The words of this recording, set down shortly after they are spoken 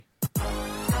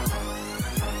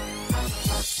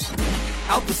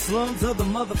Out the slums of the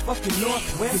motherfucking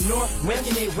Northwest,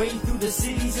 making their way through the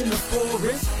cities in the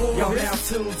forest. Y'all now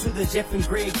tuned to the Jeff and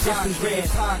Greg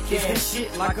podcast. It's that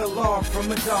shit like a log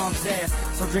from a dog's ass.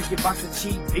 So drink your box of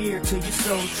cheap beer till you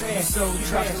so trash. You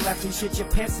try to laugh and shit your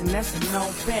pants, and that's a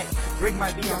known fact. Greg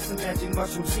might be on some magic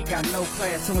mushrooms, he got no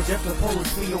class. So Jeff the Polo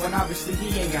Clio, and obviously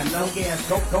he ain't got no gas.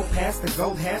 Go past the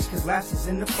gold hash, cause last is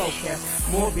in the forecast.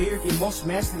 More beer, get more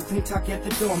smashed than clean talk at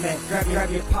the doormat. Grab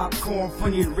your popcorn,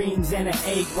 funyun rings, and an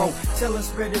egg roll. Tell us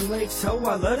spread them legs, so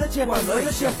I love the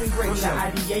Jeff and Greg. From the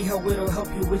IDA, ho, it'll help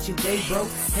you with your day, bro.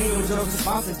 Hey, no joke, the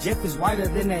sponsor, Jeff is whiter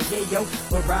than that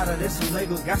yayo. But rather, there's some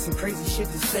Legos, got some crazy shit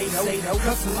to say, though.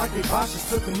 Custom like they bosses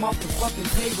took them off the fucking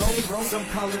payroll. Some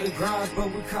call it a garage,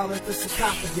 but we call it the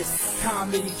sarcophagus.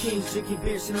 Comedy kings drinking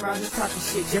beer, sitting around just talking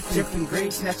shit. Jeff and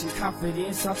Greg snatching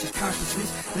confidence off your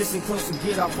consciousness. Listen close and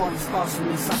get off all these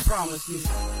falseness, I promise you.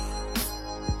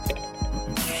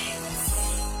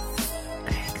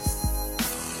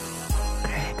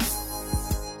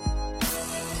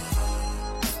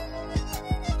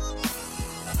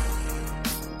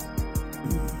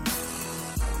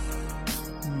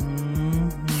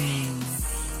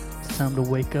 Time to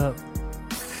wake up.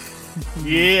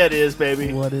 Yeah, it is,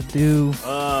 baby. What it do?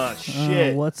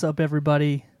 Shit. What's up,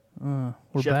 everybody? We're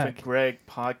Jeff back. and Greg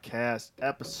podcast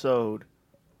episode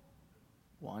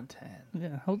 110.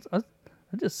 Yeah,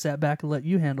 I just sat back and let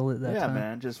you handle it that time. Yeah,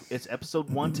 man. It's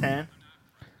episode 110.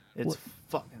 It's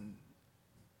fucking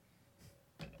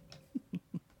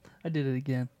I did it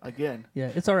again. Yeah,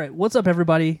 it's all right. What's up,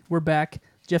 everybody? We're back.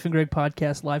 Jeff and Greg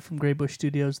podcast live from GreyBush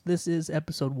Studios. This is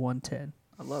episode 110.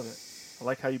 I love it. I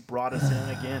like how you brought us in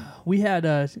again. We had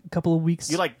a couple of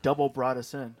weeks. You like double brought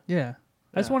us in. Yeah.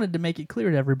 I just wanted to make it clear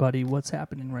to everybody what's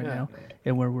happening right now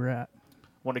and where we're at.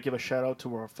 Want to give a shout out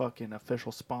to our fucking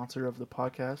official sponsor of the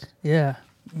podcast. Yeah.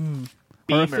 Our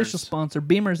Beamers. official sponsor,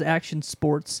 Beamers Action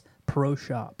Sports Pro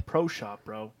Shop. Pro Shop,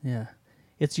 bro. Yeah.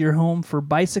 It's your home for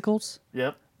bicycles,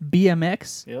 Yep.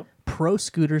 BMX, Yep. pro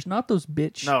scooters, not those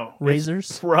bitch razors.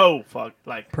 It's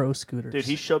Pro scooters. Dude,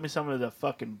 he showed me some of the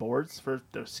fucking boards for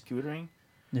the scootering.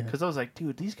 Yeah. Because I was like,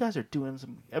 dude, these guys are doing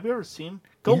some... Have you ever seen...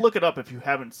 Go look it up if you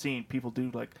haven't seen people do,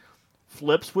 like,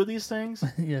 flips with these things.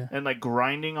 Yeah. And, like,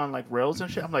 grinding on, like, rails and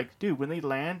shit. I'm like, dude, when they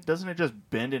land, doesn't it just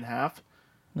bend in half?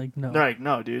 Like, no. They're like,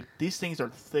 no, dude. These things are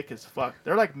thick as fuck.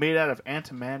 They're, like, made out of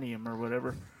antimanium or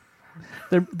whatever.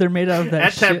 They're made out of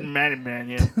that shit. Antimanium,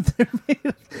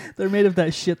 yeah. they're made of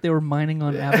that shit they were mining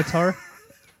on Avatar.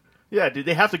 Yeah, dude,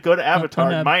 they have to go to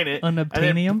Avatar, mine it.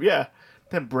 Unobtainium?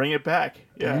 Then bring it back.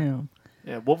 Yeah. Damn.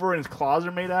 Yeah, Wolverine's claws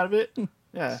are made out of it.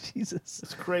 Yeah. Jesus.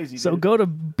 It's crazy, So dude. go to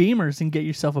Beamers and get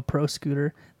yourself a pro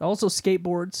scooter. Also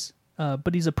skateboards,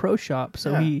 but he's a pro shop,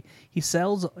 so he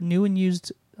sells new and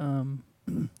used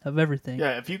of everything.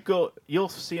 Yeah, if you go, you'll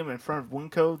see him in front of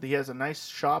Winco. He has a nice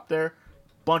shop there.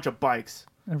 Bunch of bikes.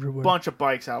 Everywhere. Bunch of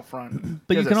bikes out front.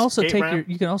 But He you has can a also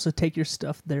skate take your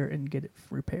stuff there and get it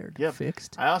repaired,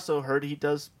 fixed. I also heard he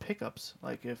does pickups.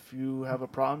 Like if you have a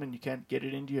problem and you can't get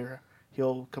it into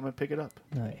he'll come and pick it up.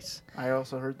 Nice. I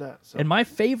also heard that. So. And my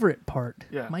favorite part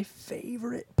of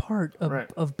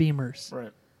Beamers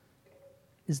Right.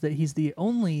 is that he's the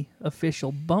only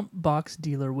official bump box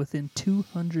dealer within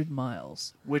 200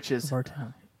 miles Which is of our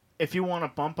town. If you want a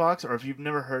bump box, or if you've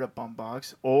never heard of bump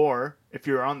box, or if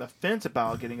you're on the fence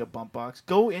about getting a bump box,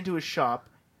 go into his shop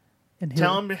and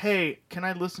tell him, hey, can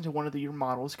I listen to one of your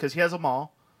models? Because he has them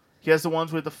all. He has the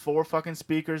ones with the 4 fucking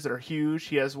speakers that are huge.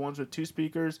 He has the ones with 2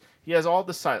 speakers. He has all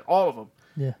the size, all of them.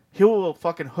 Yeah. He will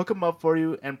fucking hook them up for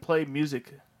you and play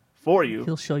music for you.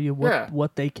 He'll show you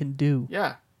what they can do.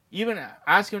 Yeah. Even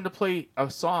ask him to play a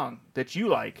song that you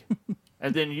like,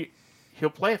 and then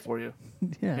he'll play it for you.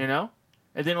 Yeah. You know?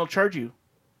 And then he'll charge you,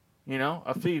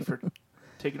 a fee for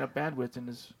taking up bandwidth in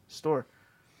his store,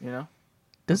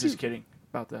 Just kidding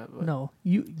about that. But no,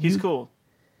 he's cool.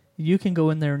 You can go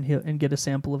in there and get a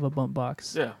sample of a bump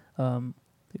box. Yeah.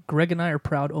 Greg and I are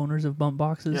proud owners of bump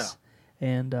boxes. Yeah.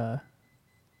 And I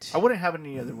wouldn't have it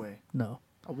any other way. No.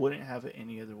 I wouldn't have it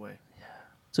any other way. Yeah.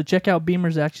 So check out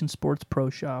Beamers Action Sports Pro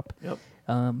Shop. Yep.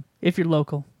 If you're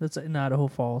local, that's in Idaho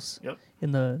Falls. Yep.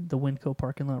 In the Winco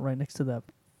parking lot right next to that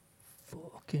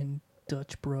fucking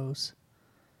Dutch Bros.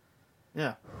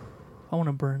 Yeah. I want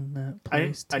to burn that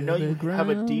place I know you ground. have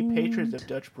a deep hatred of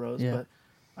Dutch Bros, but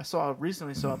I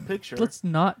recently saw a picture. Let's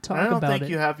not talk about it. I don't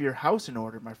think you have your house in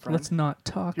order, my friend. Let's not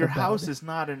talk about it. Your house is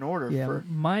not in order. Yeah,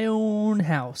 my own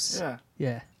house. Yeah.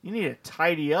 Yeah. You need to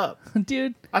tidy up.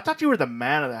 Dude. I thought you were the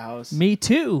man of the house. Me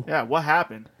too. Yeah, what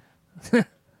happened?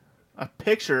 a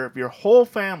picture of your whole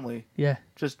family. Yeah.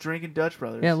 Just drinking Dutch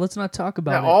Brothers. Yeah, let's not talk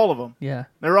about it. All of them. Yeah.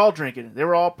 They're all drinking it. They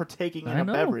were all partaking in a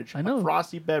beverage. I know. A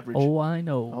frosty beverage. Oh, I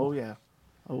know. Oh, yeah.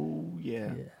 Oh,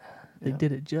 yeah. Yeah. They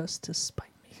did it just to spite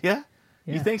me. Yeah?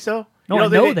 Yeah. You think so? No, I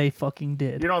know they fucking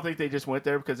did. You don't think they just went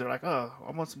there because they're like, oh,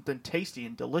 I want something tasty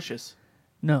and delicious?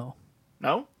 No.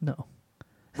 No? No.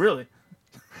 Really?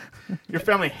 Your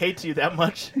family hates you that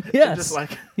much? Yes. Just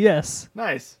like, yes.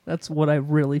 nice. That's what I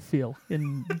really feel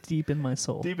deep in my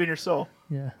soul. Deep in your soul.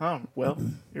 Yeah. Oh, well,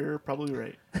 you're probably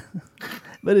right.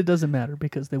 But it doesn't matter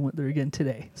because they went there again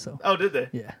today. So. Oh, did they?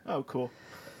 Yeah. Oh, cool.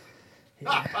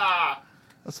 Yeah.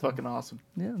 That's fucking awesome.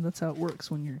 Yeah, that's how it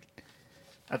works when you're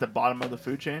at the bottom of the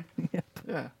food chain. Yep.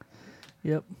 Yeah.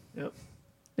 Yep. Yep.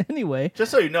 Anyway,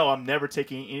 just so you know, I'm never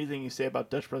taking anything you say about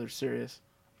Dutch Brothers serious.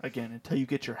 Again, until you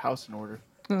get your house in order.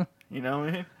 You know what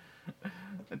I mean?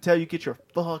 Until you get your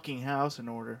fucking house in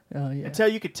order. Oh yeah. Until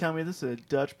you could tell me this is a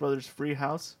Dutch Brothers free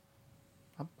house.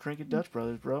 I'm drinking Dutch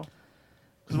Brothers, bro.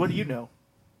 Because what do you know?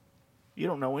 You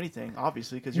don't know anything,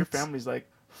 obviously, because your family's like,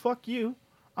 fuck you.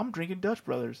 I'm drinking Dutch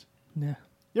Brothers. Yeah.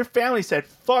 Your family said,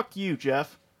 fuck you,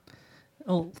 Jeff.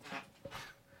 Oh.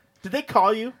 Did they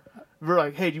call you? We're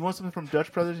like, hey, do you want something from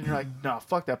Dutch Brothers? And you're like, nah,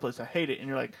 fuck that place. I hate it. And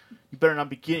you're like, you better not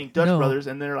be getting Dutch Brothers.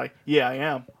 And they're like, yeah, I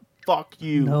am. Fuck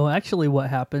you. No, actually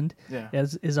what happened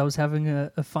is I was having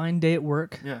a fine day at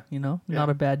work. Yeah. You know,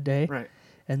 not a bad day. Right.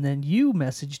 And then you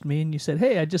messaged me and you said,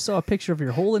 hey, I just saw a picture of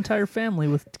your whole entire family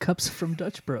with cups from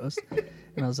Dutch Bros.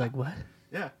 And I was like, what?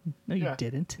 Yeah. No, you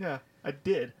didn't. Yeah, I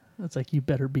did. It's like, you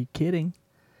better be kidding.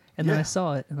 And then I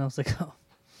saw it and I was like, oh.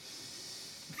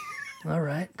 All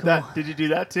right, cool. Did you do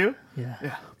that too? Yeah.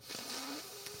 Yeah.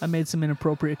 I made some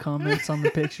inappropriate comments on the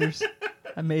pictures.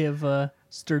 I may have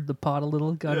stirred the pot a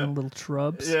little, got in a little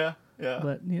trubs. Yeah, yeah.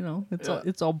 But you know,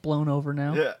 it's all blown over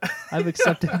now. Yeah. I've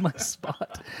accepted my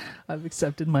spot. I've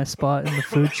accepted my spot in the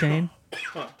food chain.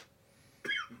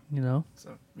 You know.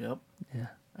 So, yep. Yeah.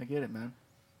 I get it, man.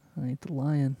 I ain't the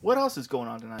lion. What else is going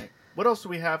on tonight? What else do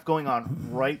we have going on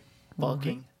right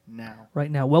fucking now? Right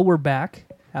now. Well, we're back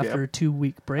after a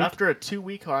 2-week break. After a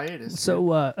 2-week hiatus.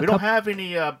 So we don't have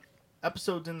any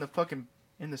episodes in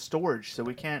the storage, so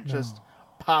we can't just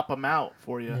pop them out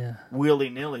for you willy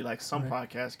nilly like some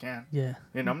podcasts can. Yeah.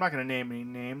 And I'm not gonna name any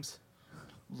names.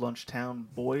 Lunchtown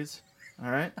boys.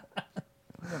 All right.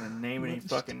 I'm not gonna name any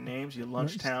fucking names. You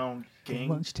Lunchtown gang.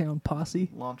 Lunchtown posse.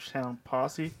 Lunchtown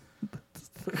posse.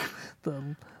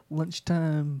 The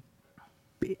lunchtime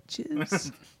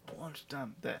bitches.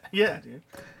 Lunchtime. Yeah, dude.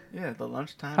 Yeah, the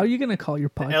lunchtime. How are you going to call your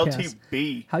podcast?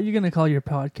 LTB. How are you going to call your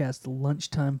podcast the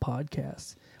Lunchtime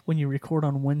Podcast when you record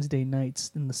on Wednesday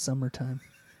nights in the summertime?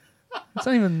 It's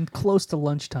not even close to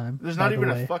lunchtime. There's not even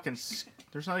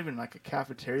there's not even like a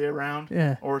cafeteria around.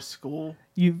 Yeah. Or a school.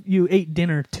 You ate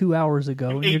dinner 2 hours ago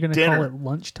and you're going to call it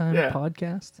Lunchtime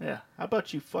Podcast? Yeah. How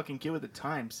about you fucking get with the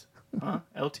times? Huh?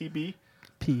 LTB?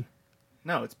 P.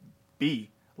 No, it's B.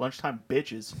 Lunchtime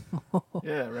bitches.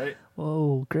 Yeah, right?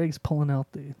 Oh, Greg's pulling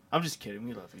out the... I'm just kidding.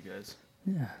 We love you guys.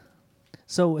 Yeah.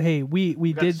 So, hey, we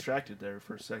got did... distracted there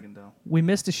for a second, though. We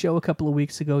missed a show a couple of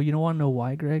weeks ago. You don't want to know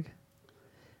why, Greg?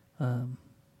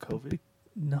 COVID?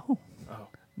 No. Oh.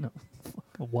 No.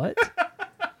 What?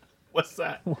 What's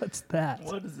that? What's that?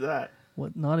 What is that?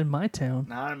 What? Not in my town.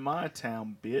 Not in my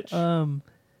town, bitch.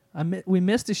 We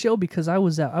missed a show because I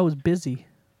was out. I was busy.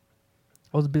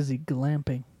 I was busy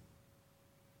glamping.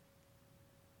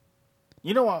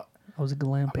 You know what? I was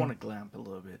glamping. I want to glamp a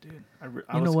little bit, dude.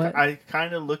 I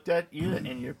kind of looked at you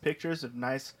and your pictures of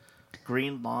nice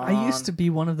green lawn. I used to be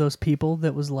one of those people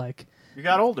that was like, you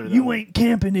got older, though. You ain't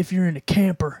camping if you're in a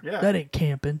camper. Yeah. That ain't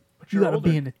camping. But You got to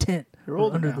be in a tent You're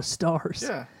under now. the stars.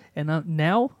 Yeah. And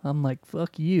now I'm like,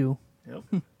 fuck you.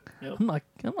 Yep. Yep.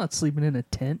 I'm not sleeping in a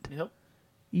tent. Yep.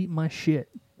 Eat my shit.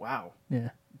 Wow. Yeah.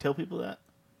 Tell people that.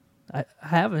 I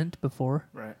haven't before.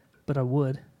 Right. But I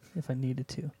would if I needed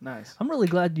to. Nice. I'm really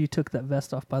glad you took that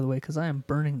vest off, by the way, because I am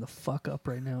burning the fuck up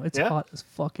right now. It's hot as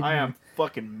fucking. I am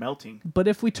fucking melting. But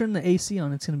if we turn the AC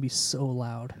on, it's gonna be so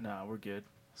loud. No, we're good.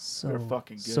 So we're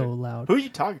fucking good. So loud. Who are you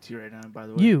talking to right now, by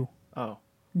the way? You. Oh.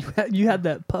 You had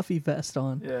that puffy vest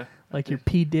on. Yeah. Like your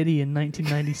P. Diddy in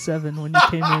 1997 when you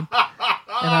came in. And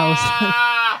I was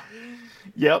like...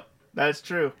 Yep, that's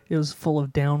true. It was full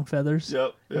of down feathers.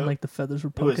 Yep. And like the feathers were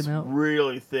poking out.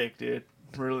 Really thick, dude.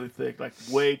 Really thick. Like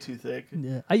way too thick.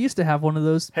 Yeah. I used to have one of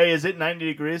those. Hey, is it 90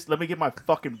 degrees? Let me get my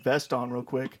fucking vest on real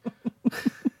quick.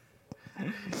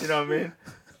 You know what I mean?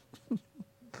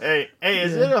 Hey,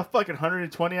 is it a fucking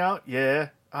 120 out? Yeah.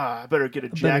 I better get a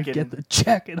jacket. Better get the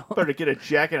jacket on. Better get a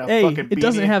jacket and a hey, fucking beanie. It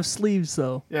doesn't have sleeves,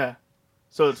 though. Yeah.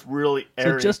 So it's really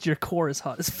airy. So just your core is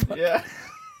hot as fuck. Yeah.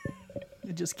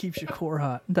 It just keeps your core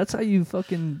hot. That's how you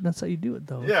do it,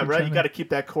 though. Yeah, right. You got to keep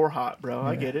that core hot, bro. Yeah.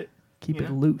 I get it. Keep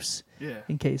it loose. Yeah.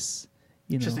 In case,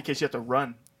 Just in case you have to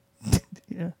run.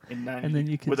 Yeah. And then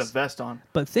you can with a vest on.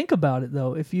 But think about it,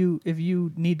 though. If you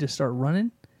need to start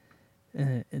running,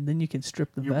 and then you can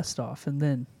strip the vest off, and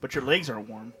then. But your legs aren't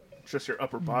warm. It's just your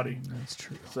upper body. That's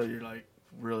true. So you're like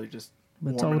really just.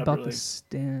 But it's all about the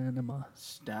stamina.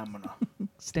 Stamina.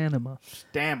 Stamina.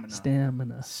 Stamina.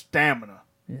 Stamina. Stamina.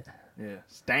 Yeah. Yeah.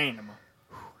 Stamina.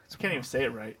 I can't even say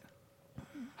it right.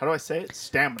 How do I say it?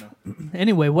 Stamina.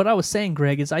 Anyway, what I was saying,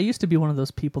 Greg, is I used to be one of those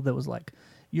people that was like,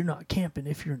 "You're not camping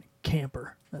if you're in a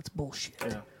camper. That's bullshit."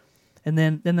 Yeah. And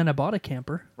then I bought a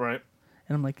camper. Right.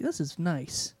 And I'm like, "This is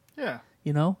nice." Yeah.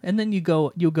 You know, and then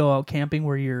you'll go out camping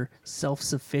where you're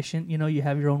self-sufficient. You know, you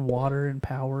have your own water and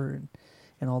power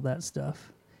and all that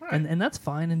stuff. Right. And that's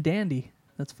fine and dandy.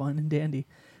 That's fine and dandy.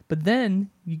 But then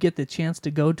you get the chance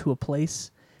to go to a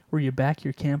place where you back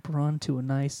your camper onto a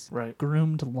nice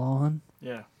groomed lawn.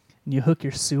 Yeah. And you hook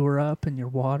your sewer up and your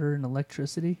water and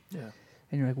electricity. Yeah.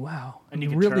 And you're like, wow. And you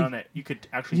can turn on it. You could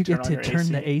actually turn on your AC. You get to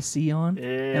turn the AC on. Yeah.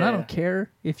 And I don't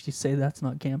care if you say that's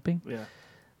not camping. Yeah.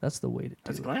 That's the way to do it.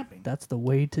 That's glamping. That's the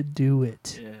way to do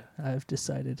it. Yeah. I've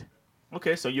decided.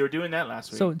 Okay, so you were doing that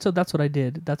last week. So that's what I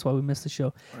did. That's why we missed the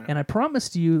show. Right. And I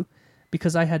promised you,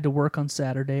 because I had to work on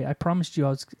Saturday, I promised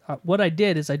you what I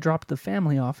did is I dropped the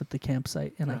family off at the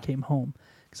campsite and I came home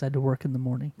because I had to work in the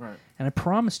morning. Right. And I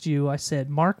promised you, I said,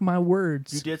 mark my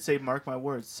words. You did say mark my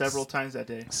words several times that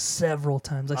day. Several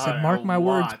times. I said, mark my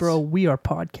words, bro. We are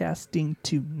podcasting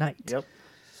tonight. Yep.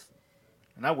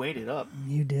 And I waited up.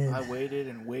 You did. I waited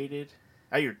and waited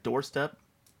at your doorstep.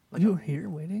 Like you were here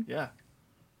waiting? Yeah.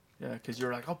 Yeah, because you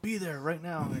were like, I'll be there right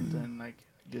now. And then, like,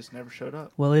 you just never showed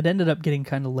up. Well, it ended up getting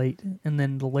kind of late. And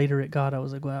then the later it got, I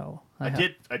was like, wow. I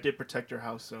did protect your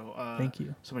house, so. Thank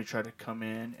you. Somebody tried to come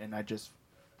in, and I just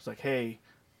was like, hey,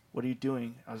 what are you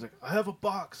doing? I was like, I have a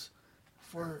box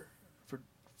for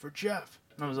Jeff.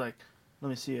 And I was like, let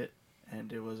me see it.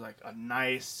 And it was like a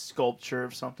nice sculpture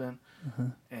of something.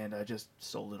 And I just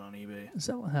sold it on eBay. Is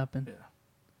that what happened? Yeah.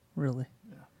 Really?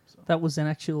 Yeah. So. That was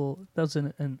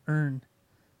an urn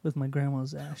with my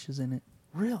grandma's ashes in it.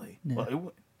 Really? Yeah.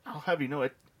 Well, I'll have you know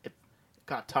it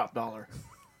got top dollar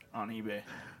on eBay.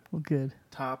 Well, good.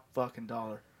 Top fucking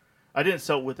dollar. I didn't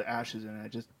sell it with the ashes in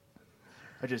it.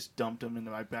 I just dumped them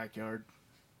into my backyard.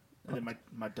 And then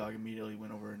my dog immediately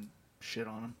went over and shit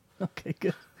on them. Okay,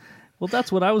 good. Well,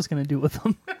 that's what I was going to do with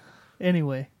them.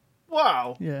 Anyway.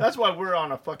 Wow. Yeah. That's why we're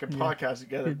on a fucking podcast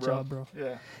together, Good job, bro.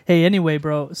 Yeah. Hey, anyway,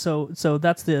 bro. So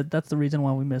that's the reason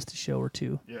why we missed a show or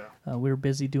two. Yeah. We were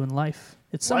busy doing life.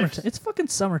 It's summertime. It's fucking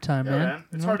summertime, man.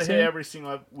 It's hard to hit every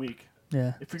single week.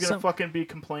 Yeah. If you're gonna fucking be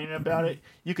complaining about it,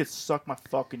 you could suck my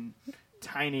fucking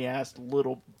tiny ass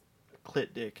little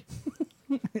clit dick.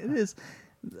 It is.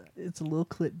 It's a little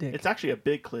clit dick. It's actually a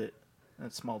big clit and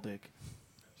a small dick.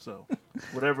 So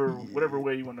whatever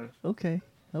way you want to. Okay.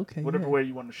 Whatever way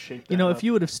you want to shape that. You know, up. if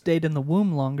you would have stayed in the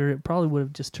womb longer, it probably would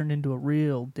have just turned into a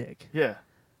real dick. Yeah.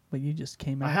 But you just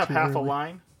came out. I have too half early. a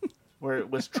line where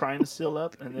it was trying to seal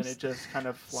up, and then it just kind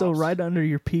of flops. So right under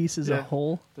your piece is a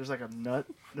hole. There's like a nut.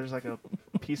 There's like a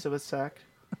piece of a sack.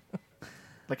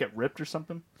 Like it ripped or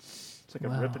something. It's like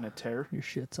a rip and a tear. Your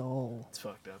shit's all. It's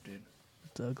fucked up, dude.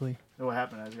 It's ugly. You know what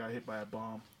happened? I got hit by a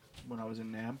bomb when I was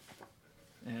in NAM,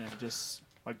 and just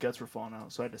my guts were falling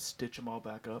out, so I had to stitch them all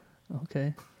back up.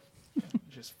 Okay.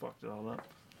 Just fucked it all up.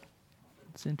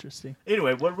 It's interesting.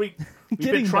 Anyway, we've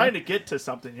been trying to get to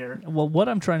something here. Well, what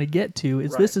I'm trying to get to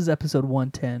is this is episode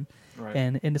 110,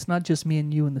 and it's not just me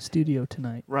and you in the studio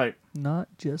tonight. Right. Not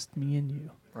just me and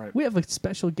you. Right. We have a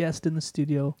special guest in the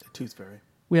studio. The Tooth Fairy.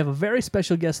 We have a very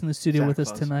special guest in the studio Santa with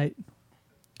Claus. us tonight.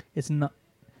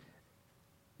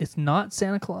 It's not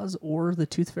Santa Claus or the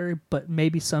Tooth Fairy, but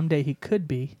maybe someday he could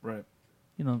be. Right.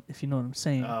 You know, if you know what I'm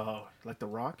saying. Oh, like The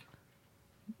Rock?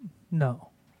 No.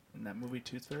 In that movie,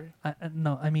 Tooth Fairy?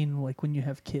 No, I mean, like when you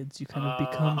have kids, you kind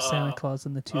of become Santa Claus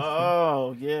and the Tooth Fairy.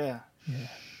 Oh, yeah. Yeah.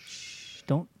 Shh,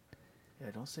 don't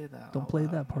say that. Don't play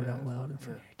that part out loud in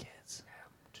front of your kids.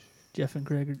 Jeff and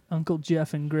Greg, Uncle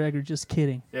Jeff and Greg are just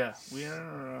kidding. Yeah. We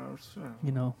are.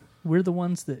 You know, we're the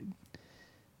ones that.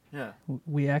 Yeah.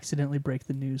 We accidentally break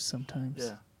the news sometimes.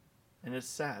 Yeah. And it's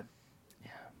sad.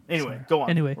 Yeah. Anyway, go on.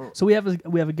 Anyway, so we have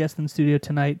a guest in the studio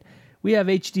tonight. We have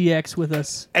HDX with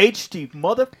us. HD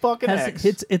motherfucking X.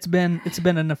 It's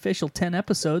been an official 10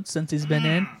 episodes since he's been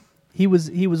in. He was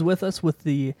with us with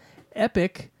the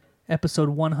epic episode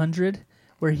 100,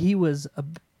 where he was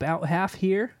about half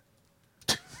here.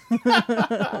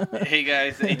 Hey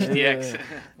guys, HDX,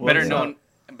 better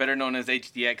known as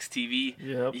HDX TV.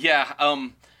 Yep. Yeah,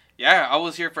 Yeah, I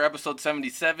was here for episode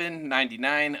 77,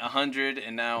 99, 100,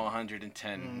 and now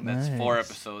 110. That's 4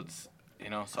 episodes, you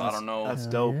know, so I don't know. That's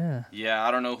dope. Yeah, I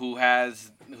don't know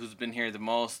who's been here the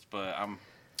most, but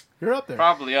You're up there.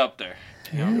 Probably up there.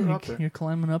 Yeah, you're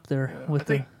climbing up there. Yeah. I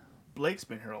think Blake's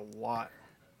been here a lot.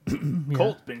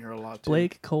 Colt's been here a lot, too.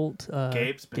 Blake, Colt,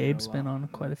 Gabe's been on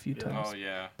quite a few times. Oh,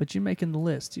 yeah. But you're making the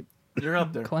list. You're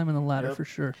up there. Climbing the ladder for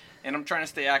sure. And I'm trying to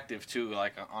stay active, too,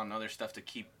 like on other stuff to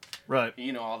keep,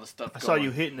 all the stuff going. I saw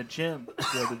you hitting the gym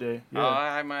the other day. Yeah.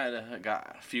 I might have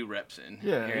got a few reps in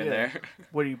here and there.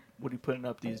 What are you putting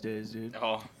up these days, dude?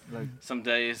 Oh, some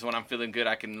days when I'm feeling good,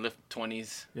 I can lift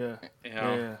 20s. Yeah.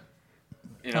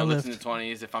 You know, lifting the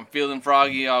 20s. If I'm feeling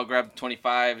froggy, I'll grab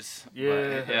 25s.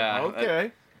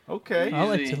 Yeah. Okay. I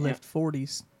like to lift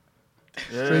 40s.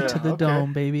 Straight to the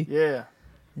dome, baby. Yeah.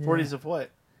 40s of what?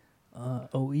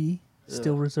 OE.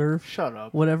 Still reserve. Shut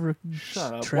up. Whatever.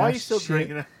 Shut up. Trash Why are you still shit,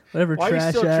 drinking it? Whatever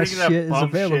trash ass shit is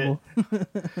available.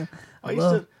 I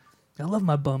love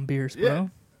my bum beers, bro. Yeah.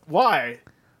 Why?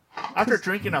 After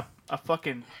drinking a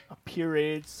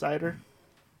pureed cider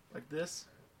like this,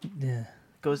 it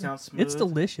goes down smooth. It's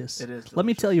delicious. It is delicious. Let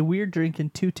me tell you, we're drinking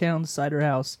Two Towns Cider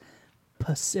House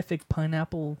Pacific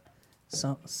Pineapple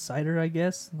cider, I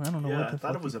guess. I don't know what the fuck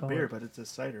I thought it was a beer, but it's a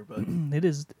cider. But it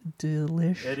is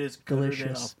delicious. It is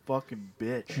delicious. Than a fucking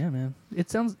bitch. Yeah, man. It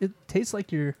tastes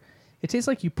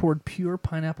like you poured pure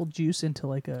pineapple juice into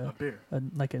like a beer,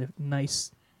 like a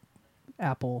nice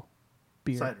apple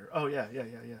beer. Cider. Oh yeah.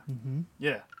 Mm-hmm.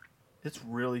 Yeah, it's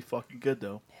really fucking good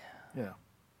though. Yeah.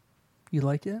 You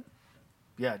like it?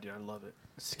 Yeah, dude, I love it.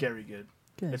 It's scary good.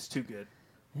 It's too good.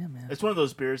 Yeah, man. It's one of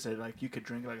those beers that like you could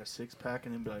drink like a 6-pack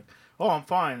and then be like, "Oh, I'm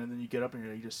fine," and then you get up and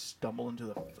you just stumble into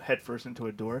the head first into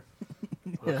a door.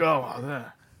 Like, oh,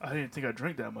 I didn't think I'd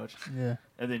drink that much. Yeah.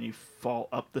 And then you fall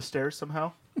up the stairs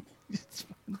somehow.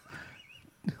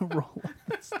 Roll up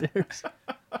the stairs.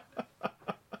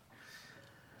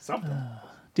 Something.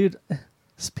 Dude,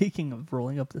 speaking of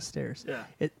rolling up the stairs,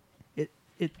 it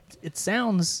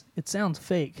sounds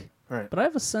fake. Right. But I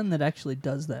have a son that actually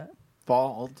does that.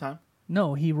 Fall all the time?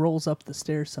 No, he rolls up the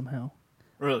stairs somehow.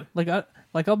 Really?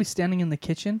 I'll be standing in the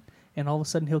kitchen and all of a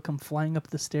sudden he'll come flying up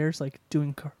the stairs like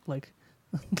doing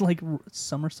like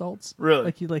somersaults.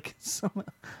 Really?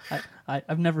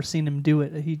 I've never seen him do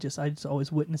it. I just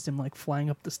always witnessed him like flying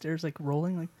up the stairs like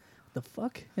rolling like the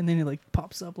fuck, and then he like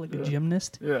pops up like a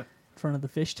gymnast. Yeah. In front of the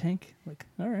fish tank. Like,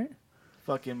 all right.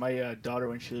 Fucking my daughter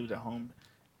when she lived at home,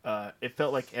 it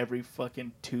felt like every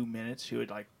fucking 2 minutes she would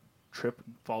like trip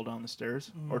and fall down the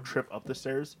stairs or trip up the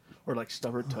stairs or like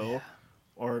stub her toe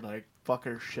or like fuck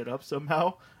her shit up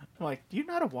somehow. I'm like, do you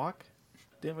know how to walk?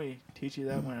 Didn't we teach you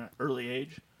that when at an early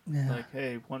age? Yeah. Like,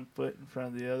 hey, one foot in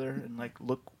front of the other and like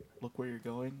look where you're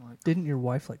going. Like, didn't your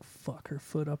wife like fuck her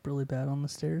foot up really bad on the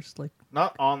stairs? Like,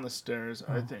 not on the stairs,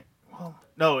 I think. Well,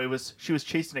 no, she was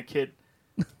chasing a kid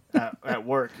at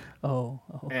work. Oh.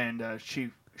 And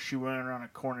she ran around a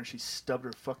corner. She stubbed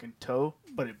her fucking toe,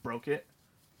 but it broke it.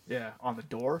 Yeah, on the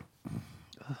door.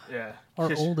 Yeah.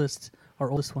 Our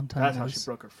oldest one time. That's how she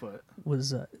broke her foot.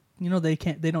 Was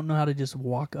they don't know how to just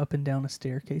walk up and down a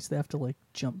staircase. They have to like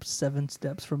jump 7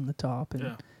 steps from the top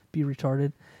and be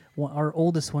retarded. Our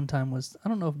oldest one time was, I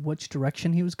don't know which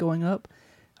direction he was going up.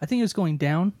 I think he was going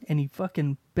down, and he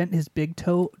fucking bent his big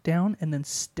toe down and then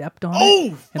stepped on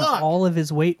it. Fuck! And all of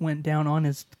his weight went down on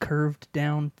his curved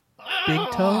down big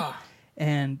toe.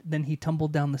 And then he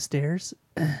tumbled down the stairs.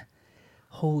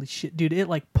 Holy shit, dude. It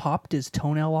like popped his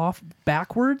toenail off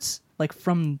backwards, like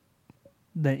from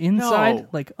the inside,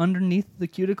 like underneath the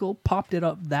cuticle, popped it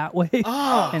up that way.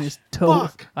 And his toe.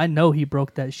 Fuck. I know he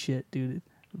broke that shit, dude.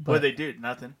 But What did they do?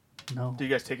 Nothing. No. Do you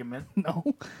guys take him in?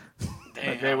 No.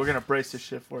 Damn. Okay, we're gonna brace this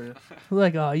shit for you.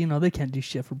 Like, they can't do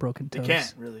shit for broken toes. They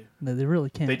can't really. No, they really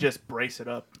can't. They just brace it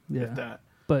up. Yeah. With that.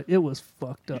 But it was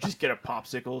fucked You up. just get a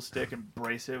popsicle stick and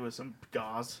brace it with some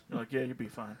gauze. You're like, yeah, you'll be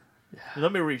fine. Yeah.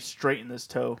 Let me straighten this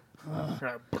toe. Have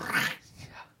you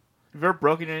ever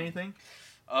broken anything?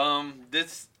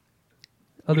 This.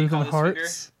 Other call than this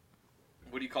hearts.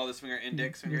 What do you call this finger?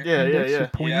 Index finger? Yeah.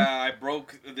 Yeah, I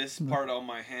broke this part on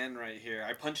my hand right here.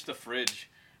 I punched the fridge.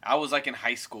 I was like in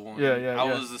high school. I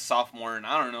was a sophomore, and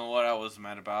I don't know what I was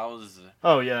mad about. I was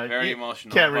very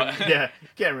emotional. Can't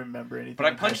remember anything. But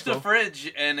I punched the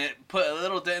fridge, and it put a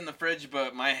little dent in the fridge,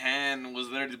 but my hand was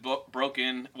literally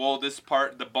broken. Well, this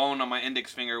part, the bone on my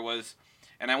index finger was,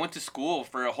 and I went to school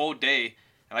for a whole day.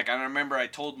 And like, I remember I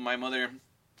told my mother,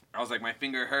 I was like, my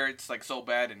finger hurts like so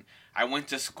bad, and I went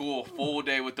to school full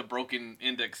day with the broken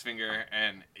index finger,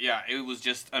 and yeah, it was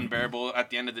just unbearable. At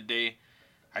the end of the day,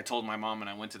 I told my mom, and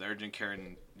I went to the urgent care,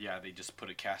 and yeah, they just put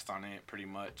a cast on it pretty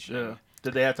much. Yeah.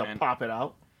 Did they have to pop it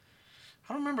out?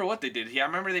 I don't remember what they did. Yeah, I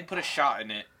remember they put a shot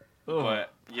in it. Ugh.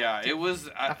 But yeah, it was.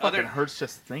 That fucking hurts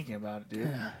just thinking about it,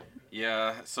 dude.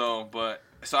 Yeah. So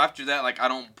after that, like I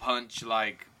don't punch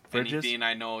like Fridges? anything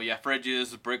I know. Yeah,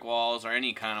 fridges, brick walls, or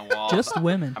any kind of wall. Just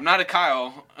women. I'm not a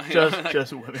Kyle.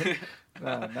 Just women.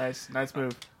 Nice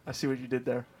move. I see what you did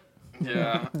there.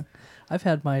 Yeah. I've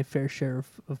had my fair share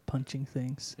of punching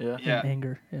things. Yeah. And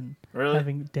anger and Really?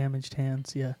 having damaged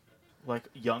hands. Yeah. Like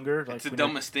younger. Like it's the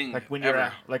dumbest thing. Like when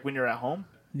ever. you're at home.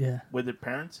 Yeah. With your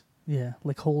parents. Yeah,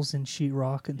 like holes in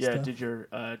sheetrock and stuff. Yeah, did your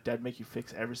dad make you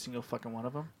fix every single fucking one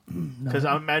of them? No. Because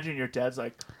I imagine your dad's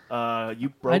like, you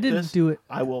broke this. I didn't do it.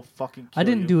 I will fucking kill I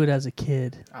didn't you. do it as a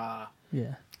kid. Ah.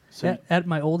 Yeah. So At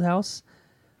my old house,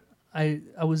 I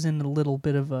was in a little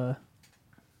bit of a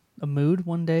mood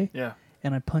one day. Yeah.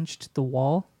 And I punched the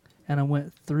wall, and I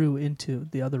went through into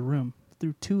the other room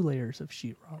through 2 layers of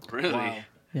sheetrock. Really? Wow.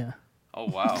 Yeah. Oh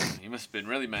wow, you must have been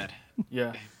really mad.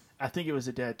 Yeah. I think it was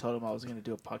the dad told him I wasn't going to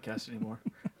do a podcast anymore.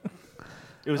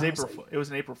 It was It was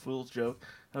an April Fool's joke.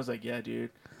 I was like, "Yeah, dude,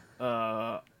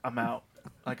 I'm out.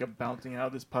 Like I'm bouncing out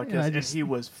of this podcast." Yeah, and he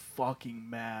was fucking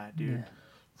mad, dude.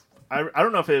 Yeah. I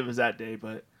don't know if it was that day,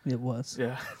 but It was.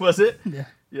 yeah, was it? Yeah.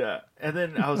 Yeah. And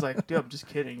then I was like, "Dude, I'm just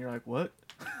kidding." You're like, "What?"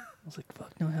 I was like,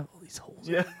 "Fuck, now I have all these holes."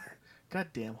 Yeah. everywhere.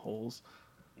 Goddamn holes.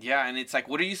 Yeah, and it's like,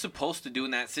 what are you supposed to do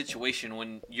in that situation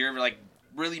when you're like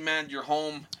really mad? You're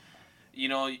home, you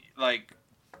know, like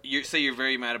say you're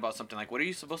very mad about something. Like, what are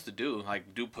you supposed to do?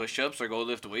 Like, do push-ups or go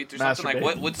lift weights or something?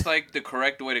 Like, what's like the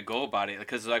correct way to go about it?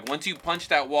 Because like once you punch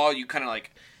that wall, you kind of like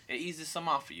it eases some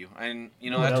off of you. And you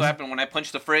know that's what happened when I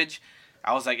punched the fridge.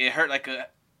 I was like, it hurt like a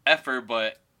effort,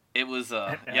 but it was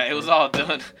it was all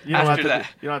done after that.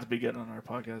 You don't have to be getting on our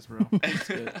podcast, bro. It's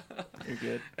good. You're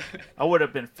good. I would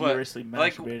have been furiously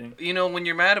masturbating. Like, you know, when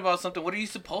you're mad about something, what are you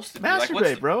supposed to do? Masturbate,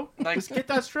 like, bro. Like, just get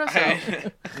that stress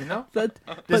out. You know? Does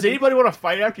But anybody want to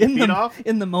fight after you beat off?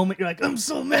 In the moment, you're like, "I'm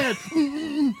so mad."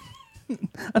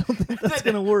 I don't think that's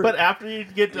gonna work. But after you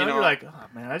get done, You know, you're like, "Oh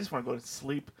man, I just want to go to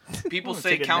sleep." People wanna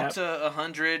say take a count nap. to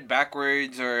 100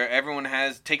 backwards, or everyone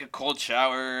has take a cold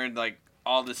shower, and like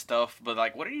all this stuff. But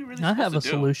like, what are you really I supposed have to a do?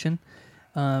 solution.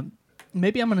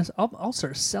 Maybe I'll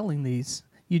start selling these.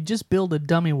 You just build a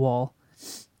dummy wall.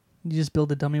 You just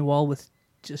build a dummy wall with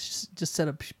just set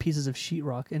up pieces of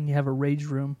sheetrock, and you have a rage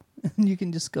room. And you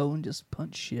can just go and just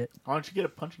punch shit, Why don't you get a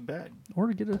punching bag?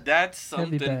 or get a. That's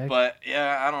Heavy something, bag. but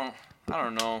yeah, I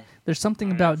don't know. There's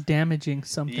something about damaging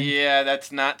something. Yeah,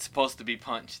 that's not supposed to be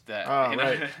punched. That Oh, you know?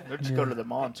 right. They'll just go to the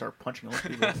mall and start punching old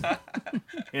people.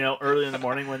 You know, early in the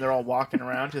morning when they're all walking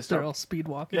around, just They're all speed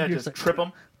walking. yeah, You're just like, trip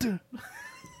them.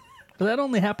 But that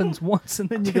only happens once, and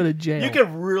then you go to jail. You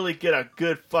can really get a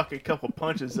good fucking couple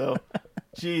punches, though.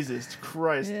 Jesus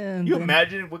Christ. Yeah, and you then-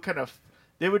 imagine what kind of...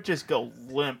 They would just go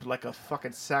limp like a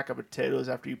fucking sack of potatoes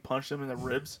after you punch them in the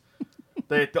ribs.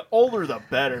 The older, the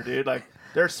better, dude. Like,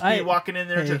 they're speed walking in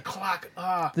there, just clock.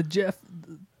 The Jeff,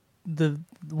 the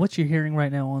what you're hearing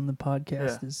right now on the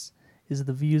podcast is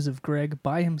the views of Greg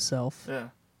by himself. Yeah.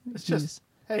 It's He's- just,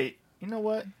 hey, you know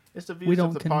what? It's the views We of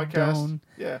don't the podcast. condone.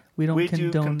 Yeah. We don't do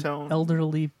condone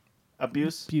elderly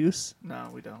abuse. abuse.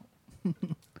 No, we don't. Do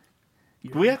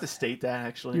we have to state that,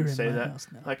 actually, You're and in say my that? house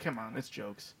now. Like, come on, it's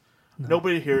jokes. No.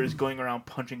 Nobody here is going around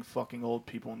punching fucking old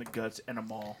people in the guts in a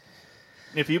mall.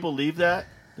 If you believe that,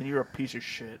 then you're a piece of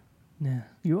shit. Yeah,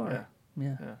 you are.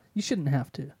 Yeah. Yeah. You shouldn't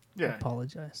have to Yeah.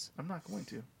 apologize. I'm not going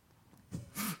to.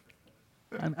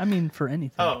 I mean, for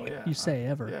anything. Oh, yeah. You say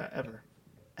ever. Yeah, ever.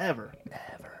 Ever.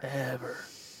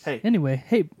 Hey. Anyway,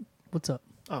 hey, what's up?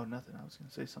 Oh, nothing. I was going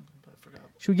to say something, but I forgot.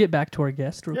 Should we get back to our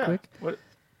guest real quick? What?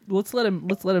 Let's let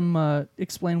him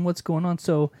explain what's going on.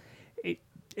 So,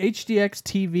 HDX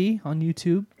TV on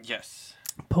YouTube Yes.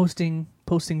 posting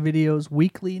videos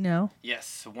weekly now.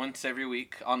 Yes, once every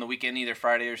week on the weekend, either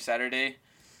Friday or Saturday.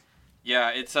 Yeah,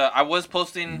 it's I was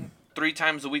posting 3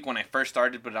 times a week when I first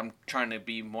started, but I'm trying to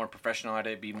be more professional at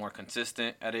it, be more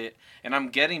consistent at it, and I'm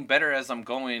getting better as I'm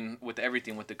going with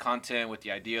everything, with the content, with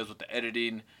the ideas, with the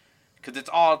editing, because it's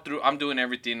all through. I'm doing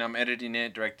everything. I'm editing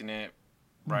it, directing it,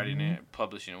 writing it,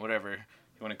 publishing it, whatever you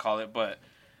want to call it. But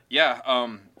yeah,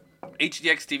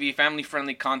 HDX TV,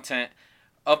 family-friendly content,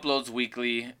 uploads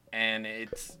weekly, and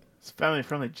it's family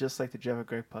friendly, just like the Jeff and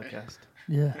Grey podcast.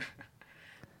 Yeah.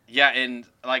 Yeah, and,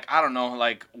 like, I don't know,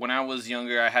 like, when I was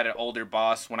younger, I had an older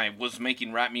boss when I was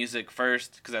making rap music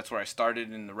first, because that's where I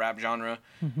started in the rap genre.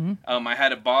 Mm-hmm. I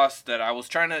had a boss that I was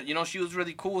trying to, you know, she was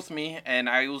really cool with me, and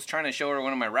I was trying to show her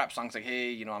one of my rap songs, like,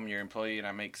 hey, you know, I'm your employee, and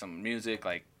I make some music,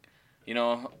 like, you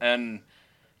know, and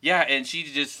Yeah, and she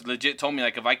just legit told me,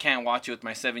 like, if I can't watch it with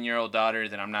my 7-year-old daughter,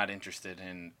 then I'm not interested.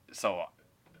 And so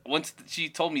once she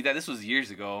told me that, this was years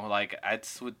ago, like,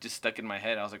 that's what just stuck in my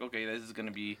head. I was like, okay, this is going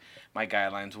to be my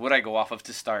guidelines. What I go off of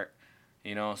to start,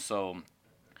 you know? So,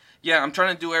 yeah, I'm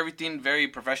trying to do everything very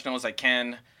professional as I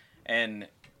can. And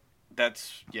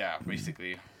that's, yeah,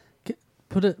 basically.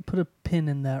 Put a pin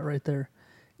in that right there.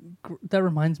 That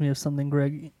reminds me of something,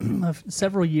 Greg.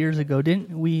 Several years ago,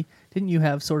 didn't you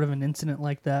have sort of an incident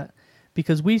like that?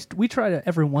 Because we try to,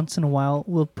 every once in a while,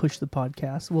 we'll push the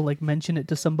podcast. We'll like mention it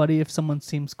to somebody if someone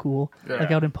seems cool,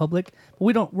 like out in public.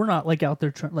 But we're not like out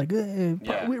there trying like, hey,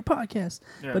 we're podcast.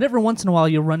 Yeah. But every once in a while,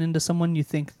 you'll run into someone you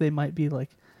think they might be like,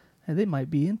 hey, they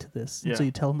might be into this, and so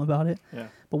you tell them about it. Yeah.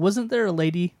 But wasn't there a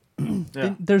lady?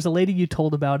 There's a lady you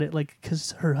told about it, like,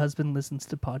 because her husband listens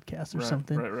to podcasts or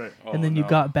something. Right. And then you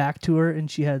got back to her, and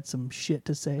she had some shit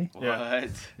to say. What?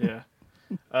 Yeah.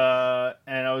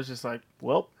 And I was just like,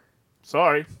 well,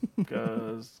 sorry,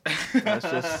 because that's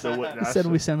just the way. Said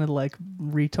we sounded like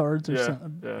retards or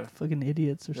something, fucking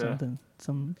idiots or something.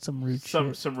 Some rude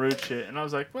shit. Some rude shit. And I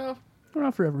was like, well, we're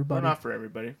not for everybody. We're not for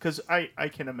everybody, because I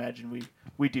can imagine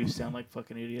we do sound like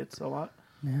fucking idiots a lot.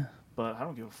 Yeah. But I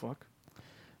don't give a fuck.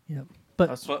 Yep. But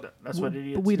that's what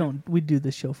idiots. But we don't. We do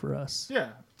this show for us. Yeah.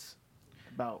 It's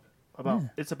about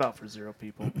it's about for 0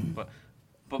 people. But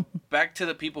back to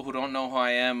the people who don't know who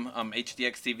I am.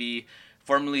 HDX TV,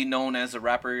 formerly known as the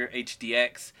rapper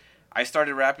HDX. I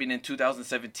started rapping in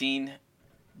 2017.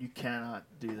 You cannot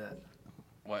do that.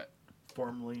 What?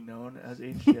 Formerly known as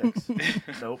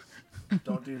HDX. Nope.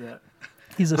 Don't do that.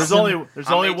 There's only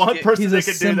one person that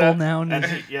can do that now.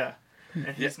 And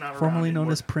and he's not formerly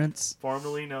known as Prince.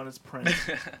 Formerly known as Prince.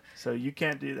 So you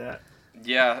can't do that.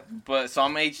 Yeah, so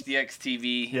I'm HDX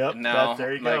TV now.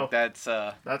 There you go.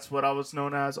 That's what I was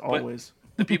known as always.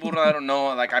 The people that don't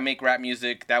know, like, I make rap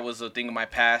music. That was a thing in my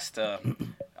past. I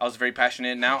was very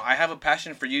passionate. Now I have a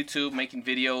passion for YouTube, making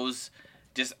videos.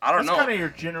 I don't know. That's kind of your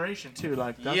generation too.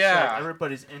 Like, that's like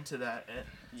everybody's into that.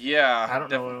 I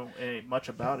don't know much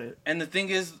about it. And the thing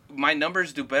is, my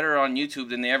numbers do better on YouTube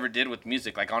than they ever did with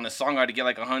music. Like, on a song, I'd get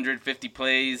like 150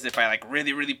 plays if I like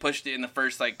really, really pushed it in the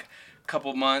first like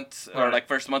couple months or like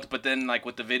first month. But then like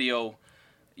with the video,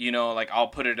 you know, like I'll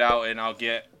put it out and I'll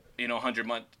get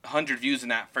 100 views in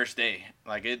that first day.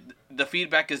 Like the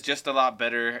feedback is just a lot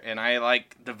better, and I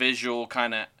like the visual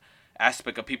kind of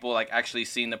aspect of people like actually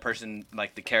seeing the person,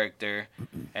 like the character.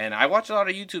 And I watch a lot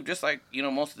of YouTube, just like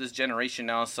most of this generation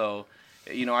now, so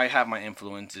I have my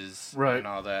influences and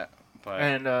all that. But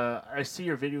and I see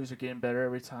your videos are getting better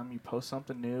every time you post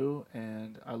something new,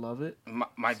 and I love it.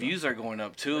 My views are going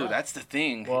up too. That's the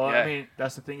thing. Well, I mean,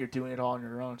 that's the thing. You're doing it all on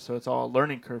your own, so it's all a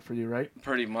learning curve for you, right?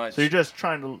 Pretty much. So you're just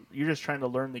trying to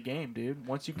learn the game, dude.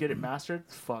 Once you get it mastered,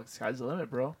 sky's the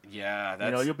limit, bro. Yeah,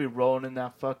 that's... you'll be rolling in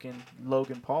that fucking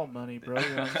Logan Paul money, bro. You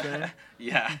know what I'm saying?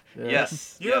 Yeah.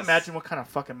 Yes. You imagine what kind of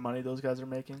fucking money those guys are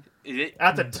making?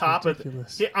 At the top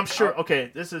ridiculous. of I'm sure. Okay,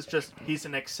 this is just he's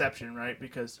an exception, right?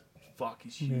 Because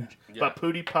he's huge. Yeah. But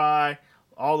PewDiePie,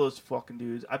 all those fucking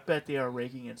dudes, I bet they are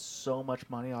raking in so much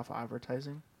money off of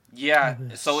advertising. Yeah,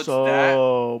 so it's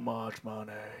so much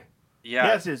money. Yeah. He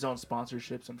has his own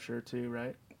sponsorships, I'm sure, too,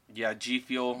 right? Yeah, G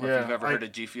Fuel. If you've ever heard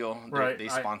of G Fuel, they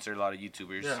sponsor a lot of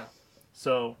YouTubers. Yeah.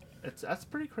 So that's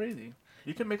pretty crazy.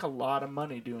 You can make a lot of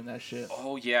money doing that shit.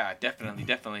 Oh, yeah,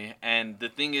 definitely. And the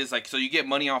thing is, like, so you get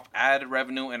money off ad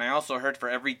revenue, and I also heard for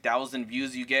every 1,000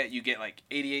 views you get like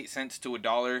 88 cents to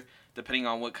 $1, depending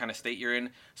on what kind of state you're in.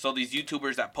 So these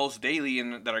YouTubers that post daily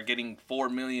and that are getting 4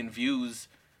 million views,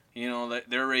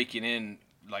 they're raking in,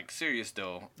 like, serious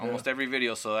dough almost every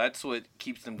video. So that's what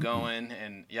keeps them going.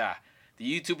 And, yeah,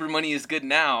 the YouTuber money is good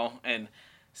now. And,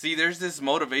 see, there's this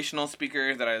motivational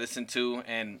speaker that I listen to,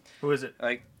 and... Who is it?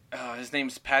 Like... his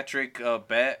name's Patrick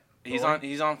Bett. He's on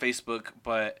Facebook,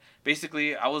 but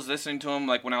basically I was listening to him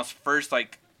like when I was first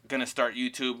like gonna start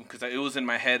YouTube, because it was in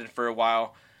my head for a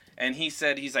while, and he's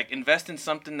like, invest in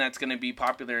something that's gonna be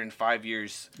popular in 5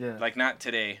 years, like not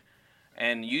today.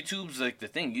 And YouTube's like the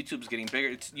thing. YouTube's getting bigger.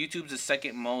 YouTube's the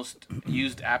second most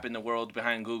used app in the world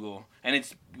behind Google, and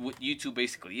it's what YouTube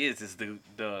basically is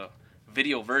the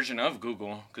video version of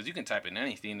Google, because you can type in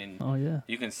anything and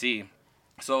you can see.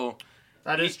 So.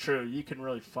 That is true. You can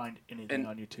really find anything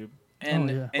on YouTube.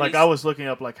 And like I was looking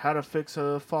up like how to fix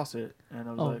a faucet, and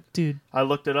I was like, dude, I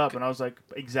looked it up and I was like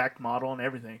exact model and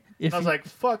everything. And I was like,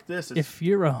 fuck this. If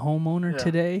you're a homeowner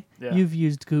today, you've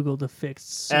used Google to fix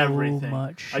so everything.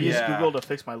 Much. I used Google to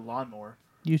fix my lawnmower.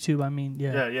 YouTube, I mean,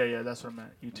 yeah. That's what I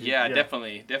meant. YouTube. Yeah,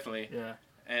 definitely. Yeah.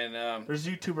 And there's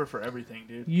YouTuber for everything,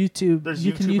 dude. YouTube. There's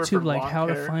you can YouTuber YouTube for like lawn how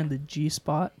care. to find the G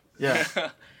spot. Yeah.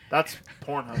 That's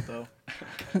Pornhub, though.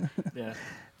 Yeah.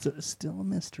 It's still a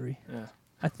mystery. Yeah.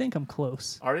 I think I'm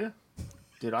close. Are you?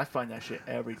 Dude, I find that shit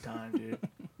every time, dude.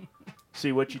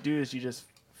 See, what you do is you just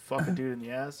fuck a dude in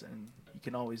the ass, and you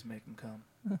can always make him come.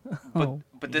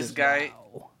 But this guy,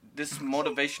 this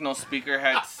motivational speaker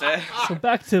had said. So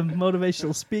back to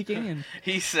motivational speaking and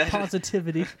he said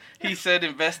positivity. He said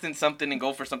invest in something and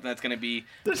go for something that's going to be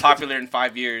popular in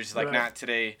 5 years, like not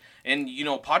today. And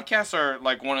podcasts are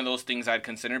like one of those things I'd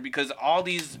consider because all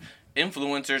these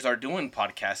influencers are doing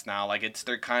podcasts now. Like it's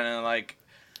their kind of like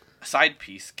side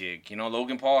piece gig.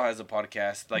 Logan Paul has a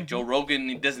podcast. Like Joe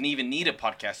Rogan doesn't even need a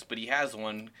podcast, but he has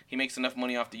one. He makes enough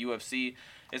money off the UFC.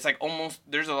 It's like almost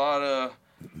there's a lot of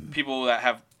people that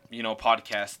have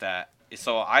podcasts that.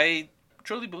 So I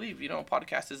truly believe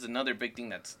podcast is another big thing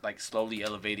that's like slowly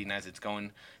elevating as it's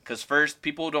going. Because first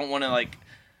people don't want to like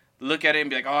look at it and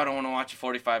be like, oh, I don't want to watch a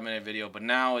 45-minute video. But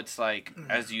now it's like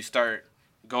as you start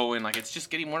going, like it's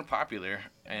just getting more popular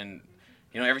and.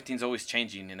 Everything's always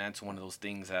changing, and that's one of those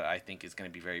things that I think is going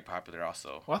to be very popular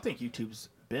also. Well, I think YouTube's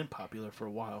been popular for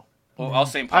a while. Well, I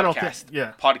was saying podcast. I don't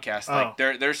think, podcast. Like,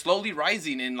 they're slowly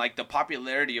rising in, like, the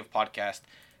popularity of podcast.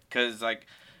 Because, like,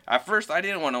 at first I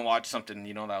didn't want to watch something,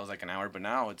 that was, like, an hour. But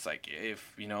now it's, like,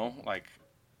 if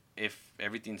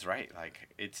everything's right, like,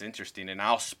 it's interesting. And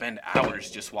I'll spend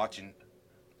hours just watching,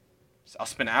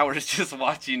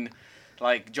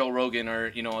 like Joe Rogan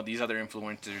or these other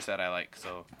influencers that I like.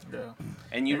 So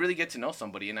and you really get to know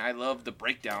somebody, and I love the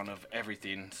breakdown of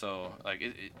everything. So like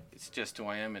it's just who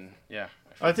I am, and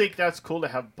I think that's cool to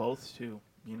have both too.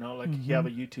 Like you have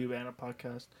a YouTube and a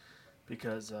podcast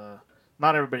because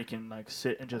not everybody can like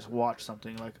sit and just watch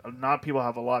something. Like not people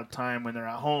have a lot of time when they're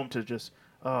at home to just.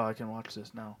 Oh, I can watch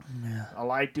this now. Yeah.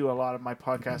 I do a lot of my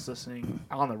podcast listening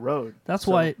on the road. That's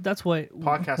why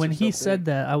when he said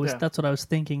that, that's what I was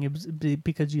thinking. It was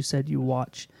because you said you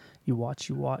watch.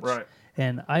 Right.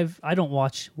 And I don't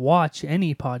watch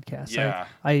any podcasts. Yeah.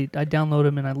 I download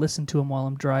them and I listen to them while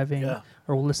I'm driving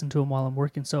or listen to them while I'm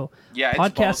working. So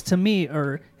podcasts to me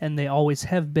and they always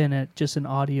have been just an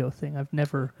audio thing. I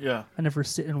never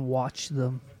sit and watch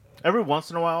them. Every once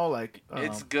in a while, like...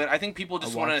 it's good. I think people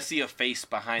just want to see a face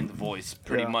behind the voice,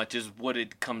 pretty much, is what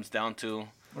it comes down to.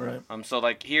 Right. So,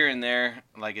 like, here and there,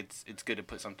 like, it's good to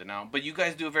put something out. But you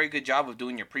guys do a very good job of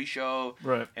doing your pre-show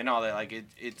and all that. Like,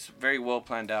 it's very well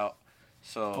planned out.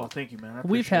 So... Well, thank you, man.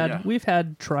 We've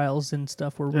had trials and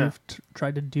stuff where we've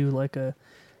tried to do, like,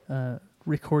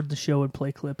 record the show and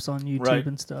play clips on YouTube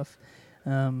and stuff.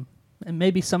 And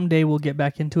maybe someday we'll get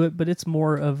back into it, but it's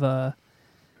more of a...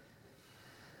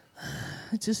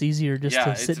 It's just easier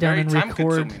to sit down and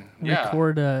record.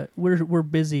 We're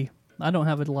busy. I don't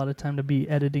have a lot of time to be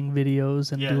editing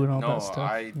videos and doing all that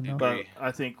stuff. But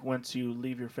I think once you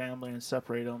leave your family and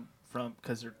separate them from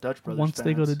because they're Dutch Brothers. Once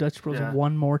they go to Dutch Brothers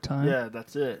one more time. Yeah,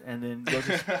 that's it. And then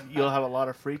you'll have a lot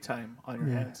of free time on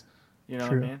your hands. You know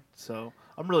what I mean? So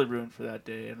I'm really rooting for that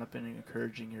day, and I've been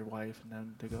encouraging your wife and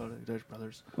them to go to Dutch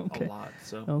Brothers a lot.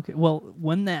 So well,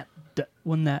 when that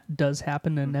does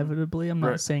happen inevitably, I'm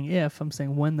not saying if, I'm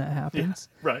saying when that happens.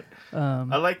 Yeah, right.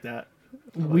 I like that.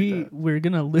 We're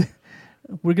gonna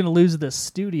lose the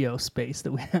studio space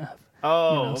that we have.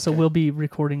 Oh, so we'll be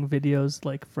recording videos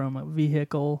like from a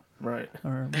vehicle, right,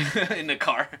 or in the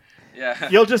car. Yeah,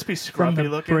 you'll just be scruffy from the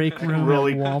looking. Break room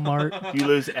really, at Walmart. You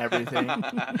lose everything.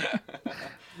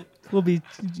 We'll be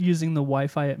using the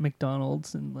Wi-Fi at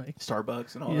McDonald's and like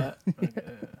Starbucks and all that.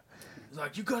 It's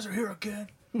like, you guys are here again.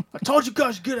 I told you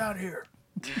guys to get out of here.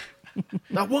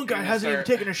 That one guy hasn't even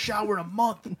taken a shower in a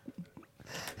month.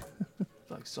 It's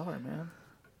like, sorry, man.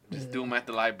 Just do them at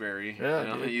the library.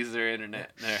 Yeah, use their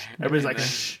internet there. Everybody's like,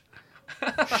 shh.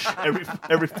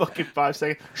 every fucking 5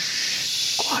 seconds.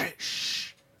 Shh. Quiet.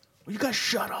 Shh. Will you guys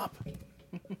shut up?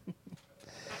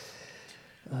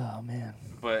 Oh man.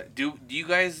 But do you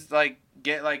guys like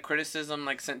get like criticism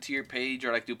like sent to your page,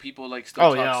 or like do people like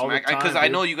still talk smack? Because I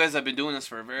know you guys have been doing this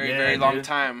for a very long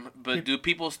time. But do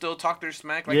people still talk their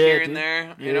smack like here and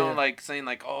there? You know, like saying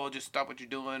like, oh, just stop what you're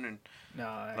doing, and no,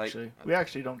 actually, we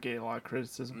actually don't get a lot of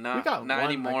criticism. No, we got not one,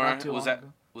 anymore. Like,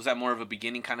 was that more of a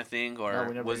beginning kind of thing,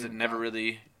 or was it never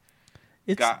really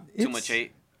got too much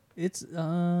hate? It's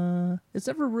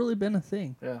never really been a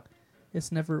thing. Yeah,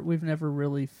 we've never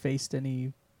really faced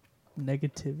any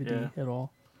negativity at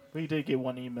all. We did get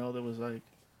one email that was like,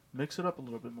 mix it up a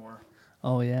little bit more.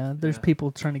 Oh yeah, there's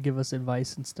people trying to give us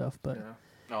advice and stuff, but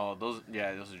oh, those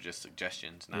are just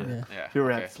suggestions. Not, Have you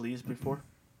ever had fleas before?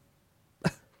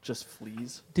 Just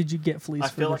fleas. Did you get fleas? I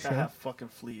feel like I have fucking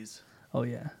fleas. Oh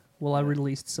yeah. Well, I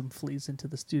released some fleas into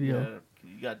the studio. Yeah,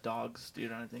 you got dogs,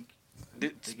 dude. I think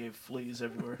they gave fleas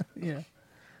everywhere. Yeah.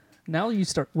 Now you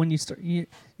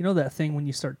know that thing when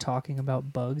you start talking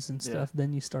about bugs and stuff,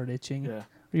 then you start itching. Yeah.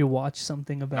 Or you watch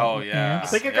something about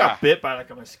ants. I think I got bit by like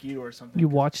a mosquito or something. You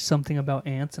watch something about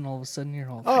ants and all of a sudden you're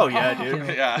all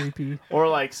dude. creepy. Or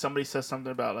like somebody says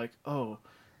something about like,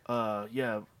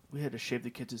 we had to shave the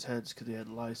kids' heads because they had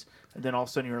lice, and then all of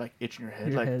a sudden you're like itching your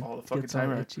head all the fucking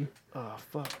time. Itchy. Oh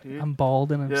fuck, dude. I'm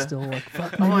bald and I'm still like,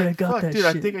 fuck. Maybe I got that dude.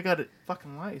 shit. I think I got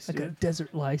fucking lice. I dude. got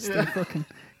desert lice. They fucking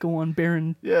go on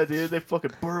barren. Yeah, dude. They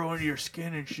fucking burrow into your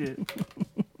skin and shit.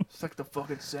 It's like the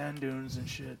fucking sand dunes and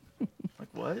shit. Like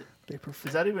what?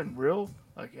 Is that even real?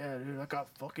 Like yeah, dude. I got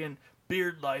fucking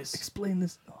beard lice. Explain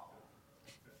this. Oh.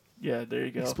 Yeah, there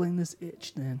you go. Explain this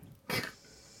itch then. I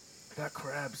got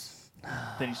crabs.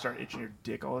 Then you start itching your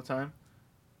dick all the time.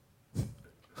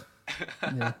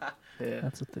 Yeah,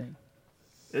 that's a thing.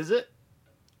 Is it?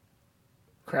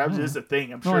 Crabs is a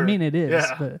thing. I'm sure. No, I mean it is.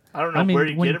 Yeah. But I don't know where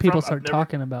you when get it people from. start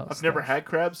talking about. I've never had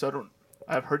crabs, so I don't.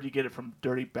 I've heard you get it from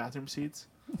dirty bathroom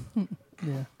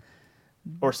Yeah.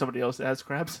 Or somebody else that has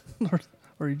crabs.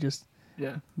 or you just.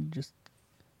 Yeah. You just.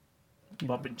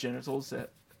 Bumping genitals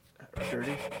that are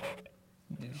dirty.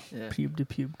 Yeah. Pube to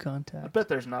pube contact. I bet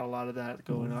there's not a lot of that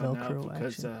going on now Velcro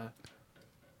because action.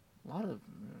 a lot of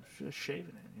just shaving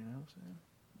it. You know, what I'm saying?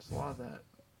 There's a lot of that.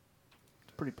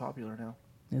 It's pretty popular now.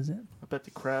 Is it? I bet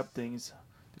the crab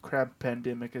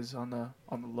pandemic is on the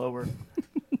lower.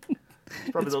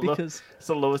 Probably it's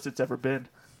the lowest it's ever been.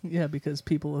 Yeah, because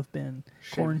people have been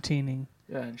quarantining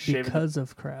and because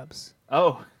of crabs.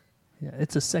 Oh. Yeah,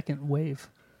 it's a second wave.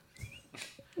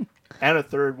 And a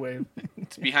third wave.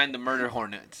 It's behind the murder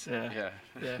hornets. Yeah.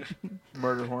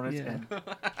 Murder hornets. Yeah. And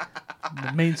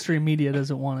the mainstream media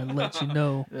doesn't want to let you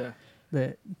know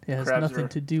that it has nothing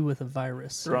to do with a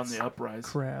virus. They're on the uprise.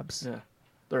 Crabs. Yeah.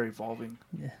 They're evolving.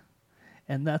 Yeah.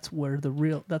 And that's where the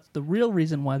real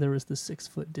reason why there was the 6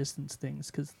 foot distance things,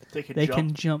 because they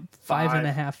can jump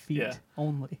 5.5 feet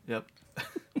only. Yep.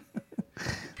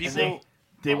 People,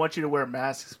 they want you to wear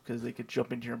masks because they could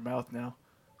jump into your mouth now.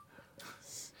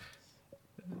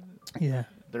 Yeah.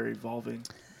 They're evolving.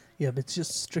 Yeah, but it's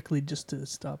just strictly just to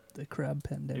stop the crab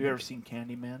pandemic. Have you ever seen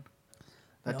Candyman?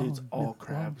 That dude's all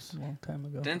crabs. Long time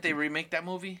ago. Didn't they remake that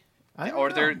movie?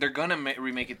 Or they're gonna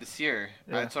remake it this year.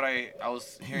 Yeah. That's what I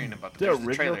was hearing about. The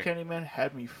original Candyman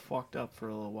had me fucked up for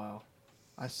a little while.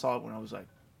 I saw it when I was like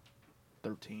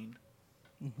 13,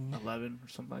 11 or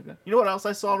something like that. You know what else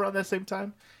I saw around that same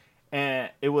time? And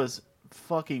it was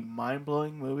fucking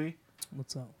mind-blowing movie.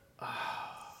 What's up?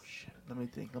 Oh, shit. Let me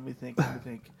think.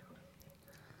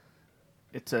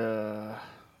 It's a...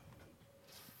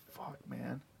 Fuck,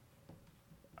 man.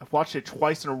 I've watched it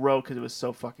twice in a row because it was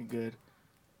so fucking good.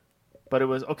 But it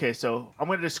was... Okay, so I'm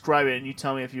going to describe it and you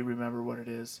tell me if you remember what it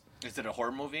is. Is it a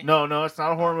horror movie? No, it's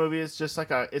not a horror movie. It's just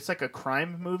like a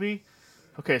crime movie.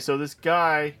 Okay, so this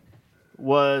guy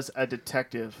was a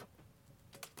detective.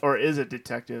 Or is a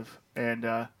detective.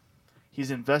 And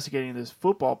he's investigating this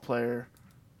football player...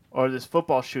 or this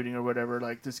football shooting or whatever.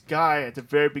 Like, this guy at the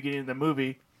very beginning of the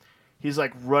movie, he's,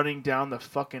 like, running down the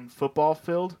fucking football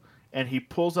field, and he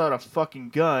pulls out a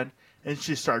fucking gun and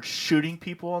just starts shooting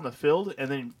people on the field,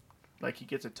 and then, like, he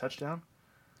gets a touchdown.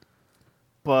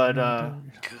 But,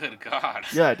 Good God.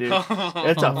 Yeah, dude.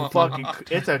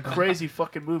 It's a crazy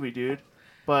fucking movie, dude.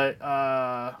 But,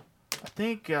 I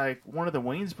think, like, one of the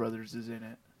Wayans brothers is in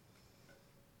it.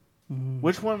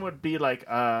 Which one would be, like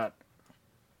an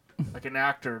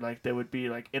actor, like that would be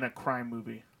like in a crime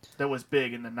movie that was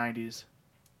big in the 90s?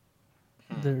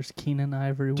 There's Keenan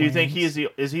Ivory. Do you think is he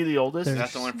the oldest? Is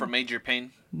that the one from Major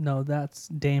Pain? No, that's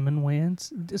Damon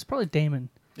Wayans. It's probably Damon.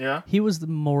 Yeah. He was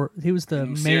the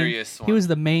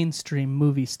mainstream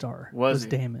movie star. Was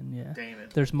Damon? Yeah. Damon.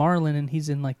 There's Marlon, and he's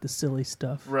in like the silly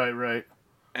stuff. Right.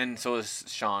 And so is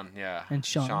Sean, yeah. And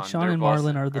Sean and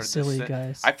Marlon are the silly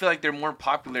guys. I feel like they're more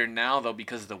popular now though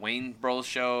because of the Wayne Bros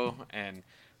show, and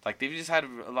like they've just had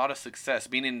a lot of success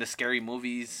being in the scary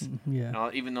movies. Yeah. You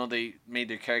know, even though they made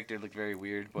their character look very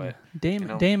weird, but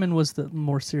Damon was the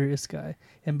more serious guy,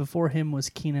 and before him was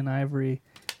Keenan Ivory,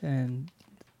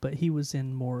 but he was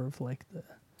in more of like the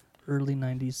early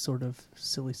 90s sort of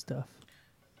silly stuff.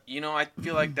 You know, I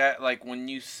feel like that, like when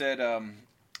you said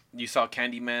you saw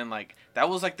Candyman, like that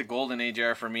was like the golden age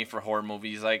era for me for horror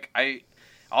movies. Like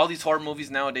all these horror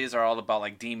movies nowadays are all about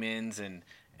like demons and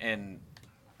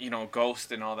you know,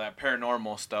 ghosts and all that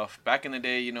paranormal stuff. Back in the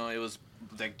day, you know, it was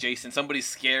like Jason, somebody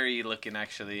scary looking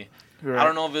actually. Right. I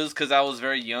don't know if it was because I was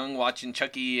very young watching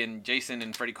Chucky and Jason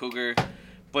and Freddy Krueger,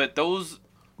 but those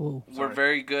were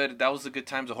very good. That was the good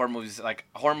times of horror movies. Like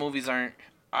horror movies I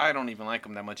don't even like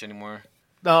them that much anymore.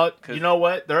 No, you know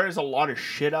what? There is a lot of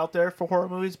shit out there for horror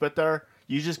movies, but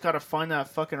You just got to find that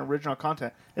fucking original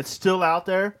content. It's still out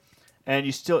there, and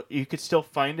you could still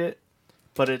find it,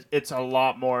 but it's a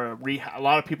lot more. A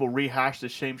lot of people rehash the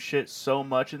same shit so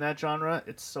much in that genre.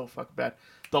 It's so fucking bad.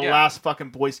 The last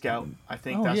fucking Boy Scout, I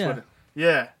think that's what.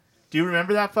 Yeah. Do you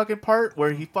remember that fucking part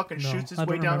where he fucking shoots his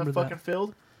way down the fucking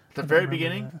field at the very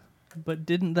beginning? That. But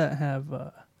didn't that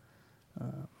have?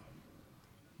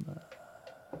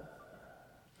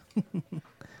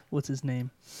 What's his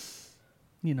name?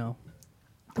 You know,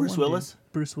 Bruce Willis.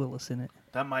 Bruce Willis in it.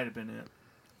 That might have been it.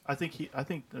 I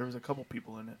think there was a couple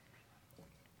people in it.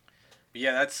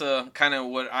 Yeah, that's kind of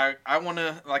what I want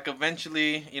to, like,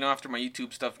 eventually, you know, after my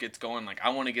YouTube stuff gets going, like, I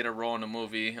want to get a role in a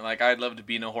movie. Like, I'd love to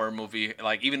be in a horror movie.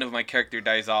 Like, even if my character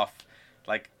dies off,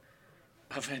 like,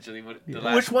 eventually.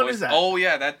 Which one is that? Oh,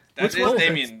 yeah, that is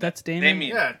Damien. That's Damien.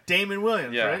 Yeah, Damon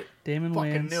Williams, right? Damon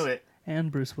fucking Wayans knew it.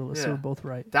 and Bruce Willis were both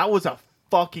right. That was a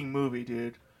fucking movie,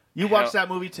 dude. You watch that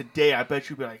movie today, I bet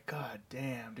you'd be like, God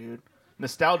damn, dude.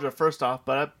 Nostalgia, first off,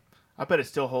 but I bet it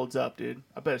still holds up, dude.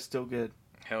 I bet it's still good.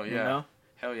 Hell yeah. You know?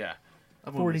 Hell yeah.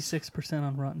 46%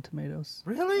 on Rotten Tomatoes.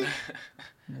 Really?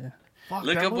 Yeah. Fuck,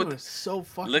 that movie was so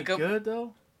fucking good,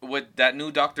 though. With that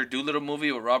new Dr. Dolittle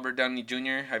movie with Robert Downey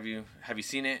Jr., have you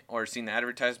seen it or seen the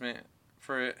advertisement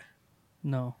for it?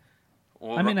 No.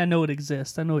 Well, I mean, I know it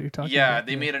exists. I know what you're talking about. Yeah,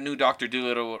 they made a new Dr.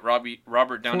 Dolittle with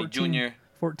Robert Downey Jr.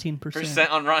 14%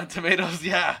 on Rotten Tomatoes.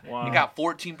 Yeah, wow. It got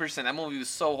 14%. That movie was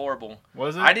so horrible.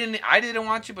 Was it? I didn't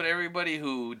watch it, but everybody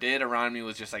who did around me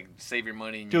was just like, save your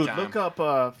money and your time. Dude, look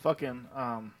up fucking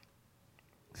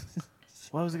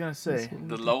what was I gonna say?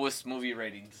 The lowest movie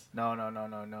ratings. No.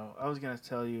 I was gonna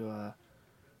tell you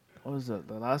what was it?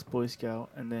 The Last Boy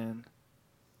Scout, and then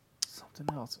something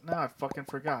else. Now I fucking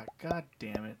forgot. God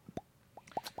damn it.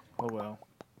 Oh well.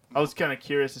 I was kind of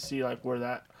curious to see like where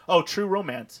that. Oh, True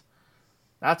Romance.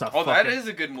 That's a. That is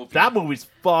a good movie. That movie's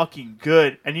fucking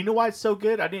good, and you know why it's so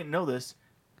good? I didn't know this.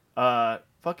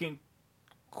 Fucking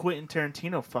Quentin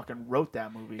Tarantino fucking wrote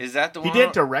that movie. Is that the one? He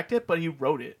didn't direct it, but he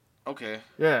wrote it. Okay.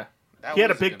 Yeah. He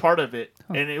had a big part of it,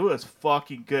 and it was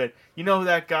fucking good. You know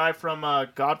that guy from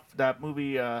that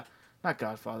movie, not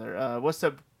Godfather. What's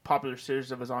the popular series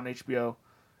that was on HBO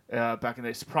back in the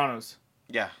day? Sopranos.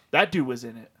 Yeah. That dude was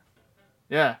in it.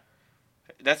 Yeah.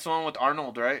 That's the one with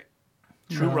Arnold, right?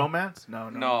 True Romance? No.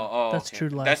 Oh, that's True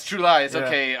Lies. That's True Lies. Yeah.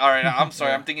 Okay, all right. I'm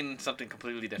sorry. I'm thinking something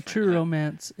completely different. True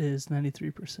Romance is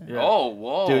 93%. Yeah. Oh,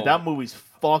 whoa. Dude, that movie's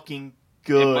fucking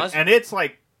good. And it's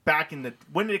like back in the...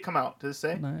 When did it come out? Does it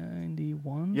say?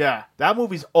 91? Yeah. That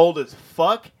movie's old as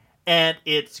fuck, and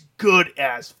it's good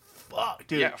as fuck,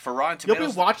 dude. Yeah, for Rotten Tomatoes...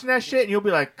 You'll be watching that shit, and you'll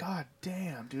be like, God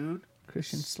damn, dude.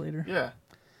 Christian Slater. Yeah.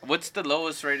 What's the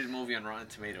lowest rated movie on Rotten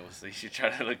Tomatoes? You should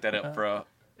try to look that up, bro.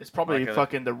 It's probably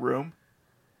fucking The Room.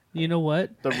 You know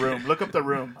what? The Room. Look up The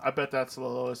Room. I bet that's the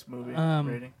lowest movie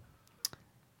rating.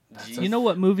 You know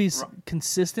what movies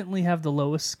consistently have the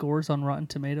lowest scores on Rotten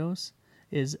Tomatoes?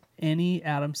 Is any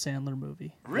Adam Sandler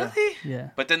movie. Really?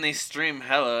 Yeah. But then they stream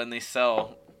hella and they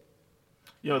sell.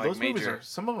 Yo, like those movies are...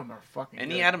 Some of them are fucking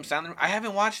Any good. Adam Sandler... I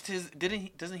haven't watched his...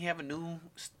 Doesn't he have a new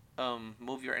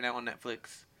movie right now on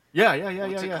Netflix? Yeah.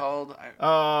 What's it called?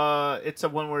 It's a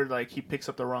one where like he picks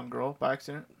up the wrong girl by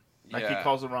accident. Like he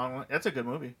calls the wrong one. That's a good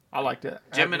movie. I liked it.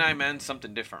 Gemini Man's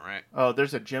something different, right? Oh,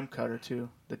 there's a Jim Cutter too.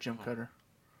 The Jim Cutter.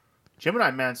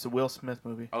 Gemini Man's the Will Smith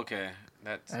movie. Okay,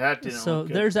 that didn't so look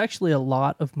good. There's actually a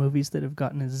lot of movies that have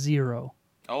gotten a 0.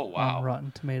 Oh wow. On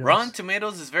Rotten Tomatoes. Rotten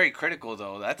Tomatoes is very critical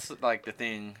though. That's like the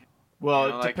thing. Well,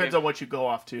 you know, it depends on what you go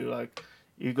off to. Like,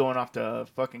 you going off the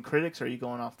fucking critics or are you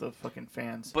going off the fucking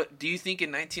fans? But do you think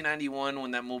in 1991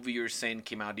 when that movie you were saying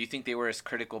came out, do you think they were as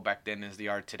critical back then as they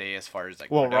are today as far as like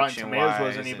Rotten Tomatoes wise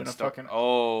wasn't even a stuff? fucking...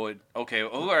 Oh, okay. Oh,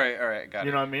 all right, got it.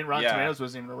 You know what I mean? Rotten Tomatoes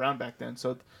wasn't even around back then,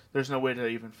 so there's no way to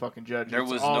even fucking judge. There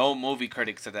was no movie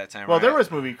critics at that time, Well, right? there was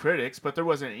movie critics, but there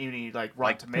wasn't any like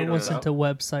Rotten Tomatoes. There wasn't a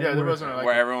website. Yeah, there wasn't like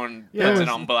where everyone puts it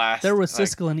on blast. There was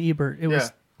Siskel and Ebert. It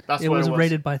was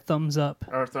rated by thumbs up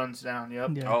or thumbs down. Yep.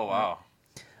 Yeah. Oh wow.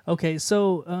 Okay,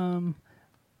 so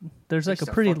there's like a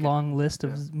pretty long list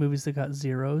of movies that got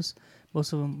 0s.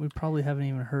 Most of them we probably haven't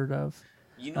even heard of.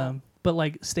 You know, but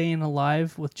like Staying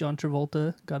Alive with John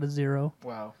Travolta got a 0.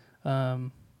 Wow.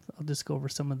 I'll just go over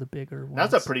some of the bigger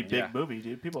ones. That's a pretty big movie,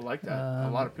 dude. People like that.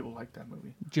 A lot of people like that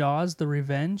movie. Jaws: The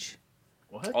Revenge.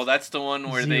 What? Oh, that's the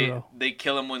one where 0. they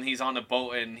kill him when he's on a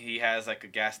boat and he has like a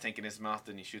gas tank in his mouth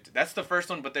and he shoots it. That's the first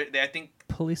one, but I think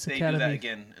Police they Academy do that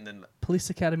again and then Police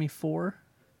Academy 4,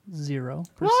 0%.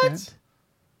 What?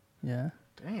 Yeah.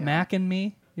 Damn. Mac and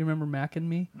Me. You remember Mac and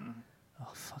Me?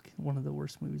 Oh, fucking one of the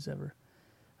worst movies ever.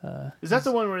 Is that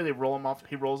the one where they roll him off?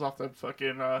 He rolls off the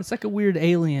fucking. It's like a weird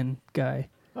alien guy.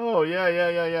 Oh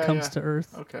yeah. comes to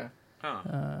Earth. Okay.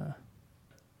 Huh.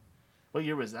 What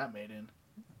year was that made in?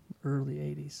 Early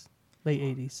 80s. Late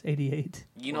 80s. 88.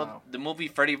 You know, the movie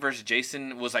Freddy vs.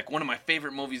 Jason was like one of my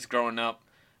favorite movies growing up.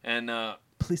 And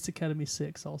Police Academy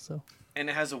 6 also. And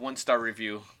it has a 1-star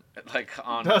review. Like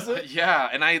on Does it? Yeah,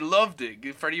 and I loved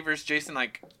it. Freddy vs. Jason,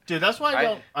 like, dude, that's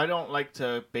why I don't like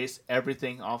to base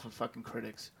everything off of fucking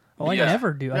critics. Oh, I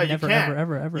never do. I never,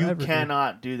 ever You do.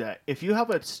 cannot do that. If you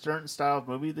have a certain style of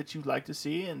movie that you like to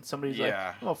see, and somebody's like,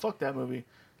 "Oh, fuck that movie,"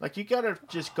 like you gotta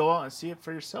just go out and see it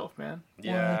for yourself, man.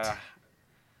 Yeah. What?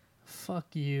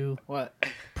 Fuck you. What?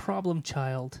 Problem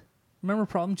Child. Remember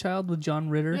Problem Child with John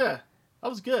Ritter? Yeah, that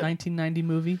was good. 1990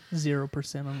 movie,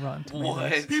 0% on Rotten Tomatoes.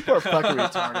 What? People are fucking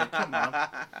retarded. Come on.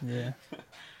 Yeah.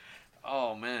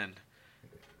 Oh man.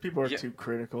 People are too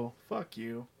critical. Fuck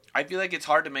you. I feel like it's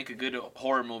hard to make a good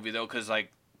horror movie though, because like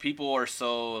people are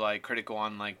so like critical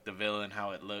on like the villain,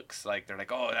 how it looks. Like they're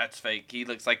like, oh, that's fake. He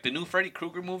looks like the new Freddy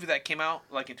Krueger movie that came out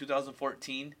like in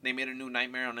 2014. They made a new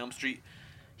Nightmare on Elm Street.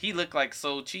 He looked like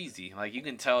so cheesy. Like you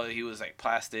can tell he was like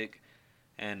plastic.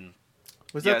 And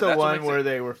was that the one where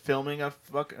they were filming a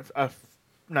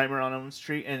Nightmare on Elm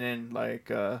Street, and then like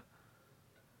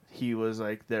he was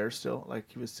like there still,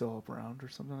 like he was still up around or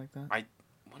something like that? I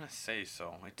want to say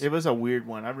so. It was a weird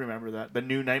one. I remember that. The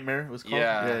New Nightmare was called.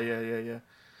 Yeah.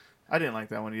 I didn't like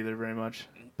that one either very much.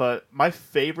 But my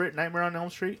favorite Nightmare on Elm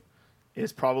Street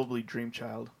is probably Dream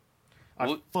Child.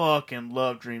 I fucking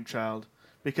love Dream Child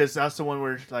because that's the one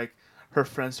where like her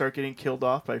friends start getting killed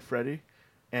off by Freddy,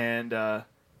 and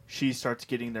she starts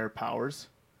getting their powers.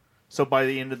 So by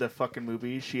the end of the fucking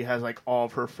movie, she has like all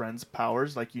of her friends'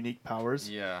 powers, like unique powers.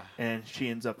 Yeah. And she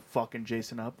ends up fucking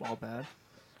Jason up all bad.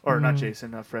 Or not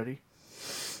Jason, Freddy.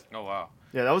 Oh, wow.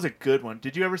 Yeah, that was a good one.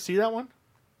 Did you ever see that one?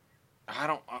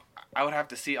 I would have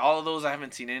to see all of those. I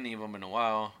haven't seen any of them in a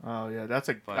while. Oh yeah, that's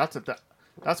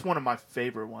one of my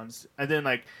favorite ones. And then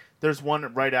like there's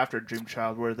one right after Dream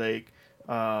Child where they're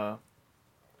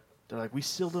like, we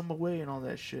sealed him away and all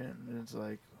that shit, and it's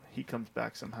like he comes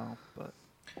back somehow. But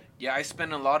yeah, I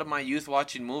spent a lot of my youth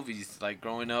watching movies, like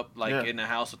growing up, like in a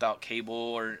house without cable,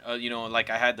 or like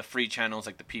I had the free channels,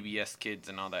 like the PBS Kids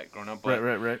and all that growing up. But,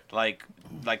 right.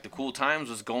 Like the cool times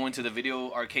was going to the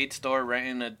video arcade store,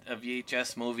 renting a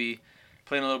VHS movie,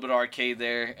 playing a little bit of arcade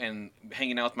there, and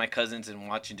hanging out with my cousins and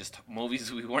watching just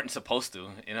movies we weren't supposed to,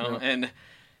 Yeah. And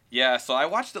yeah, so I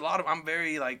watched a lot of. I'm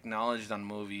very like knowledgeable on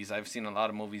movies. I've seen a lot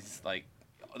of movies, like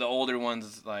the older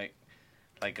ones, like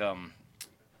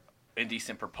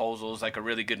Indecent Proposals, like a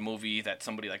really good movie that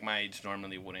somebody like my age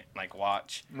normally wouldn't like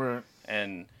watch. Right.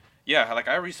 And yeah, like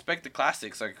I respect the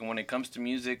classics. Like when it comes to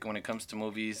music, when it comes to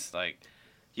movies, like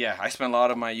yeah, I spent a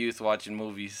lot of my youth watching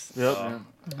movies. Yep.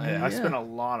 I spent a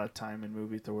lot of time in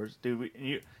movie stores, dude.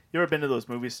 You ever been to those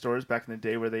movie stores back in the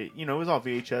day where they, it was all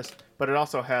VHS, but it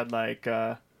also had like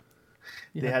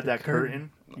they had that curtain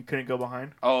you couldn't go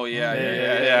behind. Oh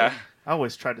yeah. I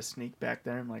always tried to sneak back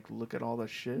there and like look at all the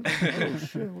shit. Like, oh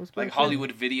shit, what's like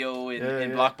Hollywood Video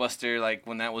and Blockbuster, like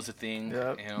when that was a thing.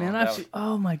 Yep. Man,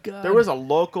 oh my god. There was a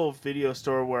local video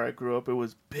store where I grew up. It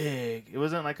was big. It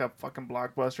wasn't like a fucking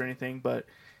Blockbuster or anything, but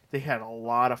they had a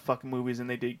lot of fucking movies and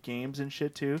they did games and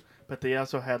shit too. But they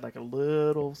also had like a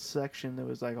little section that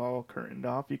was like all curtained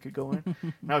off. You could go in.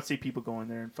 And I would see people go in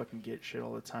there and fucking get shit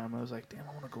all the time. I was like, damn,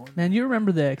 I want to go in there. Man, you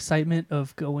remember the excitement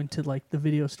of going to like the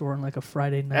video store on like a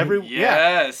Friday night?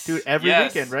 Yes. Dude, every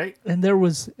weekend, right? And there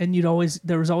was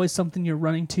always something you're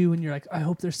running to and you're like, I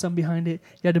hope there's some behind it.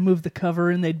 You had to move the cover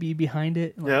and they'd be behind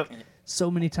it. And like, so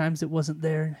many times it wasn't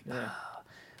there. Like,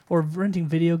 or renting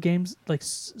video games, like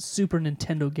Super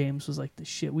Nintendo games was like the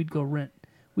shit. We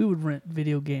would rent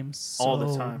video games all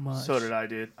the time. Much. So did I,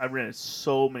 dude. I rented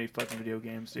so many fucking video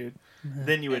games, dude.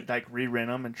 Then you would like re-rent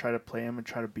them and try to play them and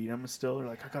try to beat them. And still, they're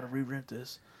like, I gotta re-rent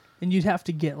this. And you'd have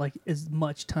to get like as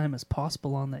much time as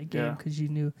possible on that game because you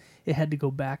knew it had to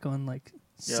go back on like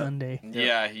Sunday.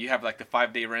 Yeah, you have like the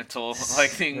 5-day rental like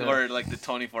thing or like the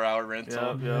 24-hour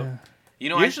rental. Yeah.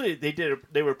 Usually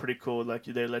they were pretty cool. Like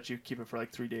they let you keep it for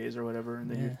like 3 days or whatever. And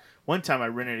then one time I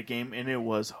rented a game and it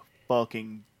was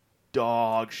fucking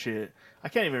dog shit. I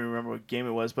can't even remember what game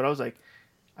it was, but I was like,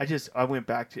 I went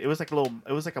back to it was like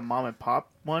a mom and pop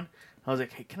one. I was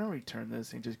like, hey, can I return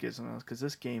this and just get something else? Because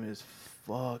this game is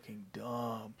fucking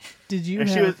dumb. Did you?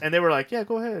 And they were like, yeah,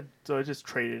 go ahead. So I just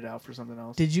traded it out for something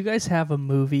else. Did you guys have a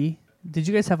movie? Did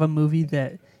you guys have a movie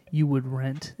that you would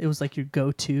rent? It was like your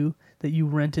go-to that you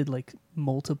rented like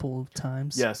multiple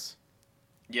times. Yes.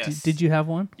 Yes. Did you have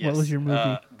one? Yes. What was your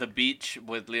movie? The Beach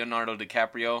with Leonardo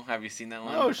DiCaprio. Have you seen that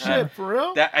one? Oh shit, for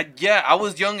real? I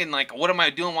was young and like, what am I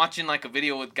doing watching like a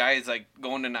video with guys like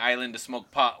going to an island to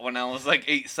smoke pot when I was like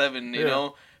 8, 7, you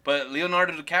know? But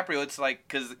Leonardo DiCaprio, it's like,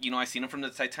 because, you know, I seen him from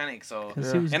the Titanic, so.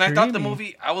 He was and I thought the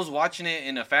movie, I was watching it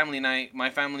in a family night.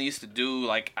 My family used to do,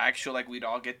 like, like, we'd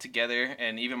all get together,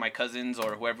 and even my cousins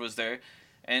or whoever was there.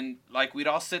 And, like, we'd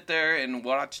all sit there and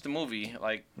watch the movie,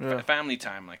 like, family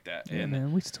time like that. Yeah, and,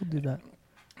 man, we still do that.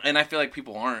 And I feel like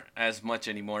people aren't as much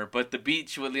anymore. But The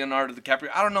Beach with Leonardo DiCaprio,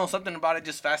 I don't know, something about it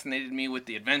just fascinated me with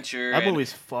the adventure. That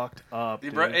movie's fucked up,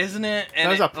 dude. Isn't it?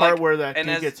 And there's a part where that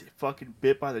dude gets fucking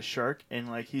bit by the shark, and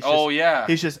like he's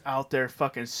just out there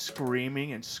fucking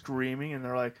screaming, and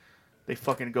they're like, they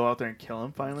fucking go out there and kill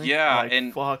him finally. Yeah, like,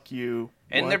 and fuck you.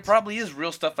 And what? there probably is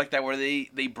real stuff like that where they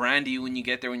brand you when you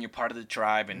get there when you're part of the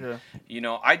tribe. And, you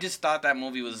know, I just thought that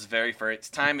movie was very for its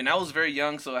time. And I was very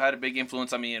young, so it had a big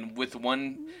influence on me. And with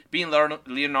being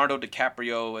Leonardo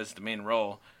DiCaprio as the main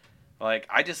role, like,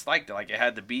 I just liked it. Like, it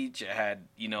had the beach. It had,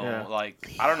 you know, like,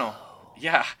 I don't know.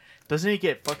 Yeah. Doesn't he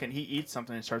get fucking, he eats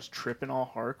something and starts tripping all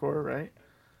hardcore, right?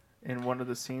 In one of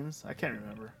the scenes? I can't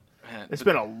remember. Man, it's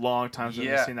been a long time since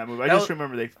I've seen that movie. I just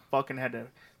remember they fucking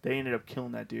they ended up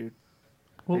killing that dude.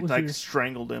 They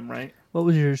strangled him, right? What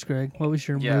was yours, Greg? What was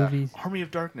your movie? Army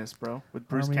of Darkness, bro, with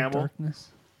Bruce Campbell. Army of Darkness?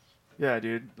 Yeah,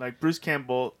 dude. Like Bruce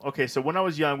Campbell. Okay, so when I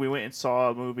was young, we went and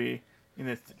saw a movie in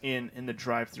the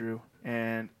drive-thru,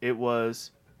 and it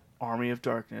was Army of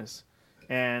Darkness.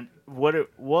 And what it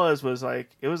was like,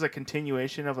 it was a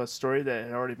continuation of a story that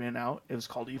had already been out. It was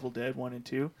called Evil Dead 1 and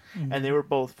 2, and they were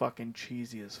both fucking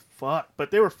cheesy as fuck,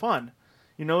 but they were fun.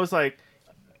 You know, it was like,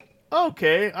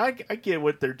 okay, I get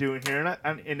what they're doing here,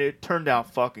 and it turned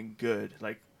out fucking good.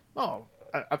 Like,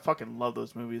 I fucking love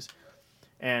those movies.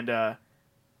 And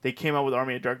they came out with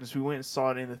Army of Darkness. We went and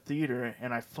saw it in the theater,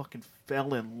 and I fucking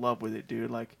fell in love with it, dude.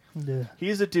 Like,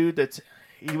 he's a dude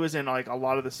he was in like a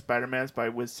lot of the Spider-Mans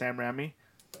with Sam Raimi.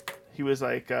 He was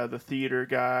like the theater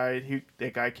guy.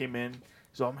 That guy came in.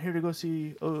 So I'm here to go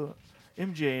see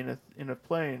MJ in a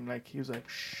play, and like he was like,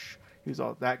 shh. He was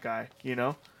all that guy, you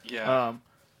know. Yeah.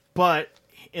 But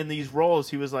in these roles,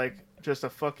 he was like just a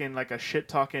fucking like a shit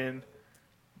talking,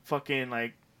 fucking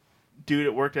like dude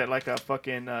that worked at like a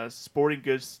fucking sporting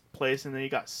goods place, and then he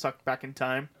got sucked back in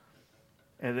time,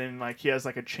 and then like he has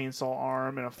like a chainsaw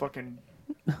arm and a fucking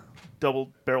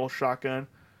double barrel shotgun,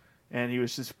 and he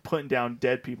was just putting down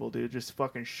dead people, dude, just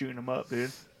fucking shooting them up,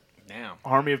 dude. Damn.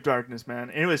 Army of Darkness, man,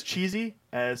 and it was cheesy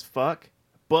as fuck,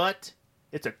 but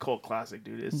it's a cult classic,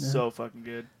 dude. It's so fucking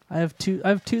good. I have two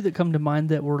that come to mind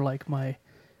that were like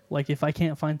if I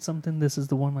can't find something, this is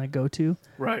the one I go to.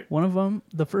 Right. One of them,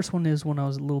 the first one is when I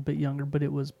was a little bit younger, but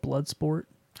it was Bloodsport.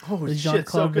 Oh shit,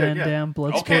 Jean-Claude Van Damme,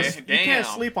 Bloodsport. Okay, you can't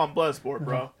sleep on Bloodsport,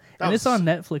 bro. And it's on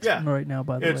Netflix right now,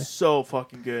 by the way. It's so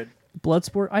fucking good.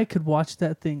 Bloodsport, I could watch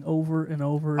that thing over and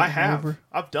over and over.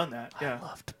 I've done that. Yeah. I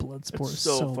loved Bloodsport it's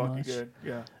so fucking much. good.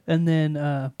 Yeah. And then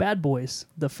Bad Boys,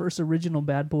 the first original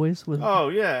Bad Boys with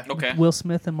Will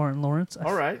Smith and Martin Lawrence.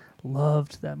 I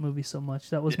loved that movie so much.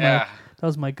 That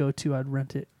was my go-to. I'd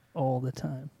rent it all the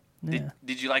time. Yeah.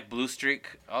 Did you like Blue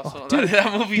Streak also? Oh, dude,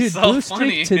 that movie's so Blue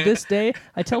funny. Streak, to this day,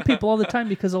 I tell people all the time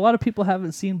because a lot of people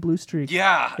haven't seen Blue Streak.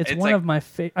 Yeah. It's one of my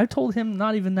favorite. I told him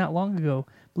not even that long ago,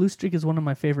 Blue Streak is one of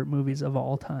my favorite movies of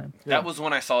all time. That was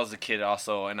one I saw as a kid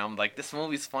also, and I'm like, this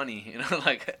movie's funny. You know,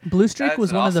 like Blue Streak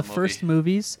was one of the first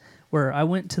movies where I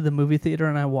went to the movie theater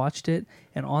and I watched it,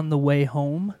 and on the way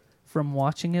home from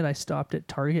watching it, I stopped at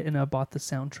Target and I bought the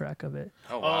soundtrack of it.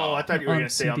 Oh, wow. I thought you were going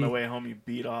to say on the way home you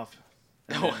beat off.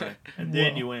 And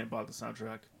then you went and bought the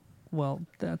soundtrack. Well,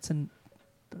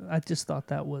 I just thought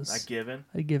that was a given.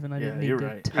 I didn't need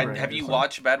right. to. Have you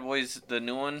watched Bad Boys, the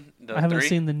new one? I haven't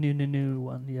seen the new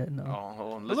one yet. No.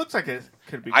 Oh, it looks like it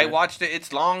could be. I watched it.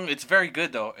 It's long. It's very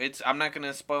good though. I'm not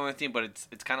gonna spoil anything, but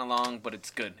it's kind of long, but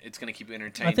it's good. It's gonna keep you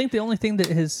entertained. I think the only thing that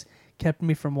has kept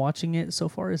me from watching it so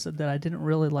far is that I didn't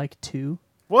really like 2.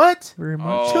 What? Very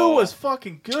much. 2 was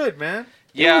fucking good, man.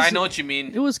 Yeah, I know what you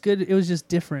mean. It was good. It was just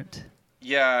different.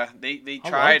 Yeah, they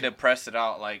try to press it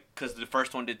out, like, because the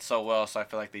first one did so well, so I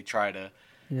feel like they try to,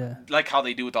 like how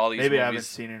they do with all these movies. I haven't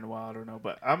seen it in a while, I don't know,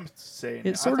 but I'm saying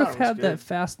it sort of had that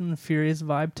Fast and the Furious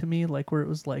vibe to me, like where it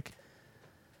was like,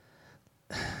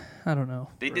 I don't know.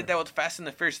 They did that with Fast and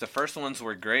the Furious. The first ones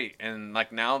were great, and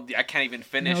like now I can't even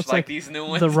finish it's like these new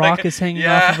ones. The Rock like, is hanging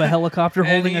off of a helicopter,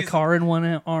 holding a he's- car in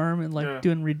one arm, and like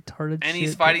doing retarded shit. And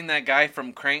he's fighting that guy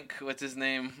from Crank. What's his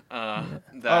name?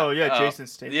 Jason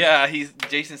Statham. Yeah, he's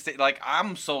Jason Statham. Like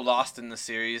I'm so lost in the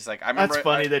series. Like I remember. That's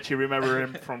funny that you remember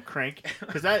him from Crank,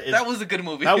 because that was a good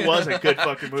movie. That was a good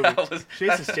fucking movie. was-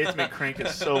 Jason Statham in Crank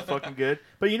is so fucking good.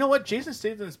 But you know what? Jason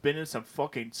Statham's been in some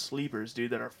fucking sleepers,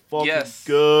 dude, that are fucking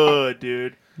good,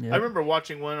 dude. Yep. I remember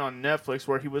watching one on Netflix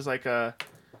where he was like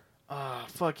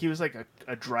he was like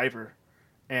a driver,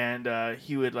 and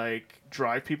he would like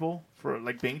drive people for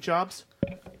like bank jobs,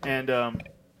 and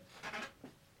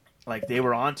like they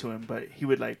were onto him, but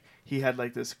he had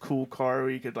like this cool car where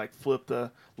you could like flip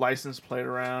the license plate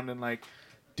around and like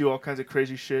do all kinds of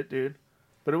crazy shit, dude.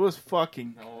 But it was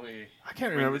fucking. No way. I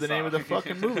can't remember the name of the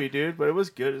fucking movie, dude, but it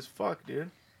was good as fuck, dude.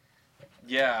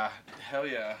 Yeah, hell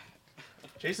yeah.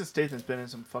 Jason Statham's been in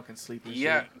some fucking sleepers.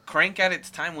 Yeah, dude. Crank at its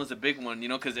time was a big one, you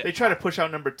know, because They tried to push out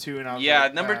number 2, and I was yeah,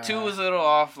 like, number 2 was a little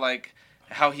off, like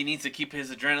how he needs to keep his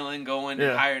adrenaline going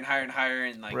and higher and higher and higher,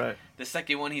 and like the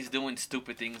second one he's doing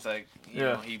stupid things like you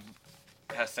know he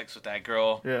has sex with that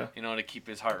girl, you know, to keep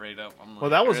his heart rate up. I'm like,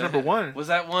 well, that was number 1. Was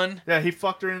that one? Yeah, he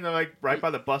fucked her in the like right by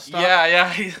the bus stop.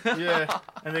 Yeah. Yeah,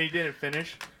 and then he didn't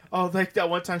finish. Oh, like that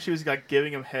one time she was like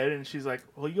giving him head, and she's like,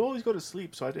 "Well, you always go to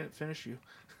sleep, so I didn't finish you."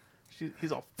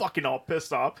 He's all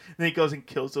pissed off, and then he goes and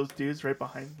kills those dudes right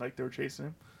behind, like they were chasing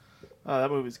him. Oh, that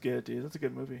movie's good, dude. That's a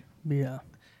good movie. Yeah.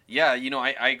 Yeah, you know,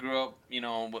 I grew up, you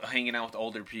know, hanging out with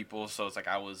older people, so it's like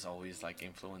I was always like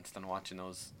influenced on watching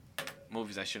those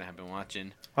movies I shouldn't have been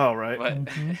watching. Oh, right. But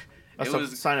that's a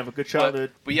sign of a good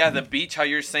childhood. But yeah, the beach, how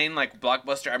you're saying, like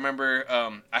Blockbuster, I remember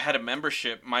I had a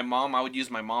membership. I would use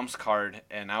my mom's card,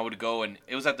 and I would go, and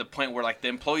it was at the point where like the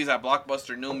employees at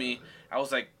Blockbuster knew me. I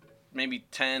was like maybe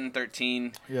 10,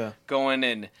 13, going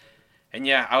and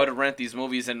yeah, I would rent these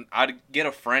movies, and I'd get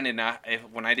a friend, and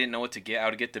when I didn't know what to get, I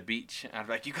would get The Beach. I'd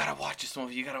be like, you gotta watch this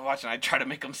movie, you gotta watch it. And I'd try to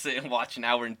make them sit and watch an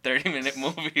hour and 30-minute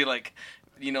movie, like,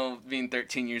 you know, being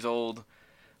 13 years old.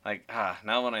 Like,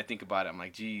 now when I think about it, I'm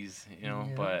like, geez, you know,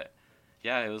 but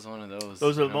yeah, it was one of those.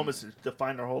 Those are the moments that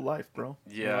define our whole life, bro.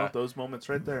 Yeah. You know, those moments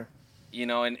right there. You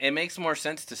know, and it makes more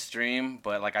sense to stream,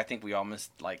 but like I think we all miss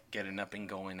like getting up and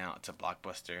going out to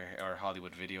Blockbuster or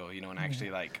Hollywood Video, you know, and actually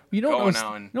like going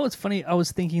out and. You know what's funny? I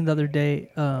was thinking the other day,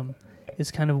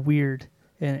 it's kind of weird,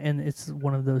 and it's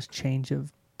one of those change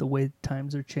of the way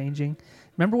times are changing.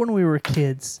 Remember when we were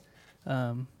kids,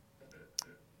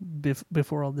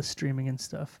 before all this streaming and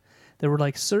stuff, there were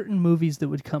like certain movies that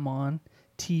would come on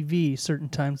TV certain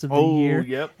times of the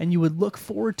year, and you would look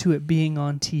forward to it being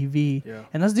on TV,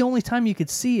 and that's the only time you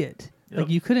could see it. Like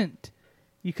you couldn't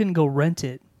go rent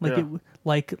it.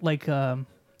 Like all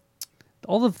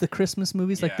of the Christmas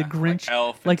movies, like the Grinch, like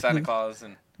Elf, and Santa Claus,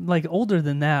 and like older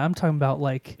than that. I'm talking about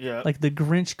like the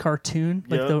Grinch cartoon,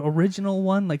 like the original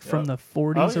one, like from the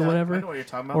 40s or whatever. I know what you're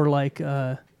talking about. Or like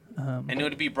and it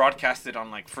would be broadcasted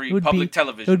on like free public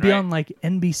television. It would be on like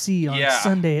NBC on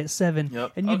Sunday at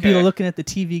 7, and you'd be looking at the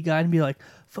TV guide and be like,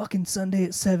 "Fucking Sunday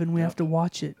at 7, we have to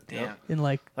watch it." Damn. And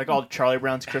like all Charlie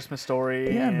Brown's Christmas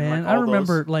Story. Yeah, and man. like I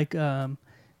remember like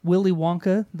Willy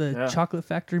Wonka, the Chocolate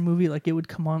Factory movie. Like it would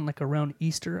come on like around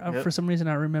Easter. For some reason,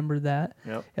 I remember that.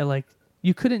 And like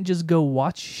you couldn't just go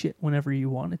watch shit whenever you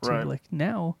wanted to. Like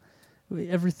now,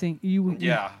 everything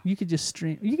you could just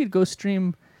stream. You could go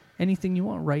stream anything you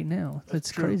want right now.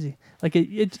 That's crazy. Like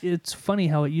it's funny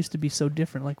how it used to be so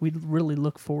different. Like we'd really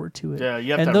look forward to it. Yeah,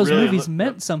 you have and to those really movies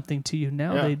meant something to you.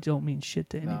 Now they don't mean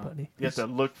shit to anybody. You have to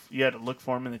look. You had to look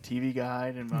for them in the TV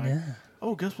guide and like,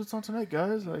 oh, guess what's on tonight,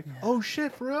 guys? Like, oh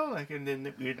shit, for real? Like, and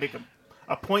then we'd make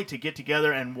a point to get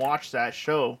together and watch that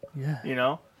show. Yeah, you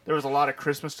know. There was a lot of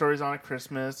Christmas stories on at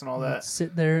Christmas and all that.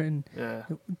 Sit there and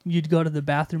you'd go to the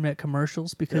bathroom at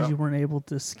commercials because you weren't able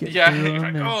to skip through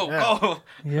them. Like,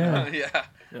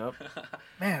 Yep.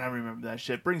 Man, I remember that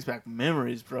shit. Brings back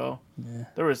memories, bro. Yeah.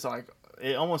 There was like,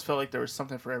 it almost felt like there was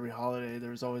something for every holiday.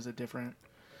 There was always a different.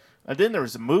 And then there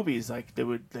was the movies like they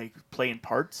would like play in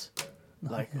parts.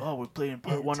 Like, we're playing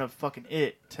part 1 of fucking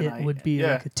It tonight. It would be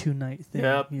like a 2-night thing.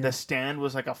 Yep. Yeah. The Stand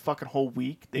was like a fucking whole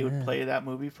week. They would play that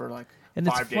movie for like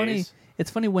 5 days.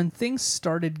 It's funny when things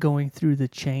started going through the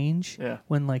change.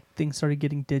 When like things started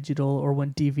getting digital or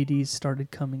when DVDs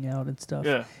started coming out and stuff.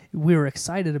 We were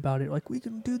excited about it. Like we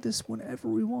can do this whenever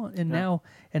we want. And now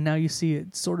you see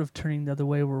it sort of turning the other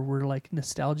way where we're like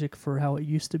nostalgic for how it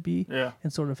used to be.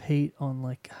 And sort of hate on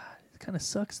like. kind of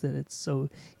sucks that it's so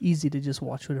easy to just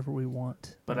watch whatever we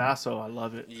want. But also, I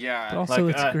love it. Yeah. But also,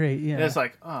 it's great. Yeah. It's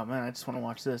like, oh man, I just want to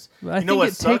watch this. But you know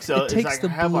what sucks though? It Is takes I the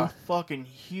have a fucking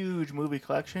huge movie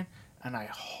collection, and I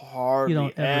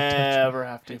hardly ever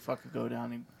have to fucking go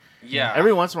down and. Yeah.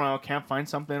 Every once in a while, I can't find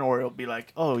something, or it'll be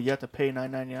like, oh, you have to pay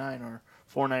 $9.99 or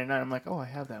 $4.99. I'm like, oh, I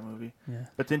have that movie. Yeah.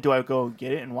 But then do I go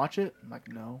get it and watch it? I'm like,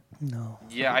 no. No.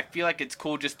 Yeah, I feel like it's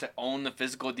cool just to own the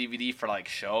physical DVD for like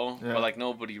show, but like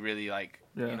nobody really like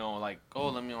you know like oh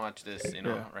let me watch this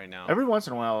right now. Every once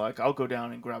in a while, like I'll go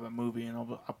down and grab a movie and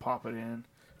I'll pop it in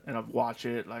and I'll watch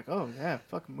it. Like, oh yeah,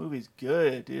 fucking movie's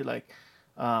good, dude. Like,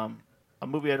 a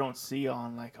movie I don't see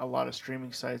on like a lot of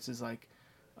streaming sites is like,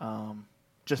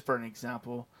 just for an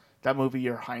example, that movie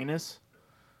Your Highness,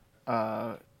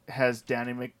 has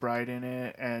Danny McBride in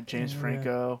it and James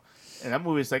Franco, and that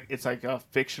movie is like it's like a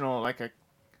fictional, like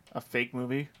a fake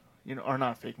movie, or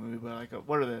not a fake movie, but like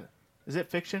is it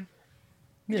fiction?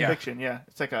 Yeah. Fiction, yeah.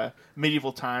 It's like a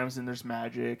medieval times and there's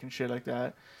magic and shit like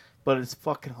that, but it's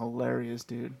fucking hilarious,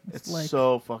 dude. It's like,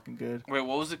 so fucking good. Wait,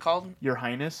 what was it called? Your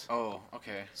Highness. Oh,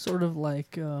 okay. Sort of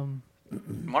like.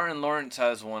 Martin Lawrence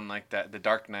has one like that, The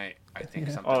Dark Knight, I think.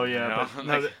 Yeah. Something. Oh yeah, but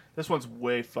no, like, this one's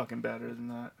way fucking better than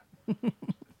that.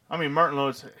 I mean, Martin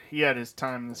Lawrence, he had his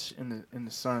time in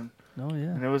the sun. Oh yeah.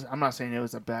 And it was. I'm not saying it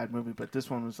was a bad movie, but this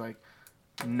one was like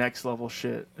next level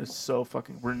shit. It's so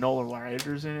fucking. Winona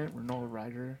Ryder's in it. Winona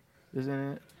Ryder is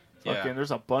in it. Fucking.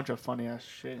 There's a bunch of funny ass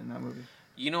shit in that movie.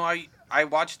 I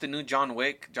watched the new John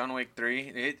Wick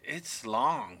 3. It's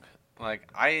long. Like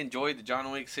I enjoyed the John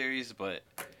Wick series, but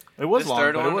it was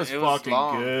long. But it was fucking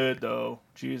long. good though.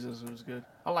 Jesus, it was good.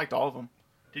 I liked all of them.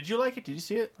 Did you like it? Did you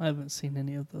see it? I haven't seen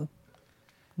any of them.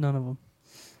 None of them.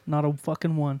 Not a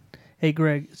fucking one. Hey,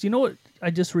 Greg, so you know what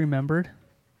I just remembered?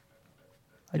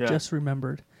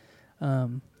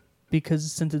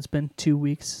 Because since it's been 2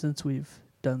 weeks since we've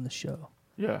done the show.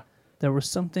 Yeah. There's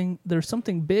something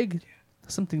big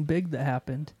that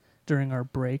happened during our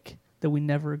break that we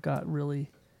never got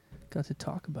to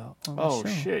talk about on the show. Oh,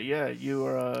 shit, yeah. You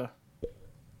were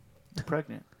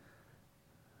pregnant.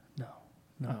 No.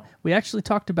 Oh. We actually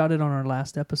talked about it on our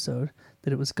last episode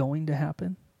that it was going to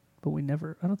happen, but I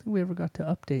don't think we ever got to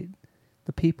update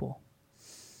the people.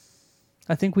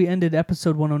 I think we ended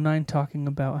episode 109 talking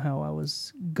about how I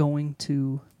was going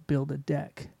to build a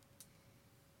deck.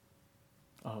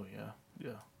 Oh, yeah.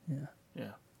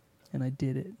 And I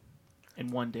did it.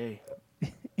 In one day.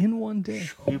 In one day.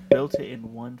 You built it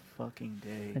in one fucking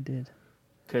day. I did.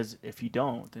 Because if you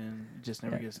don't, then it just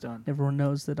never gets done. Everyone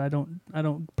knows that I don't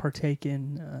partake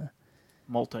in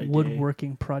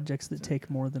woodworking projects that take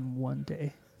more than one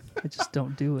day. I just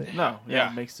don't do it. No,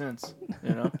 it makes sense.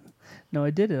 No, I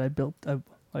did it.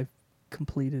 I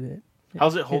completed it.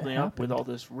 How's it holding up with all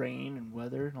this rain and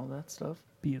weather and all that stuff?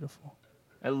 Beautiful.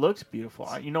 It looks beautiful.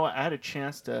 I had a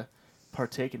chance to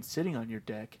partake in sitting on your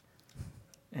deck.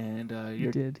 And you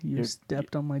did. You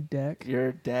stepped on my deck.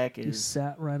 Your deck is... You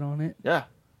sat right on it. Yeah.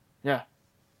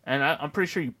 And I'm pretty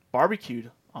sure you barbecued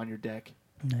on your deck.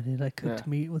 I did. I cooked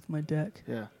meat with my deck.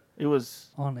 Yeah. It was...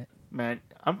 On it. Man,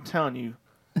 I'm telling you,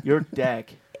 your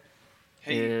deck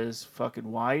is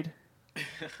fucking wide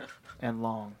and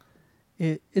long.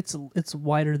 It's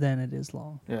wider than it is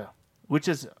long. Yeah. Which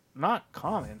is not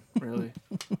common, really.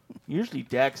 Usually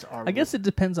decks are... I guess it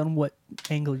depends on what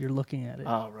angle you're looking at it.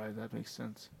 Oh, right. That makes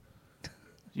sense.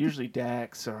 Usually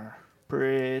decks are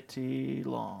pretty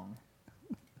long.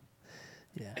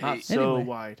 Yeah. Not so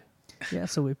wide. Yeah,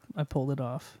 so I pulled it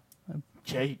off.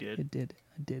 Yeah, you did. I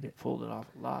did it. Pulled it off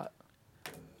a lot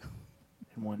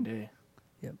in one day.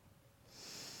 Yep.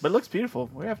 But it looks beautiful.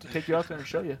 We have to take you out there and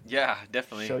show you. Yeah,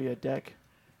 definitely. Show you a deck.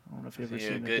 I don't know if you've ever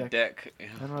seen a good deck.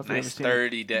 I don't know if nice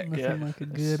sturdy deck. Nothing like a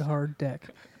good hard deck.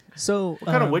 So what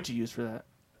kind of wood do you use for that?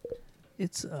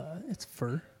 It's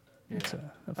fir. Yeah. It's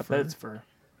a I fir. bet it's fur.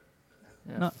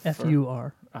 Yeah, not fur.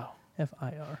 F-U-R. Oh.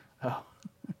 F-I-R. Oh.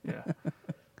 Yeah.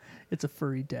 It's a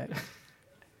furry deck.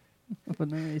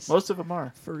 But nice. Most of them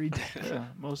are. Furry deck. Yeah,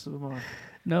 most of them are.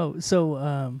 No,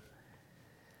 so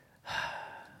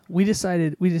we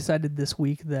decided this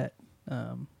week that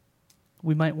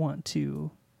we might want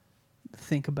to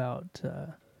think about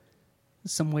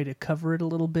some way to cover it a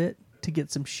little bit to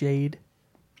get some shade.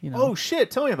 Oh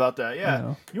shit! Tell me about that.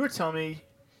 Yeah, you were telling me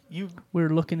we were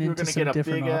looking into some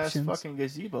different options. Big ass fucking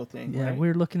gazebo thing. Yeah, right? we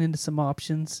were looking into some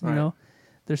options. Right. You know,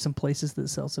 there's some places that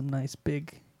sell some nice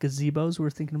big gazebos. We're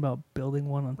thinking about building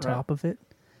one on top of it.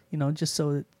 Just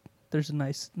so that there's a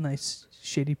nice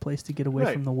shady place to get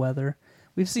away from the weather.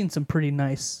 We've seen some pretty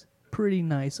nice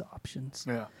options.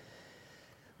 Yeah.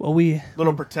 Well, we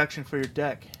little protection for your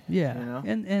deck. Yeah, you know?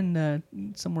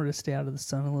 and somewhere to stay out of the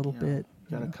sun a little bit.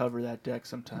 You gotta cover that deck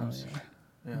sometimes.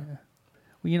 Oh, yeah.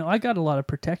 Well, I got a lot of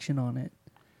protection on it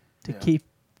to keep,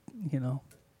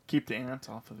 keep the ants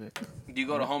off of it. Do you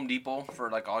go to Home Depot for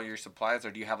like all your supplies,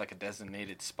 or do you have like a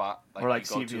designated spot, or like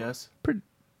you go CVS?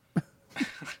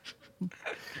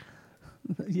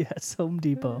 Yes, Home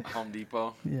Depot. Home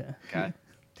Depot. Yeah. Okay.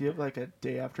 Do you have like a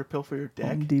day after pill for your deck?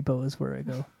 Home Depot is where I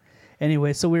go.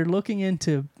 Anyway, so we're looking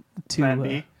into Plan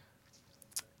B?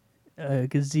 A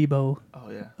gazebo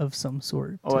Oh, of some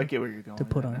sort. Oh, I get where you're going. To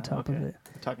put on now. top of it.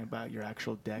 We're talking about your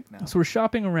actual deck now. So we're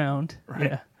shopping around. Right.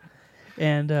 Yeah.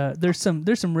 And there's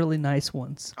some really nice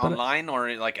ones. But Online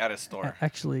or like at a store?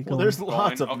 Actually, well, there's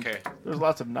lots of okay. There's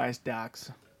lots of nice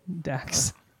decks.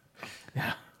 decks.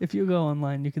 Yeah. If you go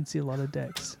online, you can see a lot of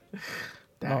decks.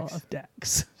 A lot of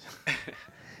decks.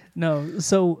 No,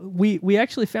 so we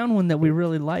actually found one that we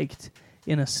really liked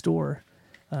in a store,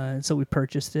 and so we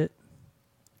purchased it.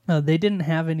 They didn't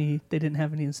have any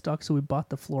in stock, so we bought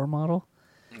the floor model.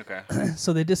 Okay.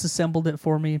 So they disassembled it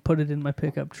for me, put it in my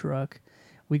pickup truck.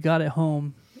 We got it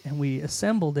home and we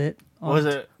assembled it.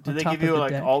 Did they give you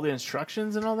like all the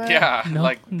instructions and all that? Yeah.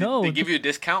 No, Did they give you a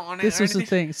discount on it? This was the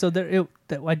thing. So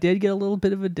I did get a little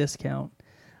bit of a discount.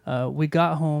 We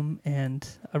got home and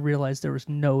I realized there was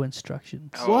no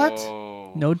instructions. What?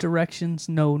 Oh. No directions,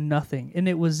 no nothing, and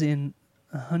it was in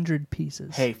 100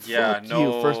 pieces. Hey, fuck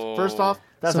you. First off,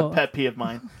 that's a pet peeve of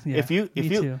mine. Yeah,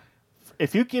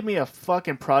 If you give me a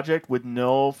fucking project with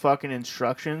no fucking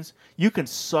instructions, you can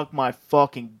suck my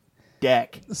fucking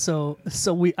deck. So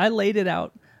I laid it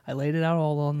out. I laid it out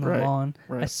all on the lawn.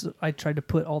 Right. I tried to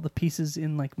put all the pieces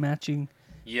in like matching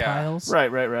tiles.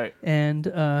 Right.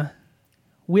 And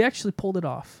we actually pulled it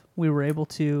off. We were able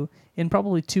to, in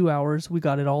probably 2 hours, we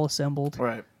got it all assembled.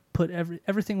 Right.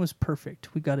 Everything was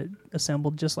perfect. We got it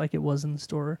assembled just like it was in the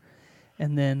store.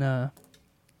 And then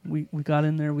we got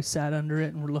in there, we sat under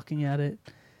it, and we're looking at it.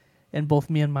 And both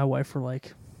me and my wife were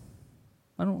like,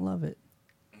 I don't love it.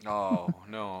 Oh,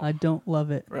 no. I don't love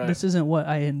it. Right. This isn't what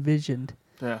I envisioned.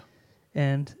 Yeah.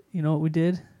 And you know what we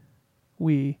did?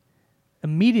 We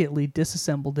immediately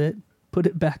disassembled it, put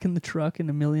it back in the truck in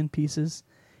a million pieces,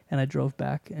 and I drove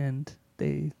back and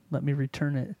they let me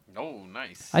return it. Oh,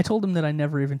 nice. I told them that I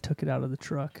never even took it out of the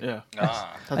truck. Yeah.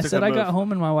 I said I got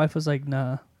home and my wife was like,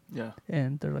 nah. Yeah.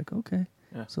 And they're like, okay.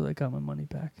 Yeah. So they got my money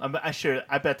back. I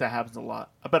bet that happens a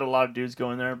lot. I bet a lot of dudes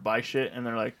go in there and buy shit and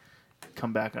they're like,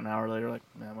 come back an hour later like,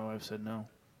 man, my wife said no.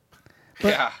 But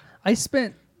yeah. I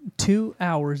spent 2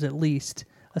 hours at least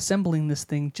assembling this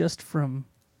thing just from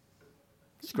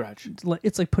scratch.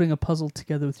 It's like putting a puzzle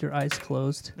together with your eyes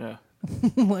closed. Yeah.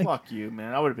 Like, fuck you,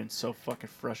 man. I would have been so fucking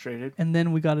frustrated. And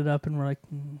then we got it up and we're like,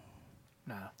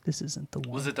 nah, this isn't the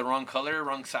one. Was it the wrong color,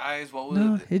 wrong size? What was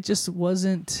No, it? it just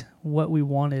wasn't what we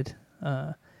wanted.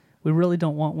 We really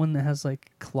don't want one that has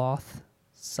like cloth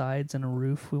sides and a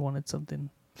roof. We wanted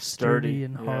something sturdy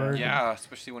and hard. Yeah,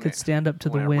 especially when could stand up to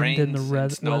the wind and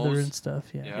the weather and stuff.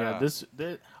 Yeah. This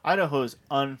Idaho is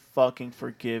unfucking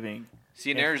forgiving. See,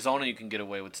 in Arizona, you can get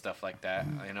away with stuff like that,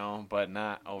 but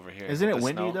not over here. Isn't it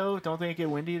windy though? Don't they get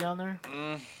windy down there?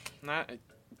 Not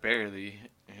barely.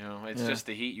 It's just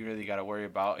the heat you really got to worry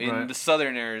about in the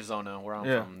southern Arizona where I'm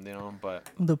from. But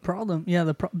the problem,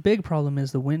 big problem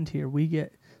is the wind here. We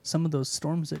get some of those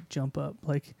storms that jump up.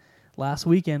 Like last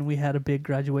weekend, we had a big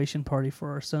graduation party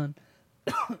for our son,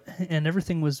 and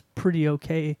everything was pretty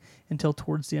okay until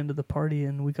towards the end of the party,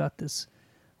 and we got this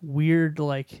weird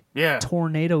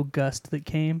tornado gust that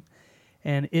came,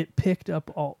 and it picked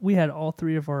up we had all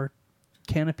three of our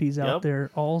canopies out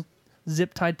there all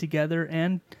zip tied together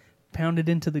and pounded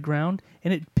into the ground,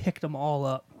 and it picked them all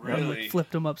up. Really? Like,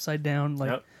 flipped them upside down.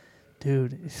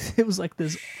 Dude, it was like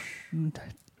this.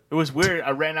 It was weird.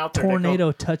 I ran out there.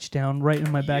 Tornado touchdown right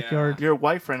in my backyard. Your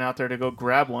wife ran out there to go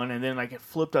grab one, and then it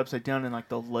flipped upside down, and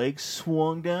the leg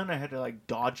swung down. I had to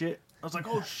dodge it. I was like,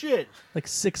 oh shit. Like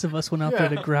 6 of us went out there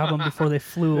to grab them before they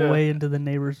flew away into the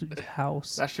neighbor's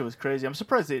house. That shit was crazy. I'm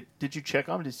surprised did you check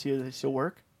on them to see if they still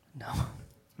work?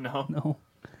 No.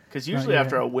 Because usually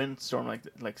after a windstorm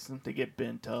they get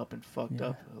bent up and fucked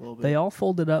up a little bit. They all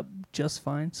folded up just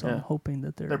fine, so I'm hoping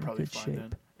that they're in probably good fine shape.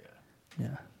 then.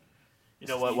 Yeah. You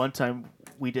know what? One time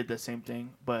we did the same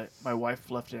thing, but my wife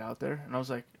left it out there, and I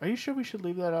was like, "Are you sure we should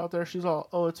leave that out there?" She's all,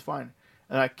 "Oh, it's fine."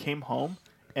 And I came home,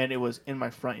 and it was in my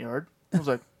front yard. I was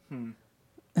like, and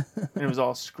it was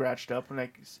all scratched up, and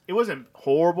it wasn't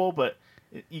horrible, but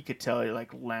you could tell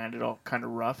it landed all kind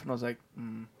of rough, and I was like,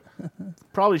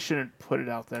 probably shouldn't put it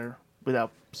out there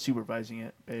without supervising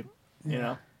it, babe. You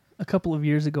know. A couple of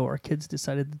years ago, our kids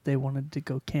decided that they wanted to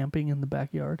go camping in the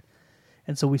backyard.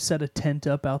 And so we set a tent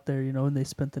up out there, you know, and they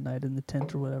spent the night in the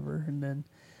tent or whatever. And then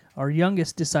our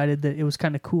youngest decided that it was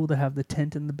kind of cool to have the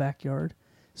tent in the backyard.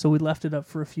 So we left it up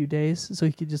for a few days so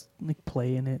he could just like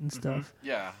play in it and stuff.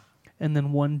 Yeah. And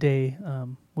then one day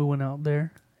we went out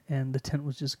there and the tent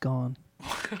was just gone.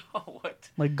 What?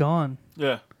 Like gone.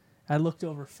 Yeah. I looked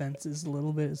over fences a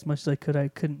little bit as much as I could. I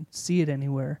couldn't see it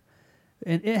anywhere.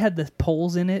 And it had the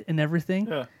poles in it and everything.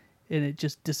 Yeah. And it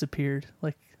just disappeared.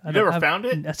 Like You never found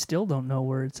it? I still don't know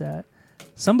where it's at.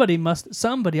 Somebody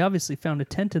obviously found a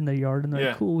tent in their yard and they're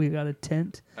like, cool, we got a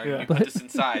tent. You put this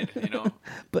inside, you know.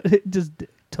 But it just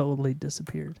totally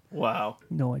disappeared. Wow.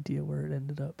 No idea where it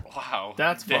ended up. Wow.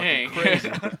 That's Dang. fucking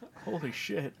crazy. Holy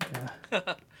shit.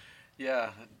 Yeah. Yeah.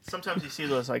 Sometimes you see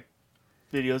those like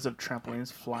videos of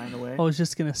trampolines flying away. I was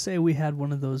just going to say we had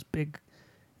one of those big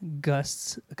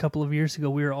gusts a couple of years ago.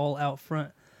 We were all out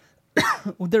front.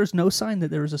 There's no sign that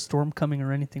there was a storm coming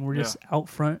or anything. We're just out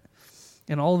front.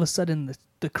 And all of a sudden,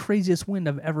 the craziest wind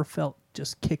I've ever felt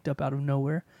just kicked up out of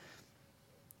nowhere.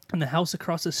 And the house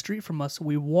across the street from us,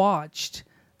 we watched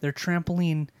their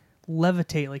trampoline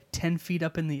levitate like 10 feet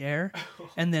up in the air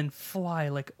and then fly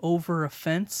like over a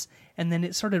fence. And then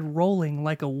it started rolling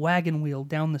like a wagon wheel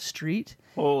down the street.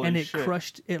 Holy and it shit.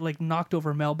 crushed, it like knocked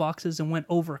over mailboxes and went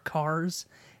over cars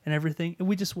and everything. And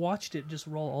we just watched it just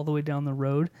roll all the way down the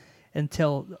road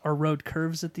until our road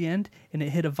curves at the end, and it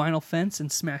hit a vinyl fence and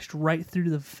smashed right through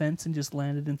the fence and just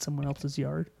landed in someone else's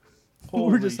yard.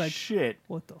 Holy We're just like, shit.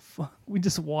 what the fuck? We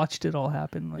just watched it all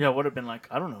happen. Like, Yeah, it would have been like,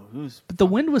 I don't know who's... but the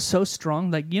wind was so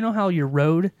strong. Like, you know how the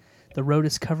road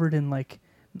is covered in like,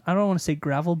 I don't want to say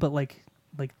gravel, but like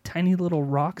tiny little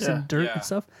rocks and dirt and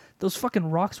stuff. Those fucking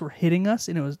rocks were hitting us,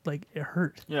 and it was like, it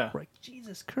hurt. Yeah. We're like,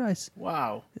 Jesus Christ.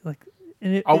 Wow. Like,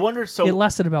 and I wonder, so... it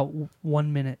lasted about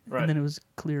 1 minute, Right. and then it was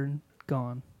clear and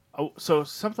gone. Oh, so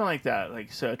something like that,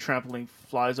 like so a trampoline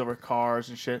flies over cars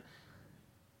and shit.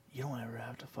 You don't ever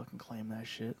have to fucking claim that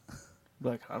shit. Be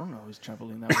like, I don't know whose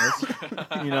trampoline that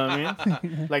was. You know what I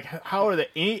mean? Like, how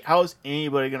is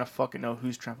anybody gonna fucking know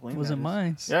whose trampoline? It wasn't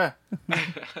mine. Yeah.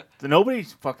 Nobody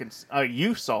fucking.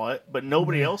 You saw it, but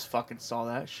nobody else fucking saw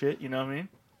that shit. You know what I mean?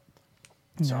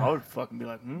 So I would fucking be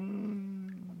like, I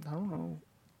don't know.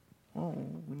 Oh,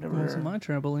 we never. It wasn't my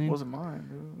trampoline. Wasn't mine.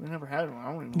 Dude. We never had one. I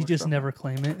don't even know. You just never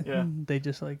claim it. Yeah. They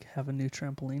just like have a new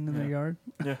trampoline in their yard.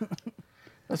 Yeah.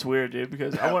 That's weird, dude.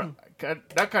 Because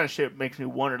that kind of shit makes me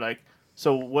wonder. Like,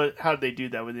 so what? How did they do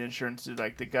that with the insurance? Did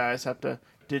like the guys have to?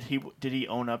 Did he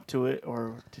own up to it,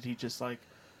 or did he just like?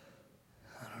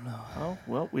 I don't know. Oh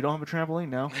well, we don't have a trampoline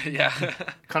now. Yeah.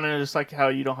 Kind of just like how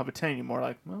you don't have a tent anymore.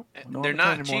 Like, well, we don't They're have a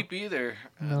tent not anymore. cheap either.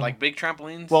 No. Like big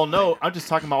trampolines. Well, no, I'm just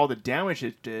talking about all the damage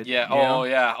it did. Yeah. you know?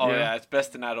 Yeah. It's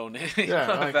best to not own it. You Yeah,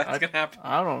 know, like, if that's gonna happen.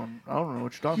 I don't know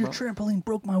what you're talking Your about. trampoline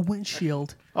broke my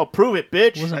windshield. Oh, prove it,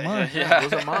 bitch. Wasn't mine. Yeah,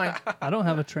 wasn't mine. I don't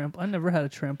have a I never had a Yeah.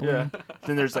 trampoline.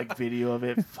 Then there's like video of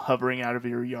it hovering out of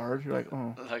your yard. You're like,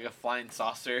 oh, Like a flying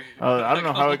saucer. I don't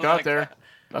know how it got Like there. that.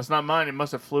 That's not mine. It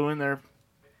must have flew in there.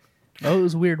 Oh, it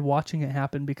was weird watching it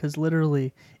happen because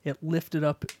literally it lifted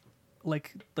up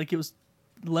like it was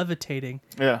levitating.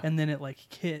 Yeah. And then it like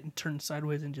hit and turned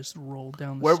sideways and just rolled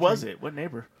down the Where street. was it? What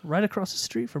neighbor? Right across the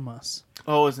street from us.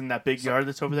 Oh, it was in that big yard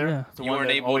that's over there? Yeah. The You one weren't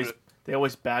that able to- they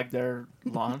always bag their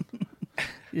lawn.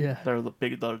 Yeah. They're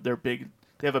big.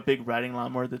 They have a big riding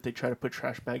lawnmower that they try to put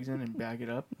trash bags in and bag it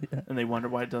up. Yeah. And they wonder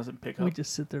why it doesn't pick up. We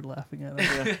just sit there laughing at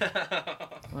it. Yeah.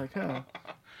 Like, huh.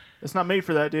 It's not made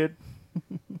for that, dude.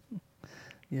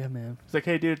 Yeah, man. It's like,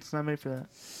 hey, dude, it's not made for that.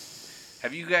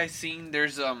 Have you guys seen?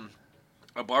 There's a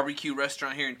barbecue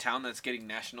restaurant here in town that's getting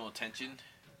national attention.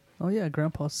 Oh yeah,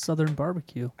 Grandpa's Southern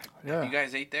Barbecue. Yeah. You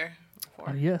guys ate there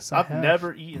before? Yes, I I've have.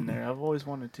 never eaten there. I've always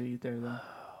wanted to eat there, though.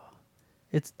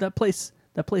 It's that place.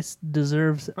 That place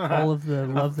deserves all of the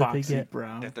love that they Foxy get.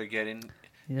 Brown. That they're getting.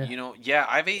 Yeah. You know, yeah,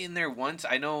 I've eaten there once.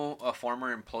 I know a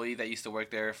former employee that used to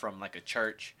work there from like a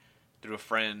church through a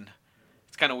friend.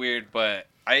 It's kind of weird, but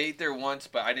I ate there once,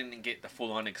 but I didn't get the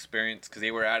full-on experience because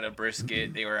they were at a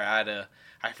brisket. They were at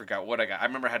I forgot what I got. I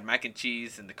remember I had mac and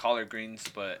cheese and the collard greens,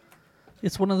 but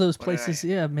It's one of those What did places.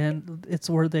 Yeah, man. It's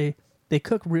where they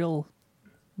cook real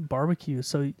barbecue.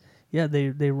 So yeah, they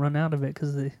run out of it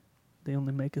because they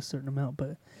only make a certain amount.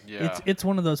 But yeah, it's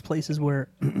one of those places where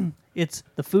it's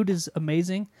the food is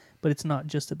amazing, but it's not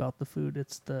just about the food.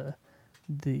 It's the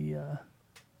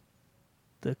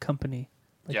company.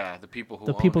 Like, yeah, the people who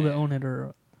the people that own it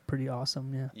are pretty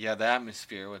awesome. Yeah. Yeah, the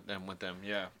atmosphere with them.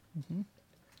 Yeah.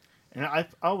 And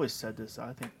I've always said this.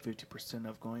 I think 50%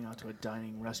 of going out to a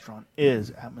dining restaurant is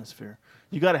atmosphere.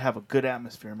 You got to have a good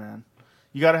atmosphere, man.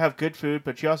 You got to have good food,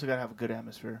 but you also got to have a good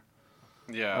atmosphere.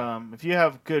 Yeah. If you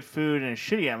have good food and a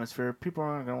shitty atmosphere, people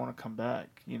aren't going to want to come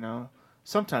back, you know?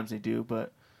 Sometimes they do,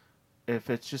 but if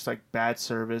it's just like bad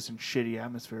service and shitty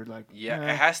atmosphere, like it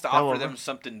has to offer them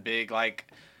something big. Like,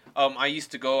 I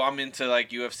used to go. I'm into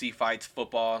like UFC fights,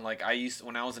 football, and like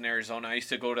when I was in Arizona, I used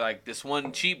to go to like this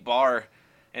one cheap bar,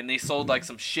 and they sold like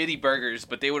some shitty burgers,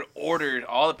 but they would order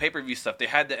all the pay-per-view stuff. They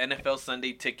had the NFL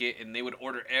Sunday ticket, and they would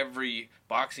order every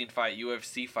boxing fight,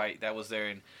 UFC fight that was there,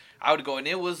 and I would go, and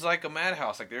it was like a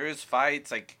madhouse. Like there is fights,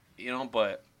 like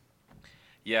but.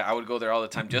 Yeah, I would go there all the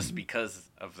time just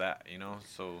because of that,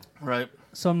 So right.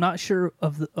 So I'm not sure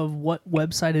of what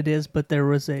website it is, but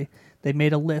they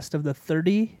made a list of the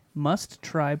 30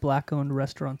 must-try black-owned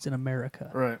restaurants in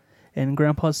America. Right. And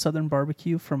Grandpa's Southern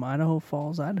Barbecue from Idaho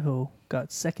Falls, Idaho,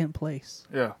 got second place.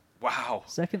 Yeah. Wow.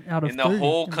 Second out of in 30, the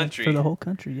whole country. For the whole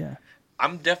country, yeah.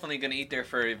 I'm definitely gonna eat there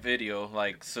for a video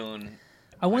like soon.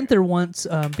 I went there once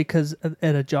because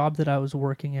at a job that I was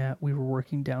working at, we were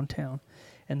working downtown.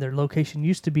 And their location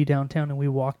used to be downtown, and we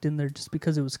walked in there just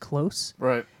because it was close.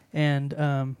 Right. And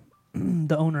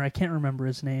the owner, I can't remember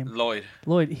his name.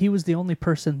 Lloyd, he was the only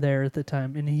person there at the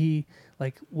time, and he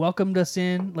welcomed us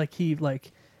in.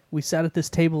 We sat at this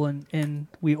table and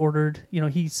we ordered.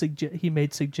 He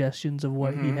made suggestions of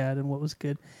what he had and what was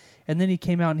good, and then he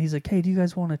came out and he's like, "Hey, do you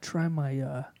guys want to try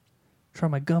my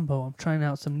gumbo? I'm trying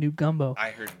out some new gumbo." I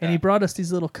heard that. And he brought us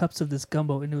these little cups of this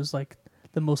gumbo, and it was like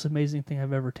the most amazing thing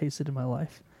I've ever tasted in my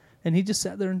life. And he just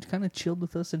sat there and kind of chilled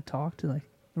with us and talked. And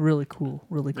really cool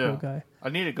guy. I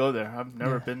need to go there. I've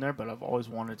never been there, but I've always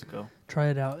wanted to go. Try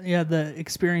it out. Yeah, the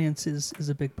experience is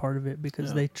a big part of it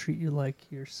because they treat you like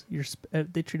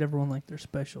they treat everyone like they're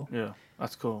special. Yeah,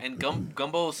 that's cool. And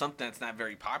gumbo is something that's not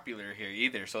very popular here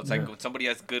either. So it's like when somebody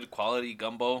has good quality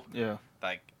gumbo. Yeah.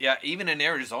 Even in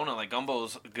Arizona, like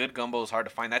good gumbo is hard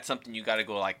to find. That's something you got to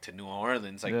go like to New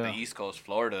Orleans, like the East Coast,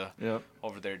 Florida,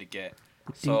 over there to get.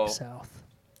 Deep South.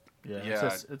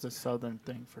 Yeah. It's a southern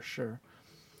thing for sure.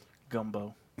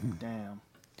 Gumbo. Damn,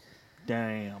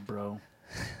 bro.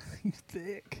 You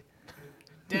thick.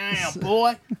 Damn,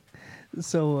 boy.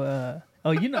 So,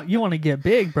 you want to get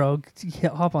big, bro?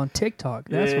 Hop on TikTok.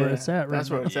 That's where it's at, right? That's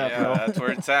where it's at, bro. That's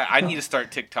where it's at. I need to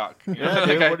start TikTok. Dude,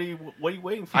 what are you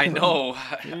waiting for? I know.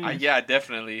 Yeah,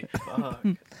 definitely.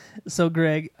 So,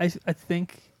 Greg, I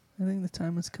think the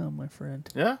time has come, my friend.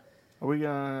 Yeah? Are we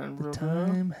going to... The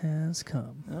time has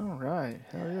come. All right.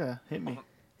 Hell yeah. Hit me.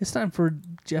 It's time for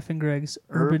Jeff and Greg's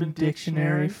Urban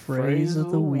Dictionary Phrase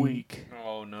of the Week.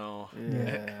 Oh, no.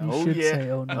 Yeah. You should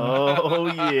say, oh, no. Oh,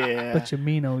 yeah. But you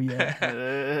mean, oh, yeah.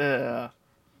 Yeah.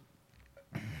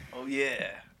 Oh,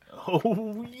 yeah.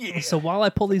 Oh, yeah. So while I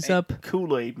pull these up...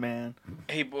 Kool-Aid, man.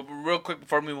 Hey, real quick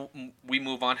before we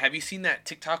move on, have you seen that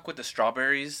TikTok with the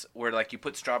strawberries where, like, you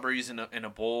put strawberries in a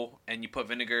bowl and you put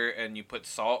vinegar and you put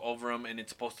salt over them and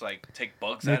it's supposed to, like, take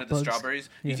bugs out of the strawberries?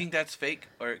 Yeah. You think that's fake?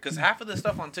 Or because half of the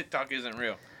stuff on TikTok isn't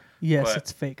real. Yes,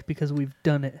 it's fake because we've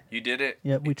done it. You did it?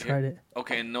 Yeah, we tried it.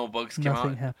 Okay, and no bugs came out?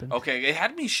 Nothing happened. Okay, it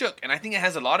had me shook, and I think it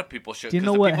has a lot of people shook. Do you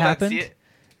know what happened?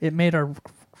 It made our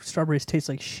strawberries taste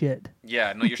like shit.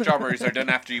 Yeah, no, your strawberries are done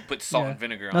after you put salt and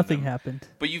vinegar on them. Nothing happened.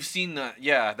 But you've seen that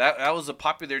was a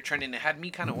popular trend, and it had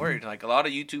me kind of worried. Like a lot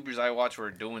of YouTubers I watch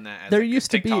were doing that. As there like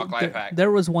used a to be life hack.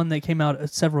 There was one that came out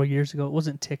several years ago. It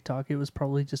wasn't TikTok. It was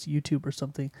probably just YouTube or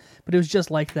something. But it was just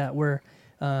like that, where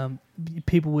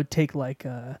people would take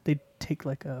they'd take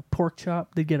like a pork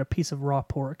chop. They'd get a piece of raw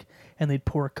pork and they'd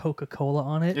pour Coca-Cola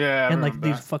on it. Yeah, and like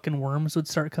these fucking worms would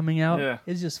start coming out. Yeah,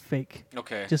 it's just fake.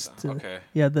 Okay. Okay.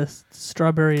 Yeah, the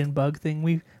strawberry and bug thing.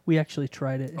 We actually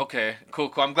tried it. Okay,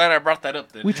 cool. I'm glad I brought that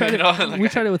up then. We tried it. We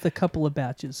tried it with a couple of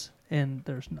batches, and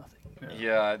there's nothing.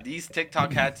 Yeah, these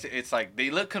TikTok hats, it's like they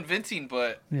look convincing,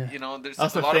 but there's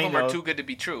That's a lot of them are too good to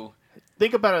be true.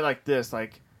 Think about it like this: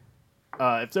 like,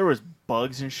 if there was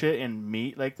bugs and shit in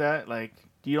meat like that, like,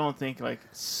 you don't think like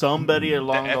somebody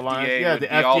along the line? Yeah, the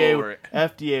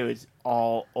FDA was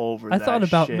all over that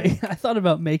shit. I thought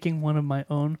about making one of my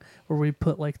own where we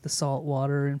put like the salt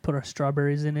water and put our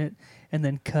strawberries in it and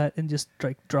then cut and just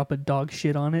like drop a dog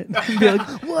shit on it and be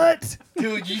like, what?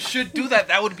 Dude, you should do that.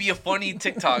 That would be a funny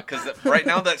TikTok because right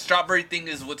now that strawberry thing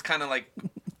is what's kind of like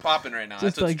popping right now.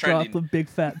 Just That's what's like trending. Drop a big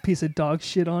fat piece of dog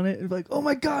shit on it and be like, oh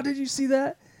my God, did you see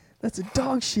that? That's a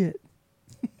dog shit.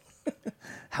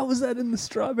 How was that in the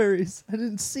strawberries? I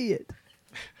didn't see it.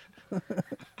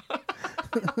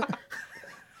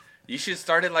 You should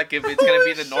start it like if it's going to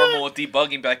be the normal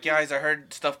debugging. Be like, guys, I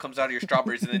heard stuff comes out of your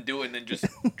strawberries, and then do it, and then just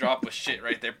drop a shit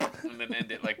right there, and then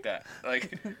end it like that.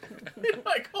 Like, you're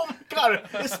like, oh my God,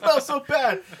 it smells so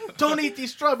bad. Don't eat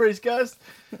these strawberries, guys.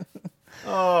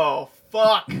 Oh,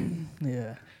 fuck.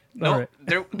 Yeah. No,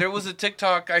 right. there was a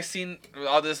TikTok I seen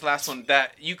this last one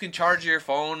that you can charge your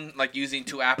phone like using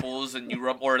 2 apples and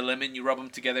or a lemon, you rub them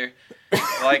together.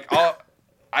 Like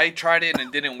I tried it and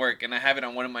it didn't work, and I have it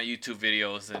on one of my YouTube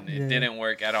videos and it didn't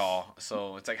work at all.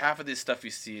 So it's like half of this stuff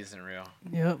you see isn't real.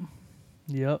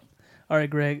 Yep. All right,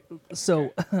 Greg.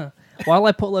 So while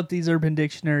I pull up these Urban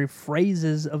Dictionary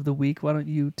phrases of the week, why don't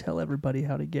you tell everybody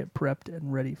how to get prepped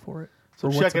and ready for it? So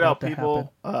check it out,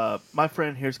 people. My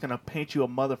friend here's going to paint you a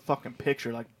motherfucking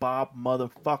picture like Bob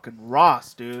motherfucking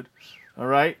Ross, dude. All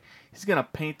right? He's going to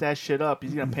paint that shit up.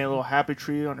 He's going to paint a little happy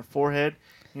tree on your forehead.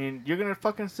 And you're going to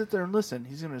fucking sit there and listen.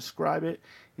 He's going to describe it.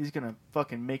 He's going to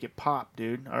fucking make it pop,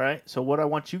 dude. All right? So what I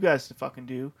want you guys to fucking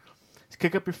do is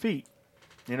kick up your feet.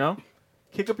 You know?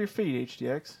 Kick up your feet,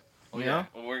 HDX. You know?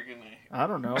 Well, we're gonna... I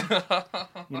don't know.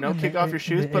 You know, kick off your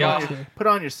shoes. Put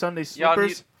on your Sunday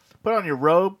slippers. Put on your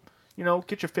robe. You know,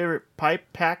 get your favorite pipe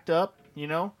packed up, you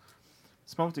know.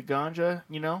 Smoke the ganja,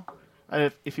 you know.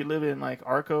 If you live in, like,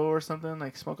 Arco or something,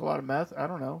 like, smoke a lot of meth, I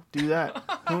don't know. Do that.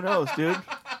 Who knows, dude?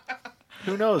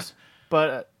 Who knows?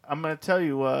 But I'm going to tell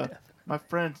you, my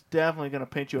friend's definitely going to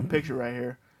paint you a picture right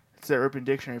here. It's the Urban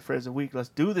Dictionary phrase of the week. Let's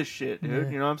do this shit, dude.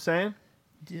 Yeah. You know what I'm saying?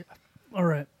 Yeah. All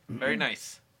right. Very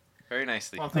nice. Very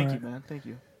nicely. Well, thank you, man. Thank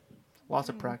you. Lots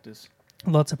of practice.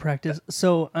 Lots of practice.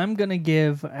 So I'm gonna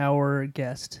give our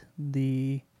guest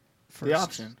the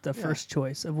first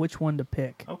choice of which one to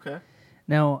pick. Okay.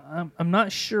 Now I'm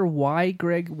not sure why,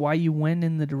 Greg, why you went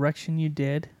in the direction you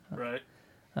did. Right.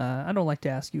 I don't like to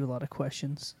ask you a lot of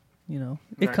questions. You know,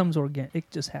 it comes organic.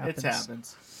 It just happens. It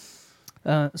happens.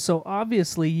 So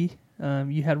obviously,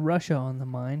 you had Russia on the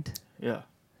mind. Yeah.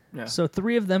 Yeah. So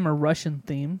 3 of them are Russian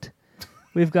themed.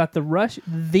 We've got the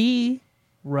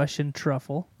Russian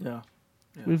truffle. Yeah.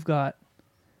 Yeah. We've got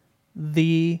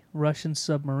the Russian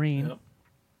submarine. Yep.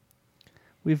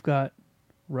 We've got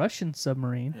Russian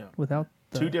submarine without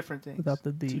the 2 different things. Without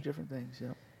the 2 different things.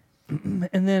 Yep.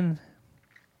 And then,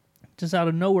 just out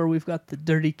of nowhere, we've got the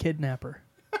dirty kidnapper.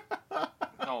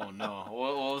 Oh no!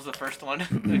 What was the first one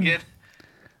again?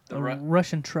 The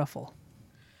Russian truffle.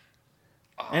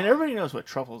 And everybody knows what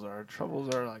truffles are.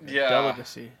 Truffles are like a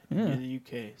delicacy in the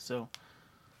UK. So,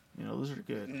 you know, those are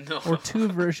good. No. Or 2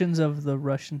 versions of the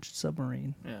Russian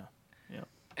submarine. Yeah. Yeah.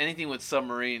 Anything with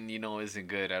submarine, you know, isn't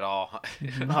good at all.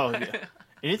 Oh, yeah.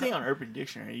 Anything on Urban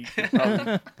Dictionary, you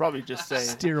can probably just say...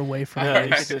 Steer away from you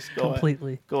it can just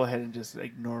completely. Go ahead and just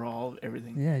ignore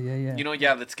everything. Yeah. You know,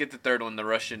 let's get the third one, the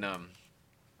Russian...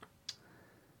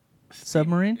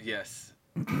 submarine? Yes.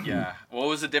 Yeah. What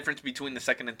was the difference between the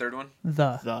second and third one?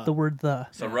 The word the.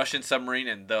 So Russian submarine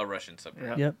and the Russian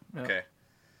submarine. Yep. Okay.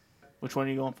 Which one are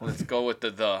you going for? Let's go with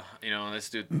the. You know, let's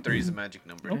do 3 is a magic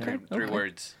number. Okay. 3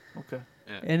 words. Okay.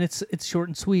 Yeah. And it's short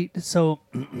and sweet. So,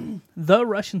 the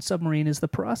Russian submarine is the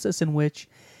process in which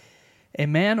a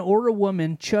man or a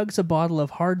woman chugs a bottle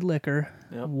of hard liquor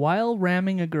while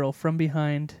ramming a girl from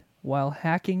behind while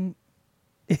hacking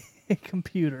a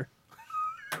computer.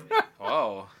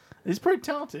 Whoa. He's pretty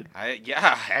talented.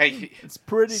 It's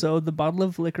pretty... So the bottle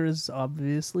of liquor is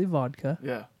obviously vodka.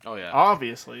 Yeah. Oh, yeah.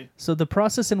 Obviously. So the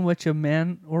process in which a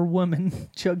man or woman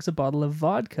chugs a bottle of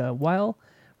vodka while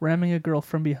ramming a girl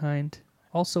from behind,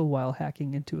 also while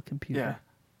hacking into a computer.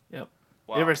 Yeah. Yep.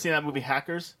 Wow. You ever seen that movie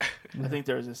Hackers? I think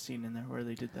there was a scene in there where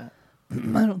they did that.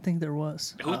 I don't think there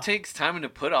was. Who takes time to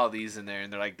put all these in there?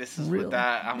 And they're like, this is what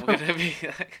that I'm going to be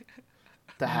like.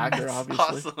 The hacker,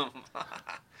 obviously. Awesome.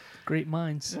 Great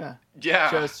minds. Yeah.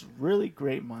 Yeah. Just really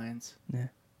great minds. Yeah.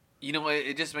 You know what?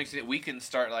 It just makes it. We can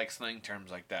start like slang terms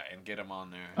like that and get them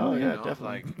on there. Oh, yeah, know?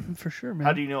 definitely. Like, for sure, man.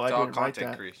 How do you know I it's all didn't write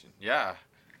content that? creation. Yeah.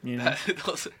 You know?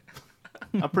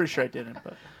 I'm pretty sure I didn't,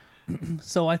 but...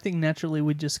 So I think naturally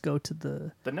we'd just go to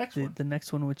the next one. The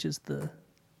next one, which is the...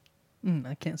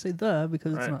 I can't say the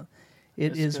because it's not.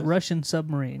 It is good. Russian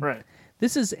submarine. Right.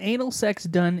 This is anal sex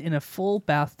done in a full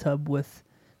bathtub with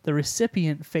the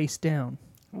recipient face down.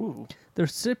 Ooh. The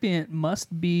recipient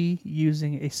must be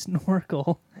using a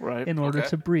snorkel in order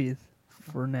to breathe,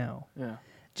 for now. Yeah.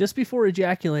 Just before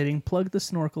ejaculating, plug the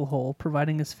snorkel hole,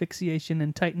 providing asphyxiation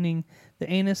and tightening the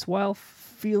anus while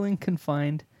feeling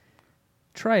confined.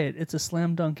 Try it. It's a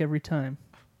slam dunk every time.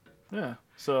 Yeah.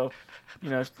 So, you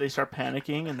know, they start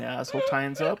panicking and the asshole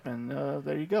tightens up and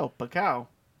there you go. Pacow.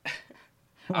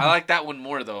 I like that one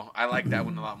more, though. I like that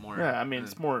one a lot more. Yeah, I mean,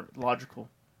 it's more logical.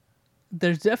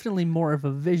 There's definitely more of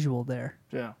a visual there.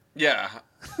 Yeah. Yeah.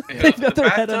 They've got their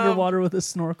head underwater with a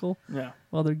snorkel. Yeah.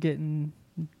 While they're getting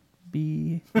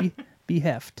beheft.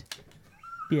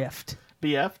 BF'd.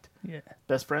 BF'd? Yeah.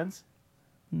 Best friends?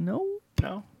 No.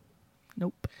 No?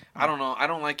 Nope. I don't know. I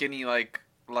don't like any like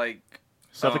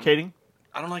suffocating?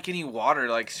 I don't like any water,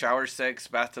 like shower sex,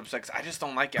 bathtub sex. I just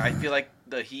don't like it. I feel like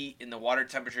the heat and the water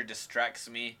temperature distracts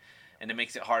me, and it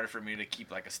makes it harder for me to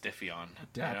keep like a stiffy on.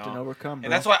 Adapt and overcome, bro.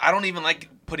 And that's why I don't even like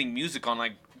putting music on.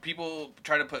 Like people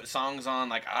try to put songs on,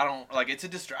 like I don't like. It's a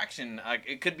distraction. Like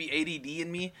it could be ADD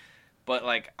in me, but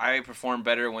like I perform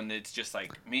better when it's just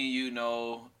like me, you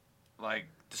know, like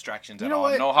distractions at all.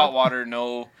 What? No hot water,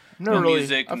 no really.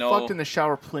 music, I've no. fucked in the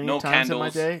shower plenty no of times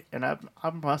candles. in my day, and I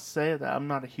must say that I'm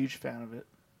not a huge fan of it.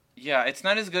 Yeah, it's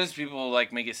not as good as people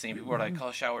like make it seem. People are like,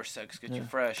 "Oh, shower sex get you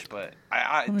fresh," but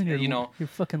I you know, your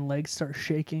fucking legs start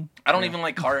shaking. I don't even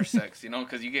like car sex, you know,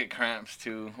 because you get cramps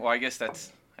too. Well, I guess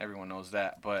that's everyone knows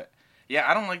that, but yeah,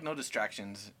 I don't like no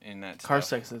distractions in that. Car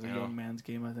stuff, sex is a young man's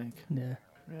game, I think. Yeah,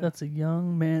 that's a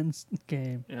young man's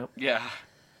game. Yep. Yeah.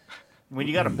 When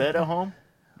you got a bed at home.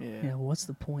 Yeah. What's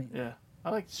the point? Yeah. I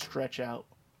like to stretch out.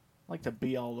 I like to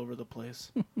be all over the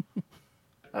place.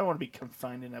 I don't want to be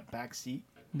confined in a back seat.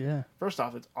 Yeah. First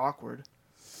off, it's awkward.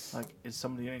 Like, is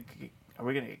somebody are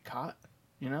we gonna get caught?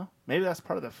 You know, maybe that's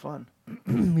part of the fun.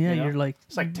 Yeah, You know? you're like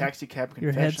It's like taxi cab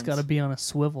your confessions. head's got to be on a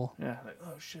swivel. Yeah, like,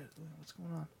 oh shit, what's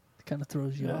going on? It kind of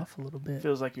throws you Yeah. off a little bit. It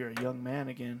feels like you're a young man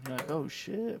again. You're like, oh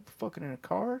shit, we're fucking in a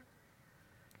car.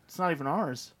 It's not even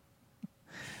ours.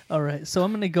 All right, so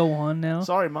I'm gonna go on now.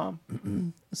 Sorry, mom.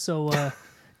 So,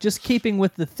 just keeping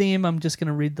with the theme, I'm just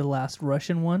gonna read the last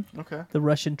Russian one. Okay. The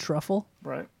Russian truffle.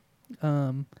 Right.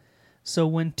 So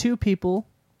when two people,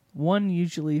 one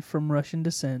usually from Russian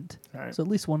descent, Right. so at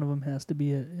least one of them has to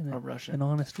be A Russian. an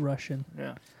honest Russian.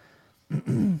 Yeah.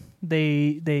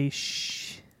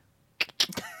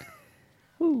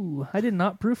 Ooh, I did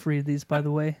not proofread these, by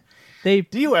the way. They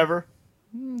Do you ever?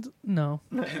 no.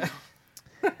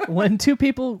 When two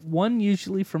people, one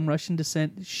usually from Russian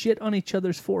descent, shit on each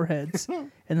other's foreheads,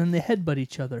 and then they headbutt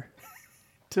each other.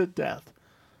 To death.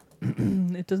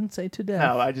 It doesn't say to death.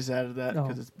 No, I just added that Oh.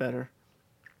 because it's better.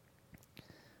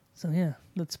 So yeah,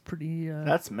 that's pretty.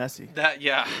 That's messy. That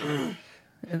yeah.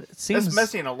 It seems That's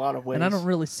messy in a lot of ways. and I don't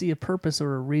really see a purpose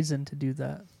or a reason to do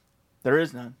that. There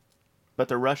is none. But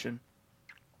they're Russian.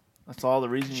 That's all the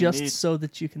reason you need. Just so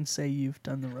that you can say you've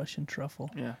done the Russian truffle.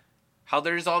 Yeah. How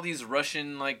there's all these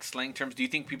Russian like slang terms. Do you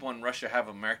think people in Russia have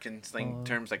American slang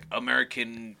terms like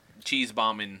American cheese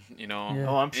bombing? You know, Yeah.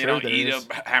 Oh, I'm you sure know, there eat is.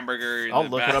 a hamburger. In I'll the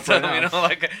look it up bathtub, right now. You know,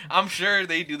 like I'm sure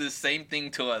they do the same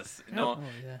thing to us. You know, Oh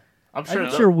yeah. I'm sure.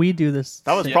 I'm sure we do this.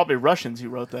 That was same- probably Russians who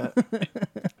wrote that.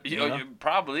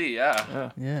 Probably yeah.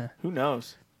 Yeah. Yeah. Who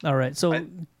knows? All right. So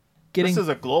getting This is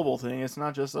a global thing. It's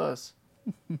not just us.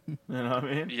 You know what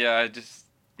I mean? Yeah,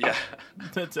 yeah.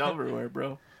 It's everywhere,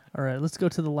 bro. all right. Let's go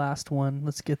to the last one.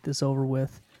 Let's get this over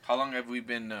with. How long have we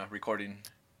been recording?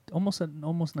 Almost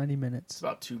 90 minutes. It's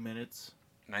about 2 minutes.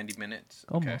 90 minutes.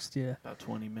 Okay. Almost, yeah. About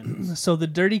 20 minutes. So the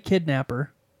dirty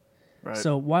kidnapper. Right.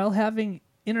 So while having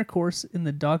intercourse in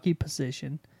the doggy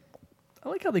position, I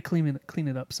like how they clean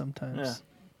it up sometimes. Yeah.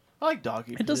 I like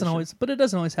doggy. It doesn't always, but it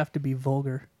doesn't always have to be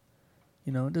vulgar.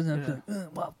 You know, it doesn't have to be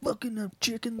like, while fucking a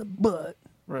chick in the butt.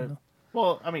 Right. You know?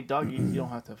 Well, I mean, doggy, you don't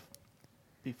have to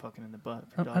be fucking in the butt.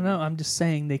 For I doggy. know. I'm just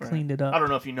saying they Right. cleaned it up. I don't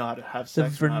know if you know how to have The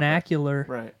sex. or not, but- vernacular,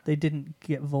 Right. they didn't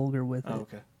get vulgar with it. Oh,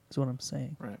 okay. Is what I'm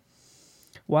saying. Right.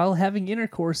 While having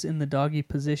intercourse in the doggy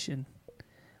position,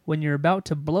 when you're about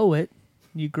to blow it,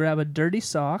 you grab a dirty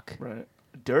sock. Right.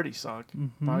 A dirty sock.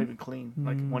 Not even clean.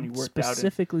 Like when you worked out in.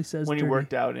 Specifically says When dirty. you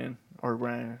worked out in or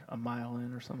ran a mile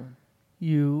in or something.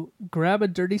 You grab a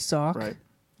dirty sock. Right.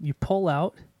 You pull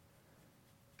out.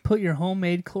 Put your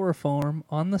homemade chloroform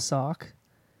on the sock.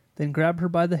 Then grab her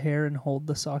by the hair and hold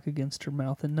the sock against her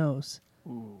mouth and nose.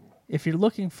 Ooh. If you're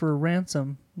looking for a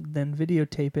ransom, then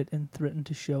videotape it and threaten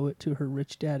to show it to her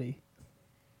rich daddy.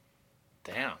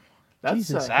 Damn. That's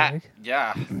Jesus. That Greg.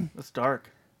 yeah. that's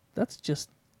dark. That's just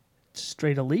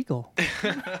straight illegal.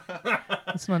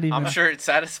 It's not even. I'm sure it's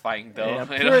satisfying though.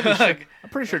 Yeah, You know, I'm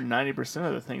pretty sure 90%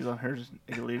 of the things on here is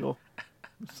illegal.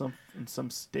 In some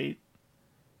state.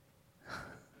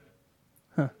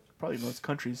 Huh. Probably most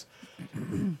countries.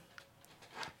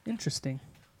 Interesting.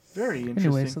 Very interesting.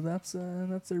 Anyway, so that's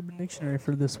Urban Dictionary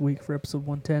for this week for episode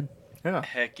 110. yeah.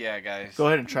 Heck yeah, guys. Go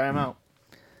ahead and try them out.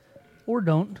 Or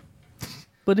don't.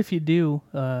 But if you do,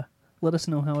 let us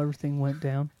know how everything went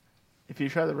down. If you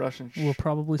try the Russian, We'll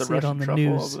probably the see it on Russian the truffle,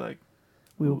 news. I'll be like,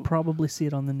 We will probably see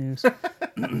it on the news.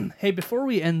 Hey, before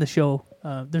we end the show,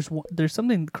 there's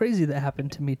something crazy that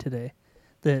happened to me today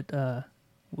that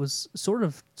was sort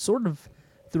of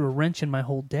threw a wrench in my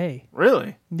whole day.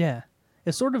 really? Yeah,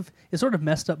 it sort of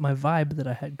messed up my vibe that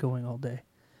I had going all day.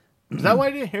 Is that why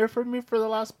you didn't hear from me for the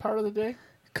last part of the day?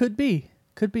 Could be,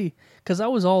 because I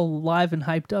was all live and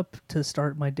hyped up to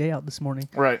start my day out this morning.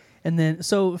 Right. And then,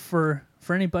 so for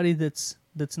anybody that's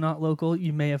that's not local,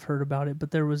 you may have heard about it,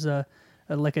 but there was a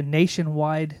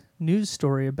nationwide news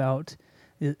story about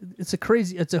it's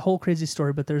a whole crazy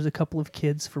story, but there's a couple of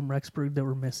kids from Rexburg that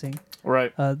were missing.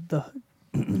 Right.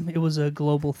 It was a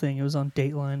global thing. It was on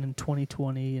Dateline in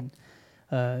 2020,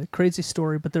 and crazy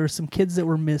story. But there were some kids that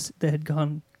were that had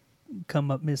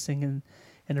come up missing, and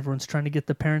everyone's trying to get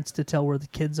the parents to tell where the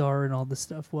kids are and all this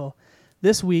stuff. Well,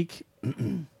 this week,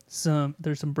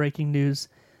 there's some breaking news.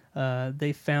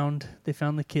 They found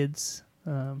the kids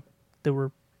that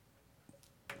were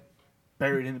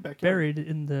buried in the backyard. Buried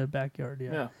in the backyard.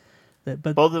 Yeah.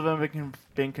 But both of them have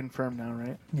been confirmed now,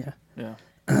 right? Yeah. Yeah.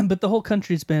 But the whole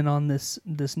country's been on this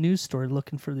news story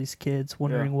looking for these kids,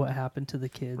 wondering what happened to the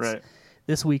kids. Right.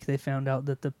 This week they found out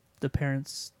that the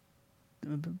parents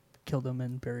killed them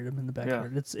and buried them in the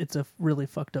backyard. Yeah. It's a really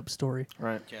fucked up story.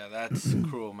 Right. Yeah, that's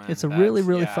cruel, man. It's a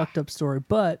really fucked up story.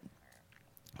 But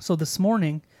so this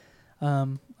morning,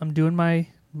 I'm doing my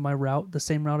route, the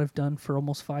same route I've done for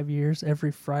almost 5 years.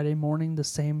 Every Friday morning, the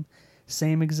same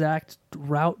exact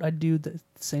route. I do the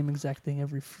same exact thing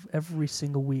every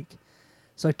single week.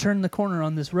 So I turned the corner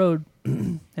on this road,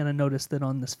 and I noticed that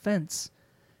on this fence,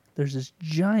 there's this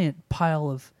giant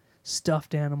pile of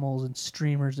stuffed animals and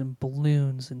streamers and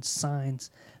balloons and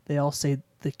signs. They all say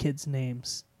the kids'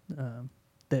 names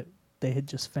that they had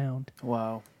just found.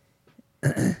 Wow.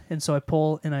 And so I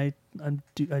pull and I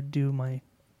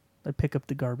pick up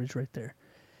the garbage right there.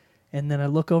 And then I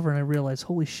look over and I realize,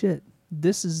 holy shit,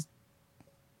 this is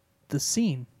the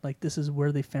scene. Like, this is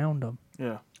where they found them.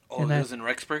 Yeah. Oh, it was in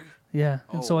Rexburg? Yeah.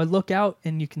 And so I look out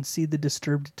and you can see the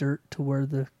disturbed dirt to where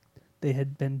they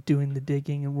had been doing the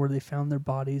digging and where they found their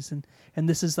bodies. And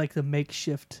this is like the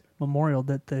makeshift memorial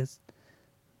that the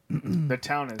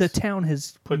town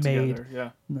has put made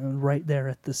together, right there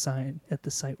at the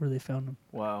site where they found them.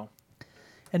 Wow.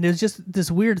 And there's just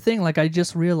this weird thing. Like, I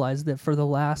just realized that for the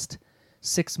last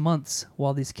 6 months,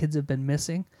 while these kids have been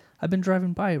missing, I've been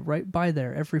driving right by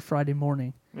there every Friday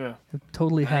morning. Yeah. I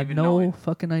totally had no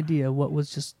fucking idea what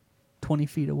was just 20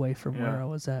 feet away from where I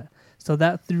was at. So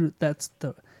that threw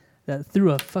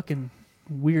a fucking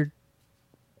weird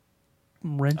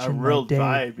wrench in my day.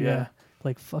 Vibe, yeah.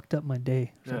 Like, fucked up my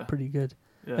day. Felt pretty good.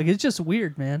 Yeah. Like, it's just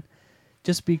weird, man.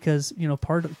 Just because,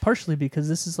 partially because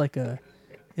this is like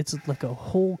it's like the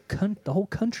whole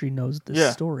country knows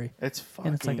this story. It's fucking...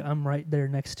 And it's like, I'm right there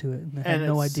next to it, and I had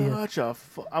no idea.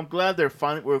 I'm glad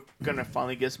we're gonna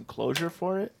finally get some closure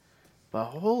for it. But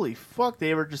holy fuck,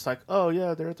 they were just like, oh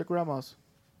yeah, they're at their grandma's.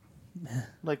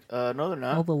 Like, no, they're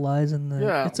not. All the lies and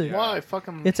the why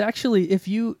fucking? It's actually, if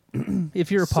you're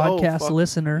a podcast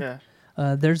listener,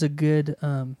 there's a good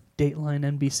Dateline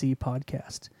NBC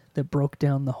podcast that broke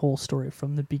down the whole story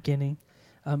from the beginning.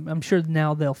 I'm sure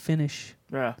now they'll finish.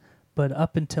 Yeah. But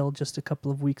up until just a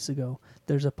couple of weeks ago,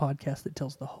 there's a podcast that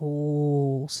tells the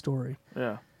whole story.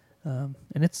 Yeah. And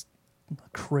it's a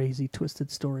crazy, twisted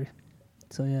story.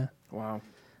 So, yeah. Wow.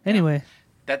 Anyway.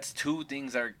 That's two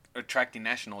things that are attracting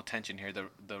national attention here.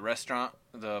 The restaurant,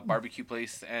 the barbecue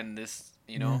place, and this,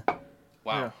 Wow.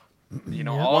 Yeah.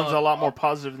 One's a lot more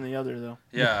positive than the other, though.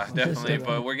 Yeah, definitely.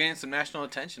 But we're getting some national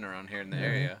attention around here in the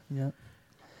area. Yeah.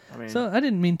 I mean, so I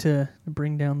didn't mean to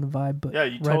bring down the vibe, but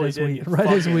you totally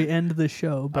as we end the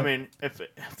show. But, I mean, if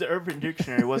the Urban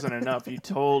Dictionary wasn't enough, you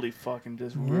totally fucking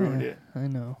just ruined it. I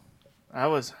know. I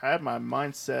had my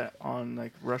mindset on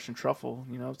like Russian truffle.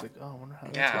 I was like, oh, I wonder how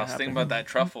that's gonna happen. I was thinking about that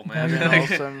truffle, man. And then all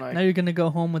of a sudden, like, now you're gonna go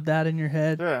home with that in your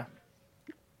head. Yeah.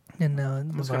 And now the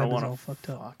vibe is all fucked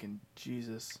up. Fucking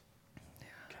Jesus.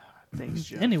 God, thanks,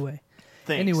 Jeff. Anyway,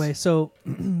 so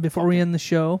before we end the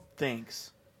show,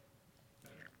 thanks.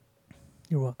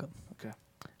 You're welcome. Okay.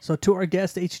 So to our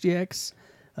guest HDX,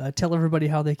 tell everybody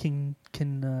how they can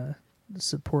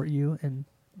support you and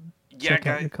check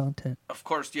out your content. Of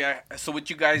course, yeah. So what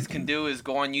you guys can do is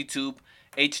go on YouTube,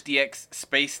 HDX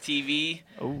Space TV.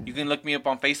 Ooh. You can look me up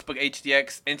on Facebook,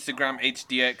 HDX, Instagram,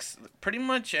 HDX, pretty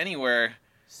much anywhere.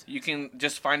 You can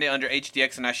just find it under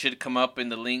HDX, and I should come up in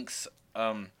the links.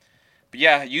 But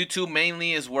yeah, YouTube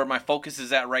mainly is where my focus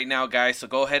is at right now, guys. So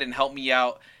go ahead and help me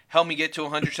out. Help me get to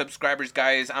 100 subscribers,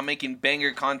 guys. I'm making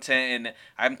banger content, and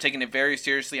I'm taking it very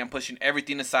seriously. I'm pushing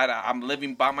everything aside. I'm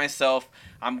living by myself.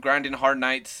 I'm grinding hard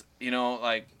nights.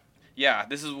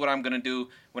 This is what I'm going to do.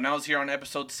 When I was here on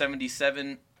episode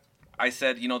 77, I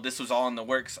said, this was all in the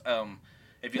works.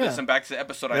 If you listen back to the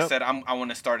episode, I said I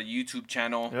want to start a YouTube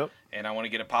channel, and I want to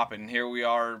get it popping. Here we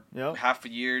are, half a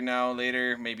year now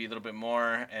later, maybe a little bit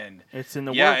more, and it's in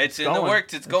the works. Yeah, it's in the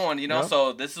works. It's going,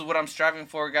 So this is what I'm striving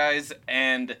for, guys,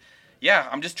 and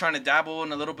I'm just trying to dabble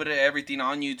in a little bit of everything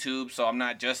on YouTube. So I'm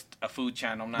not just a food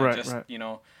channel. I'm not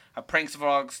pranks,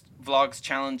 vlogs,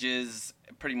 challenges,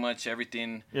 pretty much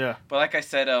everything. Yeah. But like I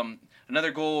said,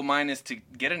 another goal of mine is to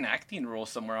get an acting role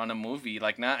somewhere on a movie.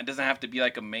 Like, it doesn't have to be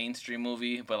like a mainstream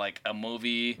movie, but like a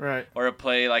movie or a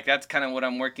play. Like, that's kind of what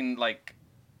I'm looking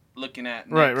at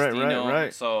next.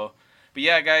 Right. So, but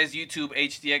yeah, guys, YouTube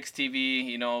HDX TV.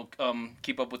 You know,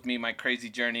 keep up with me, my crazy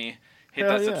journey. Hit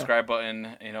that subscribe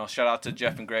button. You know, shout out to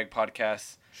Jeff and Greg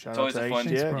podcast. Shout it's always out to a fun.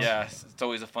 HDX. Yeah, it's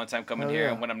always a fun time coming here,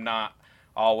 and when I'm not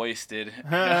all wasted.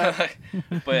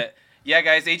 But. Yeah,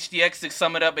 guys, HDX, to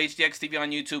sum it up, HDX TV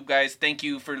on YouTube, guys. Thank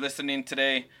you for listening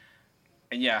today.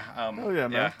 And yeah.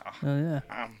 Man.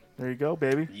 There you go,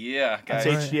 baby. Yeah, guys.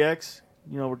 That's HDX.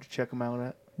 You know where to check them out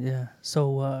at. Yeah.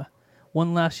 So,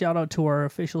 one last shout out to our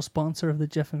official sponsor of the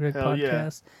Jeff and Greg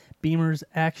podcast, Beamer's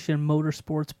Action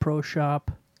Motorsports Pro Shop.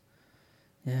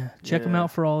 Yeah. Check them out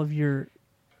for all of your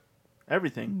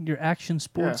everything, your action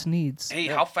sports needs. Hey,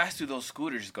 how fast do those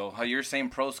scooters go? How you're saying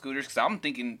pro scooters? Because I'm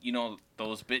thinking,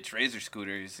 those bitch razor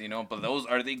scooters, but those,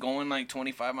 are they going like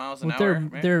 25 miles an hour?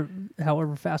 They're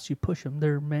however fast you push them,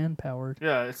 they're man powered.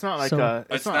 Yeah, it's not like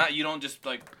it's not. You don't just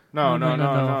like. No.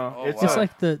 Oh, it's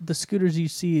like the scooters you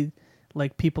see,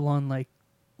 like people on like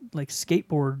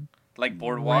skateboard, like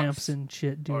boardwalks, ramps and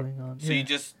shit doing on. So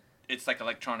it's like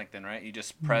electronic then, right? You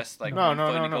just press like no.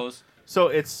 It goes. So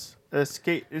it's a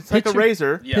skate. It's like a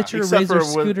razor. Yeah. Picture a razor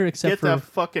scooter, except get the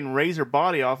fucking razor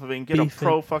body off of it and get a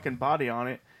pro fucking body on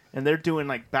it, and they're doing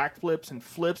like backflips and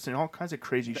flips and all kinds of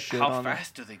crazy shit. How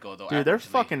fast do they go though? Dude, they're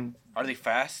fucking. Are they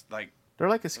fast? Like they're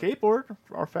like a skateboard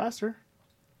or faster.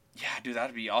 Yeah, dude,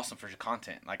 that'd be awesome for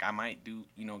content. Like, I might do,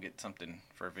 get something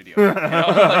for a video.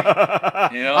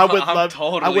 I would love.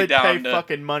 Totally I would pay to,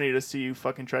 fucking money to see you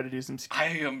fucking try to do some. I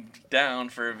am down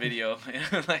for a video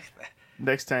like that.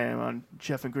 Next time on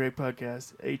Jeff and Greg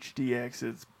podcast,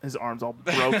 HDX, his arm's all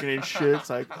broken and shit. It's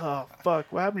like, oh fuck,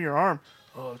 what happened to your arm?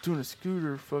 Oh, I was doing a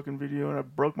scooter fucking video and I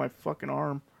broke my fucking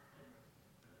arm.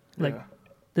 Like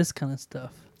this kind of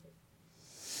stuff.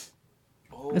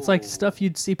 Oh. It's like stuff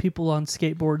you'd see people on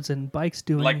skateboards and bikes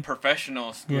doing. Like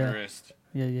professional scooterist.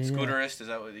 Yeah. Scooterist, is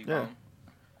that what you call them?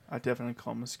 I definitely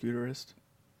call him a scooterist.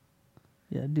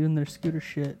 Yeah, doing their scooter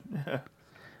shit. Yeah.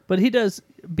 But he does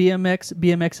BMX.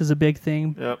 BMX is a big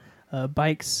thing. Yep.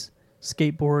 Bikes,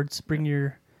 skateboards. Bring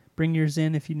yours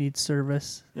in if you need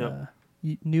service. Yep.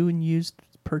 New and used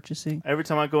purchasing. Every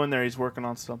time I go in there, he's working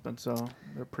on something, so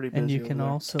they're pretty busy. And you can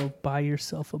also buy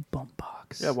yourself a bump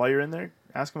box. Yeah, while you're in there,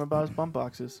 ask him about his bump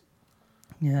boxes.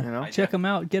 Yeah, check him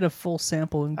out. Get a full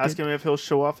sample and ask him if he'll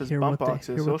show off his bump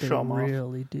boxes. He'll show them off.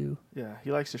 Really do. Yeah,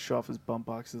 he likes to show off his bump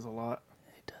boxes a lot.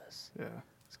 He does. Yeah.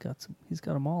 He's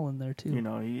got them all in there too.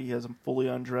 He has them fully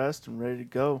undressed and ready to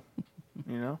go.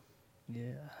 Yeah.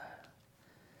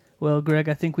 Well, Greg,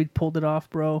 I think we pulled it off,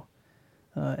 bro.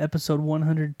 Episode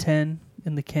 110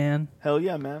 in the can. Hell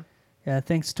yeah, man. Yeah,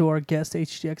 thanks to our guest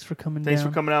HDX for coming Thanks for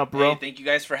coming out, bro. Hey, thank you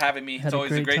guys for having me. It's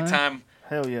always a great time.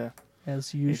 Hell yeah.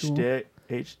 As usual.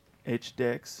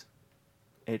 HDX.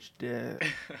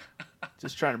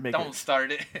 Just trying to make Don't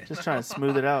start it. Just trying to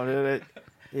smooth it out.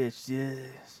 HDX.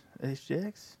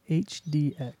 HDX?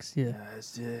 HDX, yeah.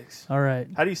 HDX. All right.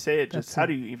 How do you say it? How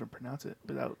do you even pronounce it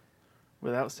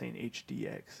without saying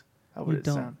HDX? How would it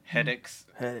sound? Headaches.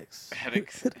 Headaches.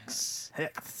 It's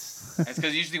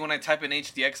because usually when I type in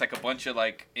HDX, like a bunch of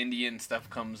like Indian stuff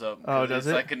comes up. Oh, does it?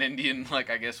 It's like an Indian, I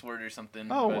guess, word or something.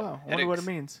 Oh, wow. I wonder what it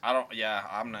means.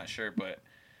 I'm not sure, but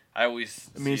I always.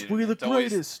 It means we're the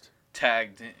greatest.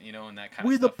 Tagged, in that kind of stuff.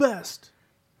 We're the best.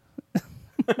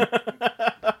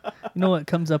 You know what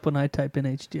comes up when I type in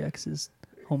HDX is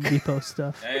Home Depot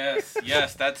stuff.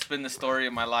 Yes, that's been the story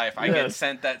of my life. I get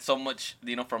sent that so much,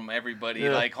 from everybody,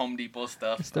 like Home Depot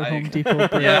stuff. It's the Home Depot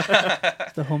brand.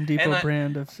 It's the Home Depot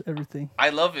brand of everything.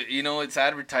 I love it. It's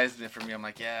advertisement for me. I'm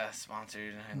like,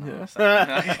 sponsored.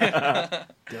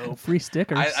 Dope. Free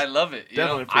stickers. I love it.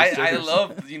 I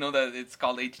love, that it's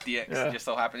called HDX. Yeah. It just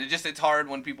so happens. It's hard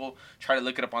when people try to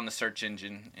look it up on the search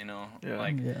engine,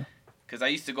 Because I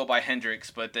used to go by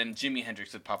Hendrix, but then Jimi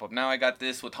Hendrix would pop up. Now I got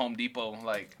this with Home Depot.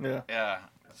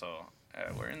 So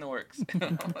we're in the works.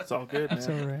 It's all good, man. It's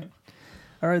all right.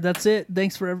 All right, that's it.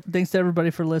 Thanks to everybody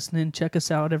for listening. Check us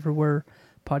out everywhere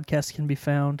podcasts can be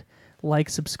found. Like,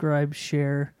 subscribe,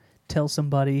 share, tell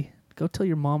somebody. Go tell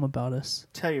your mom about us.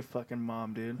 Tell your fucking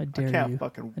mom, dude. I dare you. Can't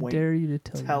fucking wait. I dare you to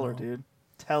tell her, dude.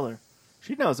 Tell her.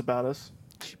 She knows about us.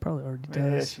 She probably already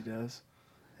does. Yeah, she does.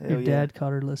 Your dad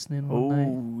caught her listening one night.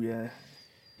 Oh, yeah.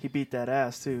 He beat that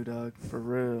ass, too, dog. For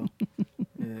real.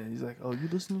 Yeah, he's like, oh, you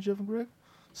listen to Jeff and Greg?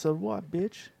 So what,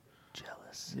 bitch?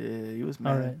 Jealous. Yeah, he was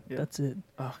mad. All right, yeah. that's it.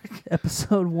 Oh.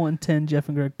 Episode 110, Jeff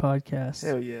and Greg podcast.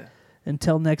 Hell yeah.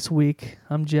 Until next week,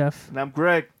 I'm Jeff. And I'm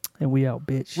Greg. And we out,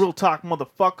 bitch. Real talk,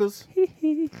 motherfuckers. Yeah,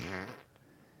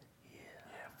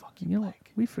 Fuck you, you know,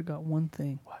 Blake. we forgot one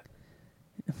thing. What?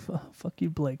 Fuck you,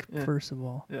 Blake, Yeah. first of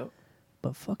all. Yep.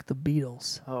 But fuck the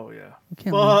Beatles. Oh, yeah. We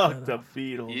can't Fuck leave the that off.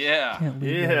 Beatles. Yeah. Can't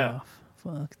leave that Yeah. off.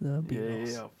 Fuck the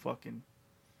Beatles. Yeah. Fucking.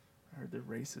 I heard they're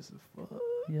racist as fuck.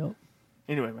 Yep.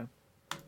 Anyway, man.